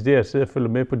 At de decideret sidder og følger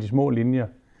med på de små linjer.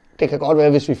 det kan godt være,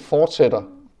 hvis vi fortsætter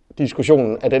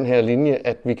diskussionen af den her linje,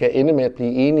 at vi kan ende med at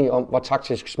blive enige om, hvor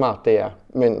taktisk smart det er.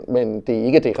 Men det er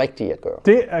ikke det rigtige at gøre.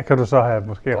 Det kan du så have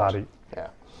måske ret i. Ja.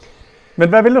 Men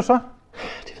hvad vil du så?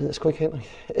 Det ved jeg sgu ikke,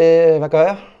 Henrik. Hvad gør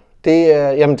jeg? Det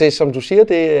er, som du siger,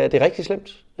 det er rigtig slemt.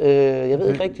 Jeg ved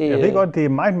ikke rigtig... Jeg ved godt, det er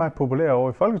meget, meget populært over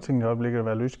i Folketinget i øjeblikket at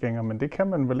være løsgænger, men det kan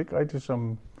man vel ikke rigtig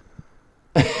som...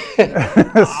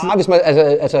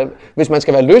 hvis man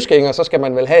skal være løsgænger, så skal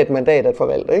man vel have et mandat at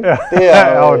forvalte, ikke? Ja.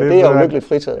 Det er jo lykkeligt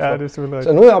fritaget for. Ja, det er selvfølgelig.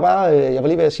 Så nu er jeg jo bare, jeg var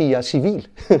lige ved at sige, at jeg er civil.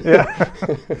 Ja.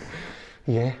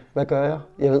 Ja, hvad gør jeg?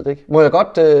 Jeg ved det ikke. Må jeg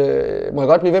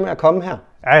godt blive ved med at komme her?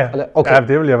 Ja. Okay. Ja,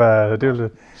 det vil jeg være.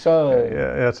 Så,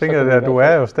 jeg tænker, at du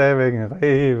er jo stadigvæk en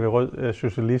rød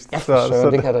socialist. Ja, så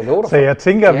det kan jeg da love dig for. Så jeg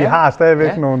tænker, at vi har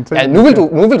stadigvæk nogle ting. Ja,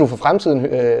 nu vil du for fremtiden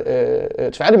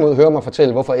tværtimod høre mig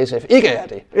fortælle, hvorfor SF ikke er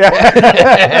det. Ja.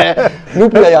 Nu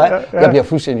bliver jeg bliver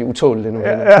fuldstændig utålelig nu.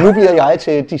 Ja. Nu bliver jeg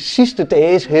til de sidste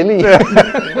dages hellige. Ja.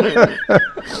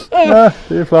 Ja,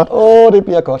 det er flot. Det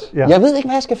bliver godt. Ja. Jeg ved ikke,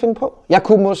 hvad jeg skal finde på. Jeg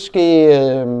kunne måske...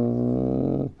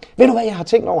 ved du, hvad jeg har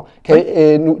tænkt over?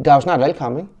 Nu, der er jo snart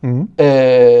valgkamp, ikke? Mm-hmm.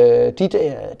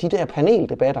 De der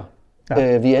paneldebatter,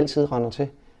 vi altid render til.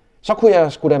 Så kunne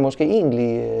jeg sgu da måske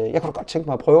egentlig... jeg kunne da godt tænke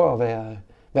mig at prøve at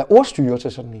være ordstyrer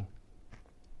til sådan en.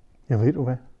 Jeg ved du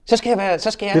hvad? Så skal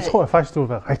jeg... Det tror jeg faktisk, du vil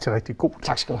være rigtig, rigtig god.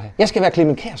 Tak skal du have. Jeg skal være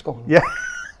Clement Kjærsgaard. Ja.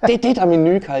 Det er det, der er min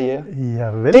nye karriere. Ja,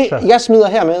 vel så. Jeg smider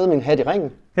hermed min hat i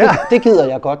ringen. Ja. Det gider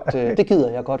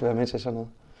jeg godt være med til sådan noget.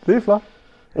 Det er flot.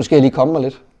 Nu skal jeg lige komme mig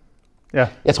lidt. Ja.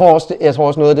 Jeg tror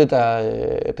også noget af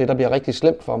det, der bliver rigtig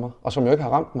slemt for mig, og som jo ikke har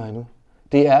ramt mig endnu,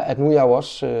 det er, at nu er jeg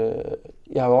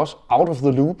jo også out of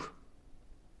the loop.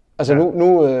 Altså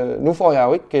nu får jeg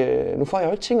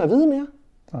jo ikke ting at vide mere.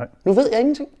 Nej. Nu ved jeg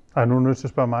ingenting. Nej, nu er du nødt til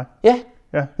at spørge mig. Ja.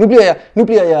 Ja. Nu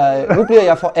bliver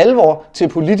jeg for alvor til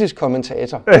politisk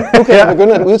kommentator. Nu kan jeg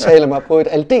begynde at udtale mig på et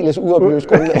aldeles uoplyst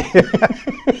grundlag.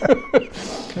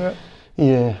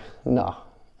 Ja. Nej,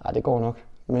 det går nok.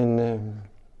 Men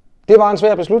det var en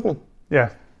svær beslutning. Ja,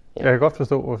 jeg kan godt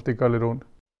forstå, hvorfor det gør lidt ondt.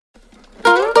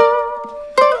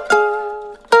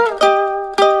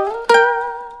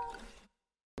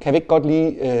 Kan vi ikke godt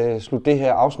lige slutte det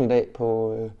her afsnit af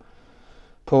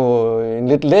på en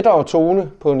lidt lettere tone,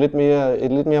 på et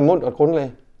lidt mere muntert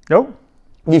grundlag? Jo.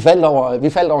 Vi faldt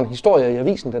over en historie i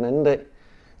avisen den anden dag.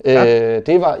 Ja.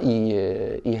 Det var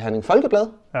i Herning Folkeblad.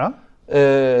 Ja.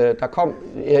 Der kom,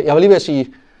 jeg var lige ved at sige,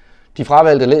 de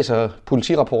fravalgte læser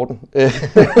politirapporten,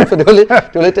 for det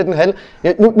var lidt det, den handlede.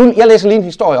 Jeg læser lige en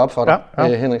historie op for dig,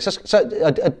 Henrik.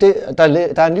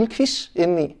 Der er en lille quiz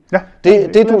inde i. Ja.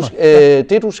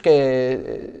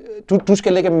 Du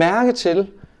skal lægge mærke til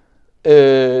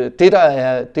det, der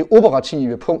er det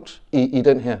operative punkt i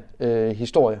den her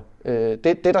historie.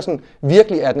 Det, der sådan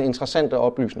virkelig er den interessante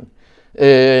oplysning.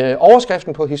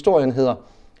 Overskriften på historien hedder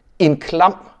En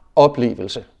klam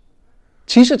oplevelse.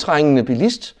 Tissetrængende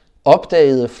bilist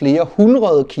opdagede flere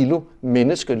 100 kilo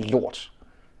menneskelort.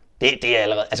 Det er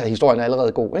allerede, altså historien er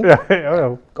allerede god, ikke? Ja.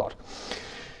 Godt.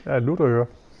 Ja, lutter.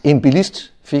 En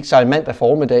bilist fik sig mandag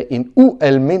formiddag en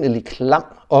ualmindelig klam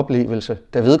oplevelse,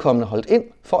 da vedkommende holdt ind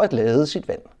for at lade sit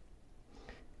vand.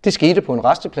 Det skete på en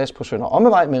rasteplads på Sønder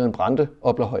Ommevej mellem Brande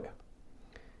og Blåhøj.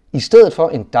 I stedet for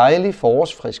en dejlig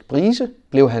forårsfrisk brise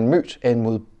blev han mødt af en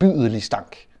modbydelig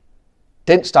stank.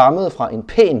 Den stammede fra en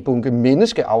pæn bunke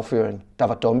menneskeafføring, der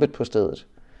var dumpet på stedet.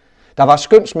 Der var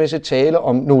skønsmæssigt tale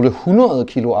om nogle 100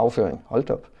 kilo afføring. Hold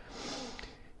op.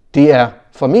 Det er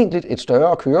formentlig et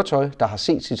større køretøj, der har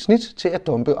set sit snit til at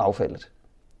dumpe affaldet.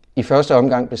 I første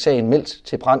omgang blev sagen meldt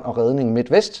til Brand og Redning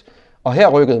MidtVest, og her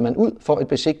rykkede man ud for at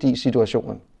besigtige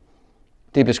situationen.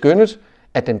 Det blev skønnet,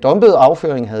 at den dumpede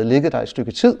afføring havde ligget der et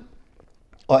stykke tid,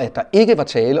 og at der ikke var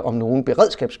tale om nogen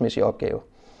beredskabsmæssig opgave.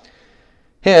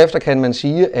 Herefter kan man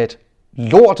sige, at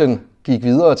lorten gik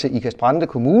videre til Ikast-Brande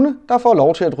Kommune, der får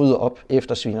lov til at rydde op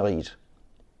efter svineriet.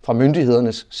 Fra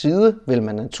myndighedernes side vil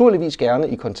man naturligvis gerne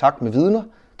i kontakt med vidner,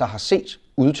 der har set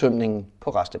udtømningen på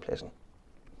rastepladsen.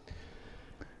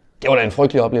 Det var da en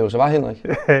frygtelig oplevelse, var Henrik?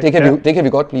 Det kan vi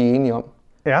godt blive enige om.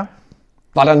 Ja.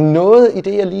 Var der noget i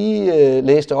det, jeg lige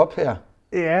læste op her,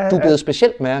 du blev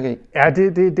specielt mærke i? Ja,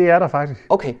 det er der faktisk.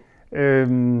 Okay.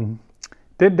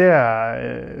 Den der,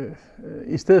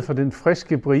 i stedet for den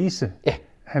friske brise,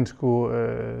 han skulle,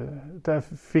 der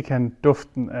fik han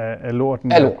duften af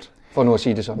lorten. Af lort, for nu at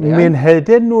sige det sådan. Men havde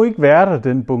den nu ikke været der,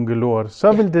 den bunke lort,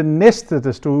 så ville den næste,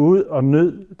 der stod ud og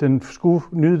skulle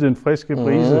nyde den friske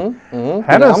brise.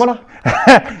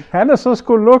 Han er så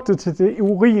skulle lugte til det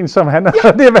urin, som han har.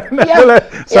 Ja, det vand,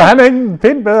 så han er ikke en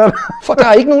pind bedre. For der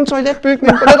er ikke nogen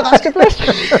toiletbygning på den resteplads.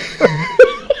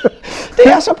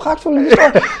 Det er så pragtfuldt.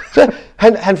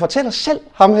 Han fortæller selv,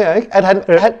 ham her, ikke? At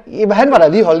han var der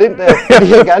lige holdt ind der,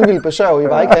 fordi han gerne ville besøge i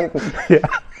vejkanten. Ja.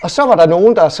 Og så var der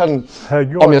nogen, der sådan,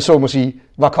 om jeg så må sige,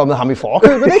 var kommet ham i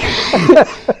forkøbet, ikke?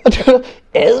 Og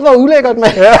det var ulækkert,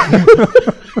 mand. Ja.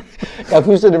 Jeg er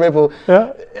fuldstændig med på. Ja.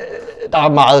 Der er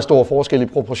meget stor forskel i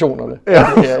proportionerne. Ja.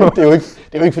 Det er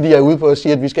jo ikke, fordi jeg er ude på at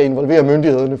sige, at vi skal involvere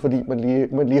myndighederne, fordi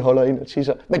man lige holder ind og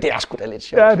tisser. Men det er sgu da lidt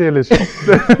sjovt. Ja, det er lidt sjovt.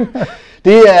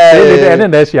 Det er lidt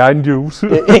ananas i egen juice.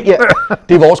 Ja,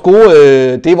 det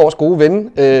er vores gode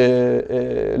ven,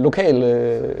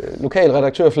 lokal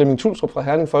redaktør Flemming Tulstrup fra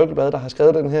Herning Folkeblad, der har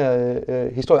skrevet den her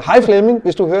historie. Hej Flemming,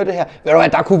 hvis du hører det her. Ved du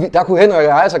hvad, der kunne Henrik og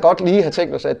jeg altså godt lige have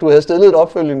tænkt os, at du havde stillet et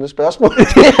opfølgende spørgsmål.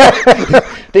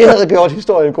 Det havde gjort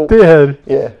historien god. Det havde det.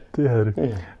 Ja. Det havde det. Ja.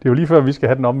 Det er jo lige før, vi skal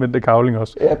have den omvendte kavling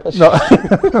også. Ja, præcis.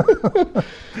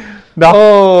 Nå.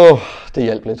 Det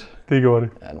hjalp lidt. Det gjorde det.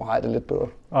 Ja, nu har jeg det lidt bedre.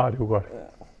 Det var godt. Ja.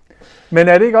 Men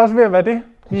er det ikke også ved at være det,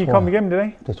 vi kom igennem i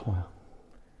dag? Det tror jeg.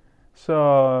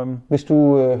 Så hvis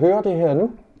du hører det her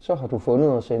nu, så har du fundet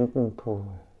os enten på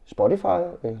Spotify,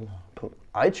 eller på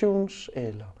iTunes,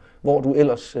 eller hvor du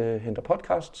ellers henter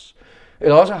podcasts.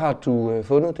 Eller også har du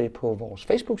fundet det på vores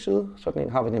Facebook-side. Sådan en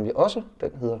har vi nemlig også. Den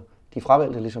hedder De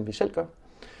Fravalgte, ligesom vi selv gør.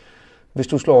 Hvis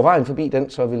du slår vejen forbi den,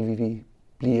 så vil vi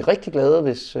blive rigtig glade,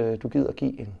 hvis du gider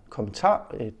give en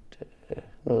kommentar,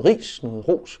 noget ris, noget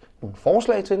ros, nogle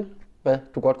forslag til, hvad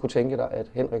du godt kunne tænke dig, at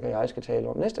Henrik og jeg skal tale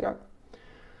om næste gang.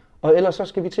 Og ellers så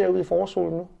skal vi til at ud i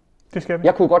forårssolen nu. Det skal vi.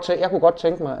 Jeg kunne godt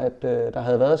tænke mig, at der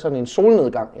havde været sådan en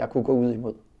solnedgang, jeg kunne gå ud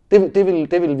imod.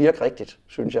 Det ville virke rigtigt,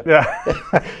 synes jeg. Ja.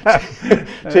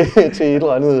 til et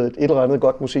eller andet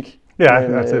godt musik. Ja,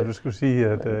 men, altså du skulle sige,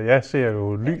 at jeg ser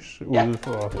jo lys ude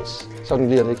for... Yes. Sådan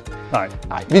bliver det ikke. Nej.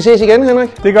 Vi ses igen,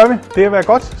 Henrik. Det gør vi. Det har været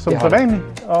godt, som sædvanligt.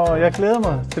 Og jeg glæder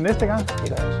mig til næste gang. Det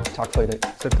gør jeg også. Tak for i dag.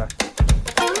 Selv tak.